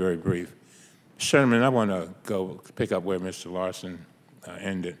 Chairman. I'll be very brief. Mr. Chairman, I want to pick up where Mr. Larson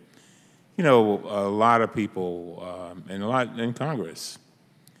ended. A lot of people and a lot in Congress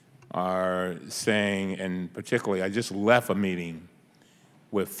are saying, and particularly, I just left a meeting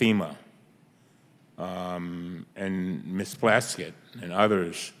with FEMA, and Ms. Plaskett and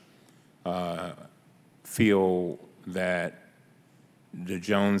others feel that the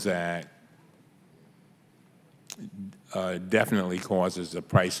Jones Act definitely causes the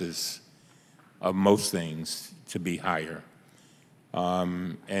prices of most things to be higher.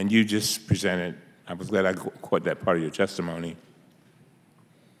 And you just presented, I was glad I caught that part of your testimony,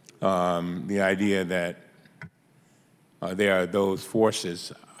 the idea that there are those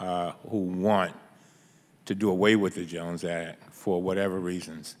forces who want to do away with the Jones Act for whatever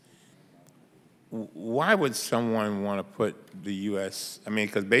reasons. Why would someone want to put the U.S.,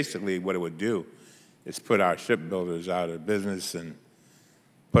 because basically what it would do is put our shipbuilders out of business and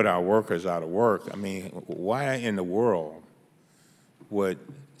put our workers out of work. Why in the world would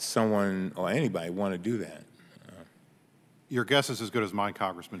someone or anybody want to do that? Your guess is as good as mine,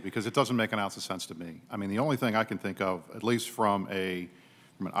 Congressman, because it doesn't make an ounce of sense to me. The only thing I can think of, at least from an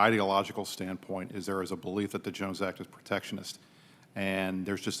ideological standpoint, is there is a belief that the Jones Act is protectionist. And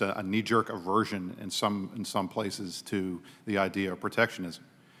there's just a knee-jerk aversion in some places to the idea of protectionism.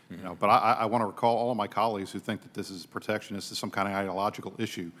 You know, but I want to recall all of my colleagues who think that this is protectionist, is some kind of ideological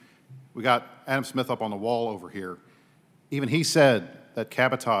issue. We got Adam Smith up on the wall over here. Even he said that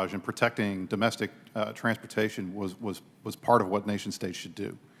cabotage and protecting domestic transportation was part of what nation states should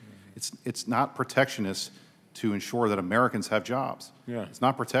do. It's not protectionist to ensure that Americans have jobs. Yeah. It's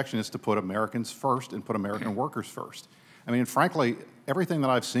not protectionist to put Americans first and put American workers first. I mean, frankly, everything that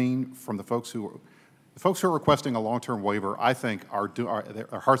I've seen from the folks who are requesting a long-term waiver, I think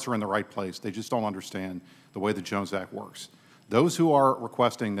their hearts are in the right place. They just don't understand the way the Jones Act works. Those who are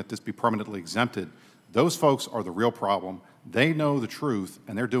requesting that this be permanently exempted, those folks are the real problem. They know the truth,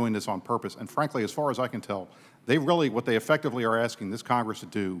 and they're doing this on purpose. And frankly, as far as I can tell, what they effectively are asking this Congress to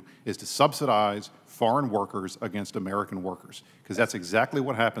do is to subsidize foreign workers against American workers, because that's exactly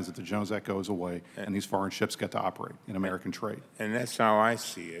what happens if the Jones Act goes away and these foreign ships get to operate in American trade. And that's how I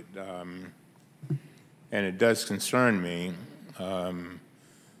see it. And it does concern me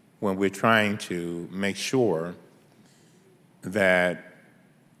when we're trying to make sure that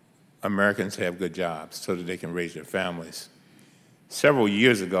Americans have good jobs so that they can raise their families. Several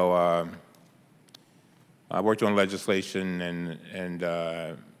years ago, I worked on legislation, and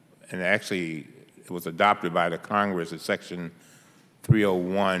actually it was adopted by the Congress as Section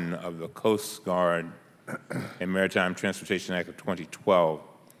 301 of the Coast Guard and Maritime Transportation Act of 2012.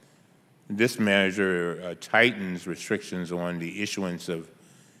 This measure tightens restrictions on the issuance of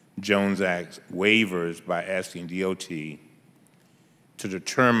Jones Act waivers by asking DOT to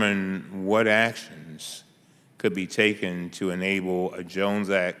determine what actions could be taken to enable a Jones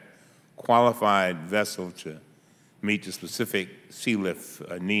Act qualified vessel to meet the specific sea lift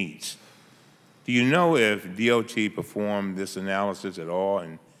needs. Do you know if DOT performed this analysis at all,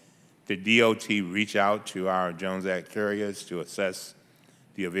 and did DOT reach out to our Jones Act carriers to assess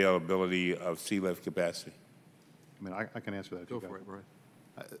the availability of sea lift capacity? I mean, I can answer that. Go for it, Brian.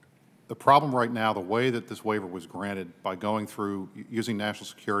 The problem right now, the way that this waiver was granted by going through, using national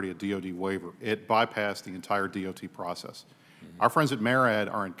security, a DOD waiver, it bypassed the entire DOT process. Our friends at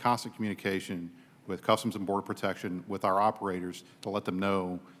MARAD are in constant communication with Customs and Border Protection, with our operators, to let them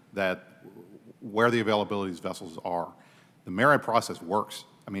know that where the availability of these vessels are. The MARAD process works.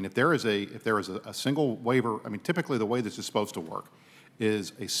 I mean, if there is a single waiver, I mean, typically the way this is supposed to work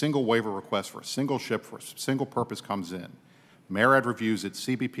is a single waiver request for a single ship for a single purpose comes in. MARAD reviews it,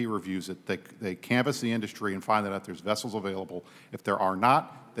 CBP reviews it, they canvass the industry and find out if there's vessels available. If there are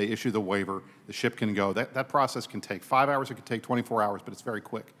not, they issue the waiver, the ship can go. That process can take 5 hours, it can take 24 hours, but it's very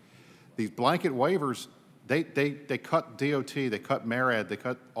quick. These blanket waivers, they cut DOT, they cut MARAD, they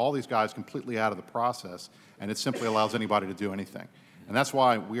cut all these guys completely out of the process, and it simply allows anybody to do anything. And that's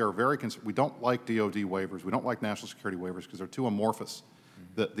why we are very concerned. We don't like DOD waivers, we don't like national security waivers because they're too amorphous.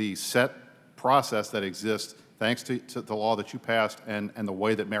 The set process that exists, thanks to the law that you passed and the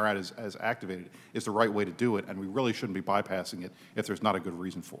way that MARAD has activated it, is the right way to do it, and we really shouldn't be bypassing it if there's not a good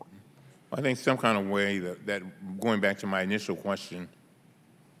reason for it. I think some kind of way that going back to my initial question,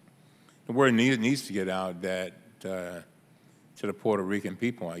 the word needs to get out that to the Puerto Rican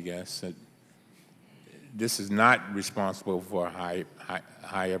people, I guess, that this is not responsible for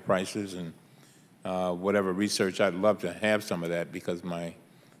higher prices and whatever research. I'd love to have some of that because my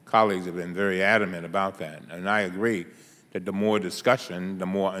colleagues have been very adamant about that. And I agree that the more discussion, the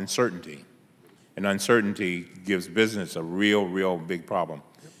more uncertainty. And uncertainty gives business a real big problem.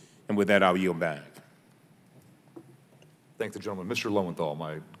 And with that, I'll yield back. Thank the gentleman. Mr. Lowenthal,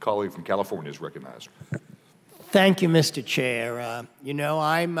 my colleague from California, is recognized. Thank you, Mr. Chair. You know,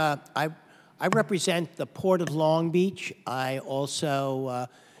 I represent the Port of Long Beach. I also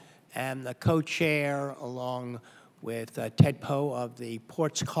am the co-chair along with Ted Poe of the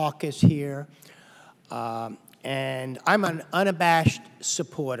Ports Caucus here. And I'm an unabashed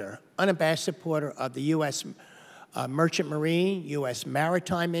supporter of the U.S. Merchant Marine, U.S.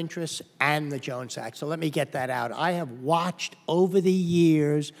 maritime interests, and the Jones Act. So let me get that out. I have watched over the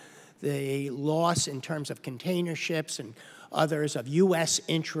years the loss in terms of container ships and others of U.S.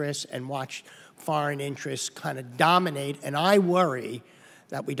 interests and watched foreign interests kind of dominate, and I worry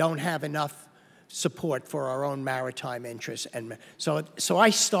that we don't have enough support for our own maritime interests. And so I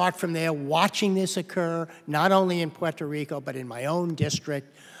start from there, watching this occur, not only in Puerto Rico, but in my own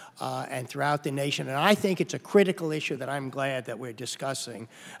district and throughout the nation. And I think it's a critical issue that I'm glad that we're discussing.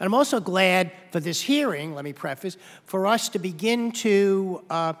 And I'm also glad for this hearing, let me preface, for us to begin to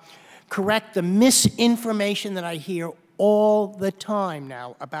correct the misinformation that I hear all the time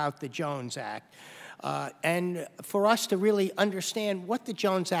now about the Jones Act. And for us to really understand what the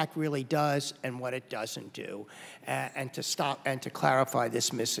Jones Act really does and what it doesn't do, and to stop and to clarify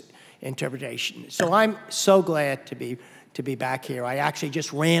this misinterpretation. So I'm so glad to be to be back here. I actually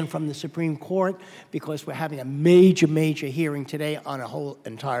just ran from the Supreme Court because we're having a major, major hearing today on a whole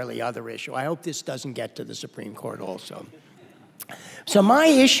entirely other issue. I hope this doesn't get to the Supreme Court also. So my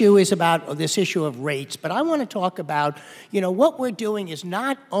issue is about this issue of rates, but I want to talk about, what we're doing is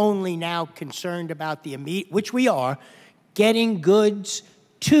not only now concerned about the immediate, which we are, getting goods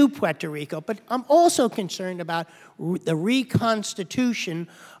to Puerto Rico, but I'm also concerned about the reconstitution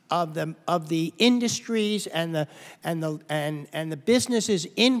of the industries and the businesses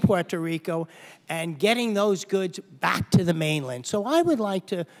in Puerto Rico and getting those goods back to the mainland. So I would like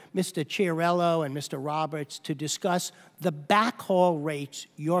to, Mr. Chiarello and Mr. Roberts, to discuss the backhaul rates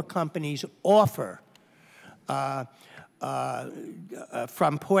your companies offer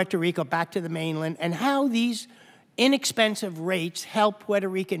from Puerto Rico back to the mainland, and how these inexpensive rates help Puerto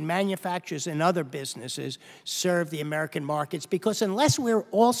Rican manufacturers and other businesses serve the American markets, because unless we're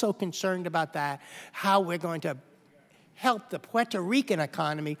also concerned about that, how we're going to help the Puerto Rican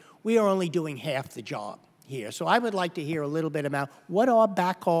economy, we are only doing half the job here. So I would like to hear a little bit about what are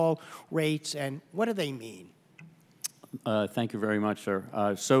backhaul rates and what do they mean? Thank you very much,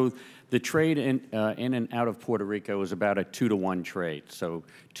 sir. So the trade in and out of Puerto Rico is about a 2-to-1 trade. So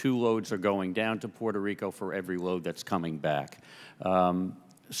 2 loads are going down to Puerto Rico for every load that's coming back.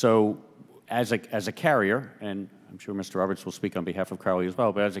 So as a carrier, and I'm sure Mr. Roberts will speak on behalf of Crowley as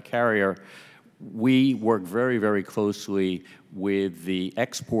well, but as a carrier, we work very, very closely with the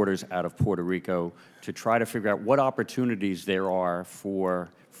exporters out of Puerto Rico to try to figure out what opportunities there are for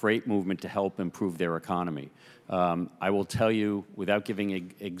freight movement to help improve their economy. I will tell you, without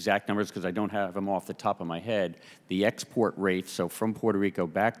giving exact numbers because I don't have them off the top of my head, the export rates, so from Puerto Rico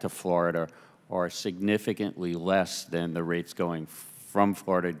back to Florida, are significantly less than the rates going from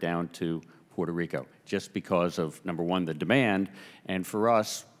Florida down to Puerto Rico, just because of, number one, the demand, and for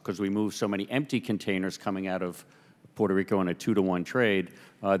us, because we move so many empty containers coming out of Puerto Rico in a 2-to-1 trade,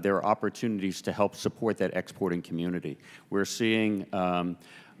 there are opportunities to help support that exporting community. We're seeing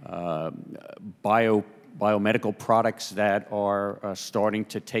biomedical products that are starting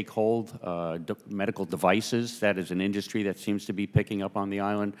to take hold, medical devices. That is an industry that seems to be picking up on the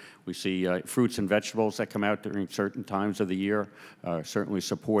island. We see fruits and vegetables that come out during certain times of the year, certainly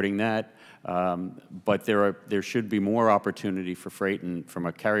supporting that. But there should be more opportunity for freight, and from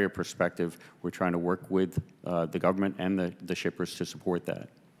a carrier perspective, we're trying to work with the government and the shippers to support that.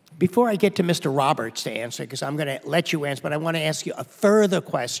 Before I get to Mr. Roberts to answer, because I'm going to let you answer, but I want to ask you a further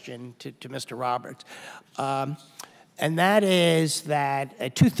question to Mr. Roberts. And that is that a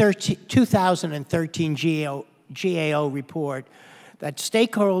 2013 GAO report that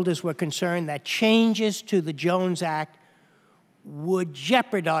stakeholders were concerned that changes to the Jones Act would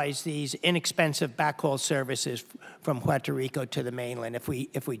jeopardize these inexpensive backhaul services from Puerto Rico to the mainland if we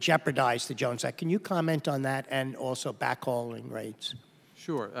jeopardize the Jones Act. Can you comment on that and also backhauling rates?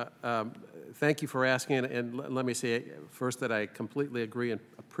 Sure. Thank you for asking, and let me say first that I completely agree and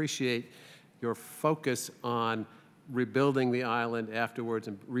appreciate your focus on rebuilding the island afterwards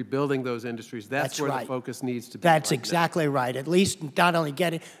and rebuilding those industries. That's where right. The focus needs to be. That's exactly right. At least not only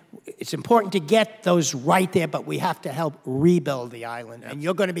get it, it's important to get those right there, but we have to help rebuild the island, and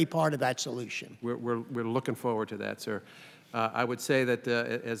you're going to be part of that solution. We're looking forward to that, sir. I would say that,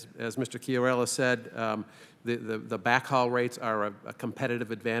 as Mr. Chiarello said, the backhaul rates are a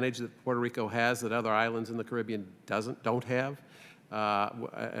competitive advantage that Puerto Rico has that other islands in the Caribbean don't have.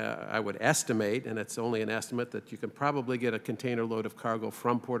 I would estimate, and it's only an estimate, that you can probably get a container load of cargo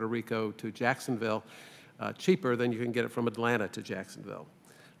from Puerto Rico to Jacksonville cheaper than you can get it from Atlanta to Jacksonville.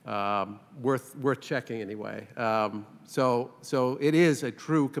 Worth checking anyway. So it is a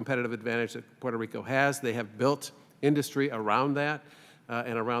true competitive advantage that Puerto Rico has. They have built industry around that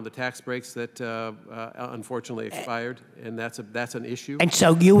and around the tax breaks that unfortunately expired, and that's an issue. And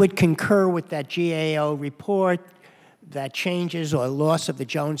so you would concur with that GAO report that changes or loss of the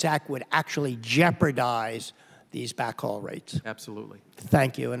Jones Act would actually jeopardize these backhaul rates? Absolutely.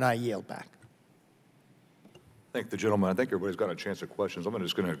 Thank you, and I yield back. Thank the gentleman. I think everybody's got a chance at questions. I'm going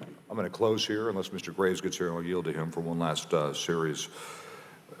to close here unless Mr. Graves gets here, and I'll yield to him for one last series.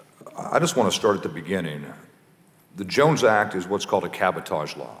 I just want to start at the beginning. The Jones Act is what's called a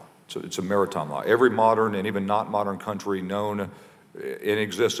cabotage law. It's a maritime law. Every modern and even not modern country known in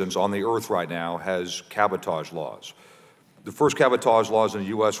existence on the earth right now has cabotage laws. The first cabotage laws in the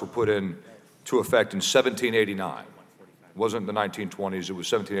U.S. were put into effect in 1789. It wasn't the 1920s, it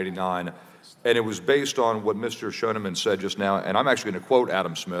was 1789. And it was based on what Mr. Schoeneman said just now, and I'm actually going to quote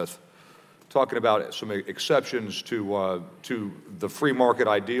Adam Smith, talking about some exceptions to the free market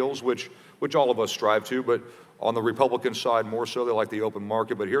ideals, which all of us strive to, but on the Republican side more so, they like the open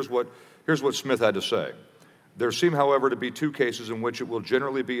market. But here's what Smith had to say. There seem, however, to be two cases in which it will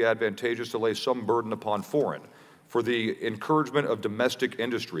generally be advantageous to lay some burden upon foreign for the encouragement of domestic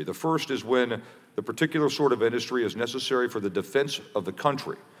industry. The first is when the particular sort of industry is necessary for the defense of the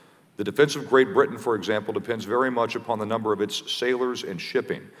country. The defense of Great Britain, for example, depends very much upon the number of its sailors and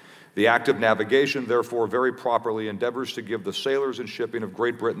shipping. The Act of Navigation, therefore, very properly endeavors to give the sailors and shipping of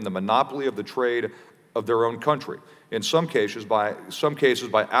Great Britain the monopoly of the trade of their own country, in some cases by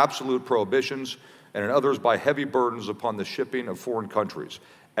absolute prohibitions, and in others by heavy burdens upon the shipping of foreign countries.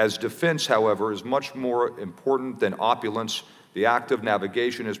 As defense, however, is much more important than opulence, the Act of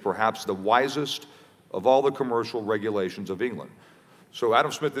Navigation is perhaps the wisest of all the commercial regulations of England. So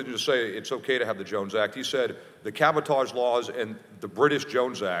Adam Smith didn't just say it's okay to have the Jones Act. He said the cabotage laws and the British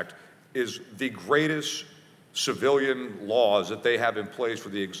Jones Act is the greatest civilian laws that they have in place for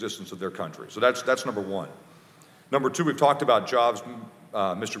the existence of their country. So that's number one. Number two, we've talked about jobs.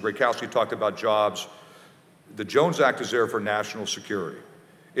 Mr. Grakowski talked about jobs. The Jones Act is there for national security.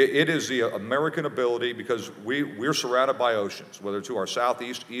 It is the American ability, because we're surrounded by oceans, whether to our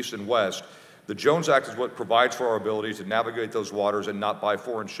southeast, east, and west. The Jones Act is what provides for our ability to navigate those waters and not by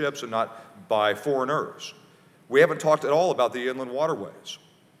foreign ships and not by foreigners. We haven't talked at all about the inland waterways.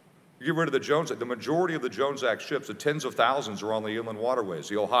 You get rid of the Jones Act. The majority of the Jones Act ships, the tens of thousands, are on the inland waterways,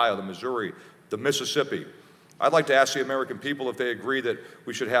 the Ohio, the Missouri, the Mississippi. I'd like to ask the American people if they agree that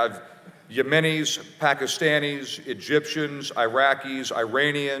we should have Yemenis, Pakistanis, Egyptians, Iraqis,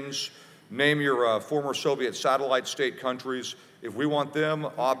 Iranians, name your former Soviet satellite state countries, if we want them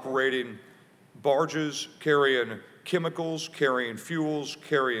operating barges carrying chemicals, carrying fuels,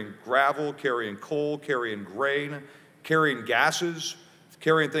 carrying gravel, carrying coal, carrying grain, carrying gases,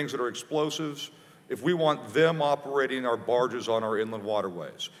 carrying things that are explosives, if we want them operating our barges on our inland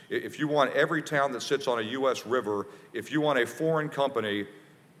waterways, if you want every town that sits on a U.S. river, if you want a foreign company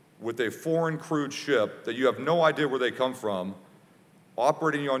with a foreign crewed ship that you have no idea where they come from,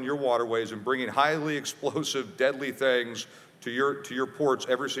 operating on your waterways and bringing highly explosive, deadly things to your ports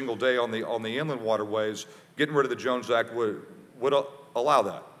every single day on the inland waterways, getting rid of the Jones Act would allow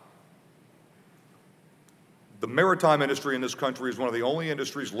that. The maritime industry in this country is one of the only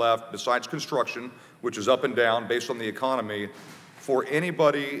industries left, besides construction, which is up and down based on the economy, for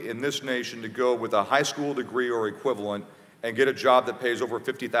anybody in this nation to go with a high school degree or equivalent and get a job that pays over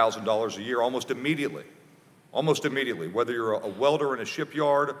 $50,000 a year almost immediately. Almost immediately, whether you're a welder in a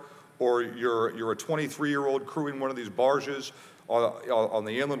shipyard or you're a 23-year-old crewing one of these barges on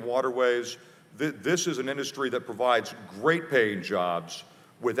the inland waterways. This is an industry that provides great paying jobs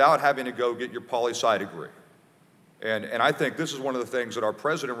without having to go get your poli-sci degree. And I think this is one of the things that our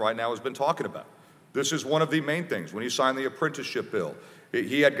president right now has been talking about. This is one of the main things. When he signed the apprenticeship bill,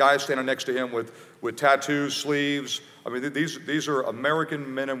 he had guys standing next to him with tattoos, sleeves. I mean, these are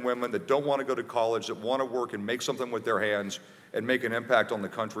American men and women that don't want to go to college, that want to work and make something with their hands and make an impact on the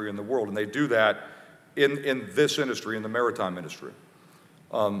country and the world. And they do that in this industry, in the maritime industry.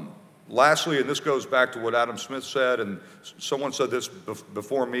 Lastly, and this goes back to what Adam Smith said, and someone said this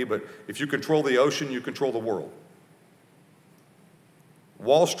before me, but if you control the ocean, you control the world.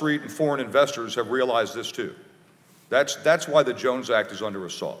 Wall Street and foreign investors have realized this too. That's why the Jones Act is under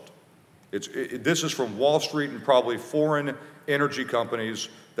assault. This is from Wall Street and probably foreign energy companies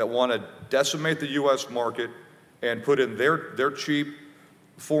that want to decimate the U.S. market and put in their cheap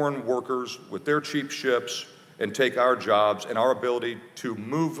foreign workers with their cheap ships and take our jobs and our ability to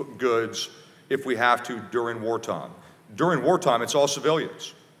move goods if we have to during wartime. During wartime, it's all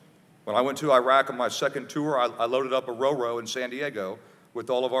civilians. When I went to Iraq on my second tour, I loaded up a Ro-Ro in San Diego with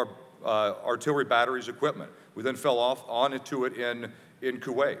all of our artillery batteries equipment. We then fell off onto it in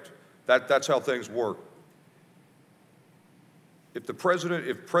Kuwait. That's how things work. If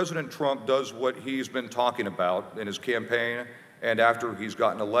President Trump does what he's been talking about in his campaign and after he's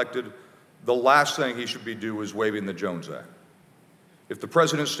gotten elected, the last thing he should be doing is waiving the Jones Act. If the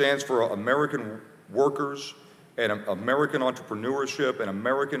president stands for American workers and American entrepreneurship and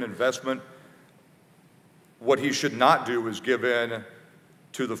American investment, what he should not do is give in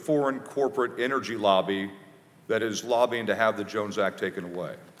to the foreign corporate energy lobby that is lobbying to have the Jones Act taken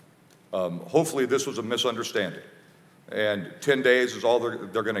away. Hopefully this was a misunderstanding. And 10 days is all they're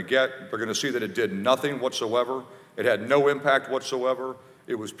going to get. They're going to see that it did nothing whatsoever. It had no impact whatsoever.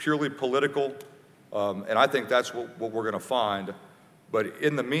 It was purely political. And I think that's what we're going to find. But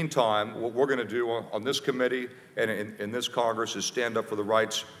in the meantime, what we're going to do on this committee and in this Congress is stand up for the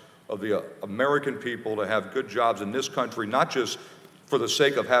rights of the American people to have good jobs in this country, not just for the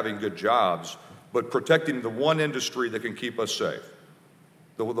sake of having good jobs, but protecting the one industry that can keep us safe.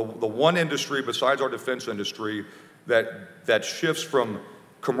 The one industry besides our defense industry that shifts from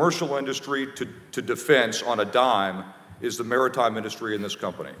commercial industry to defense on a dime is the maritime industry in this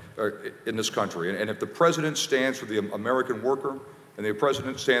country. And if the president stands for the American worker, and the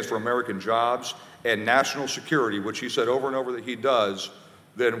president stands for American jobs and national security, which he said over and over that he does,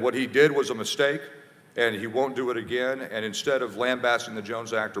 then what he did was a mistake, and he won't do it again. And instead of lambasting the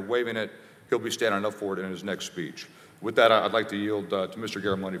Jones Act or waiving it, he'll be standing up for it in his next speech. With that, I'd like to yield to Mr.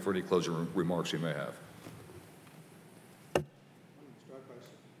 Garamendi for any closing remarks he may have.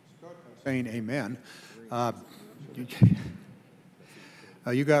 Saying amen.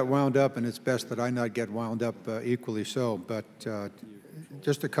 You got wound up, and it's best that I not get wound up equally so. But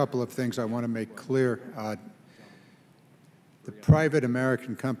just a couple of things I want to make clear. The private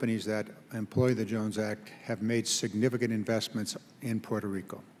American companies that employ the Jones Act have made significant investments in Puerto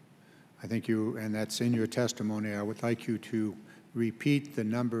Rico. I think and that's in your testimony. I would like you to repeat the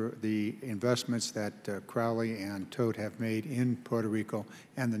investments that Crowley and Todt have made in Puerto Rico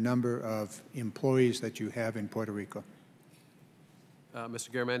and the number of employees that you have in Puerto Rico.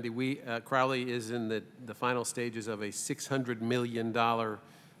 Mr. Garamendi, Crowley is in the final stages of a $600 million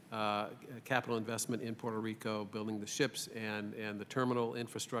capital investment in Puerto Rico, building the ships and the terminal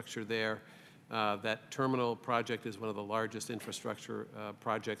infrastructure there. That terminal project is one of the largest infrastructure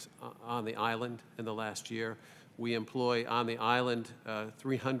projects on the island in the last year. We employ on the island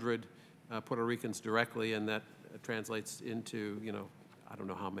 300 Puerto Ricans directly, and that translates into, I don't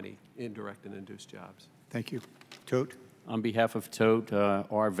know how many indirect and induced jobs. Thank you. Todt? On behalf of Todt,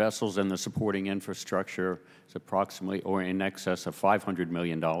 our vessels and the supporting infrastructure is approximately or in excess of $500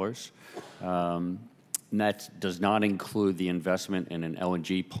 million. That does not include the investment in an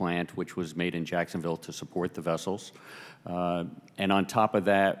LNG plant, which was made in Jacksonville to support the vessels. And on top of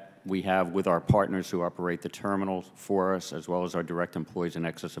that, we have, with our partners who operate the terminal for us, as well as our direct employees, in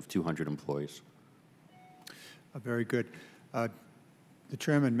excess of 200 employees. Very good. The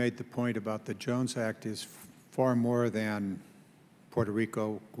chairman made the point about the Jones Act is far more than Puerto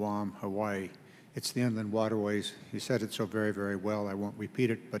Rico, Guam, Hawaii. It's the inland waterways. He said it so very, very well. I won't repeat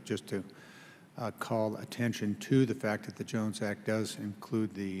it, but just to call attention to the fact that the Jones Act does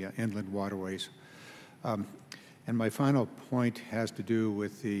include the inland waterways. And my final point has to do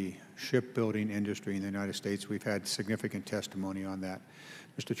with the shipbuilding industry in the United States. We've had significant testimony on that.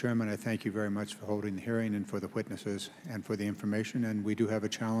 Mr. Chairman, I thank you very much for holding the hearing and for the witnesses and for the information. And we do have a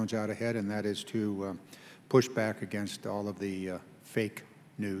challenge out ahead, and that is to push back against all of the fake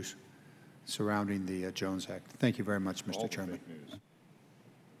news surrounding the Jones Act. Thank you very much, Mr. Chairman.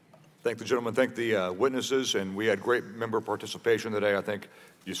 Thank the gentleman, thank the witnesses, and we had great member participation today. I think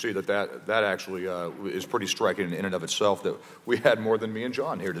you see that actually is pretty striking in and of itself, that we had more than me and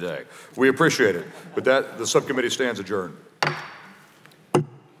John here today. We appreciate it. But the subcommittee stands adjourned.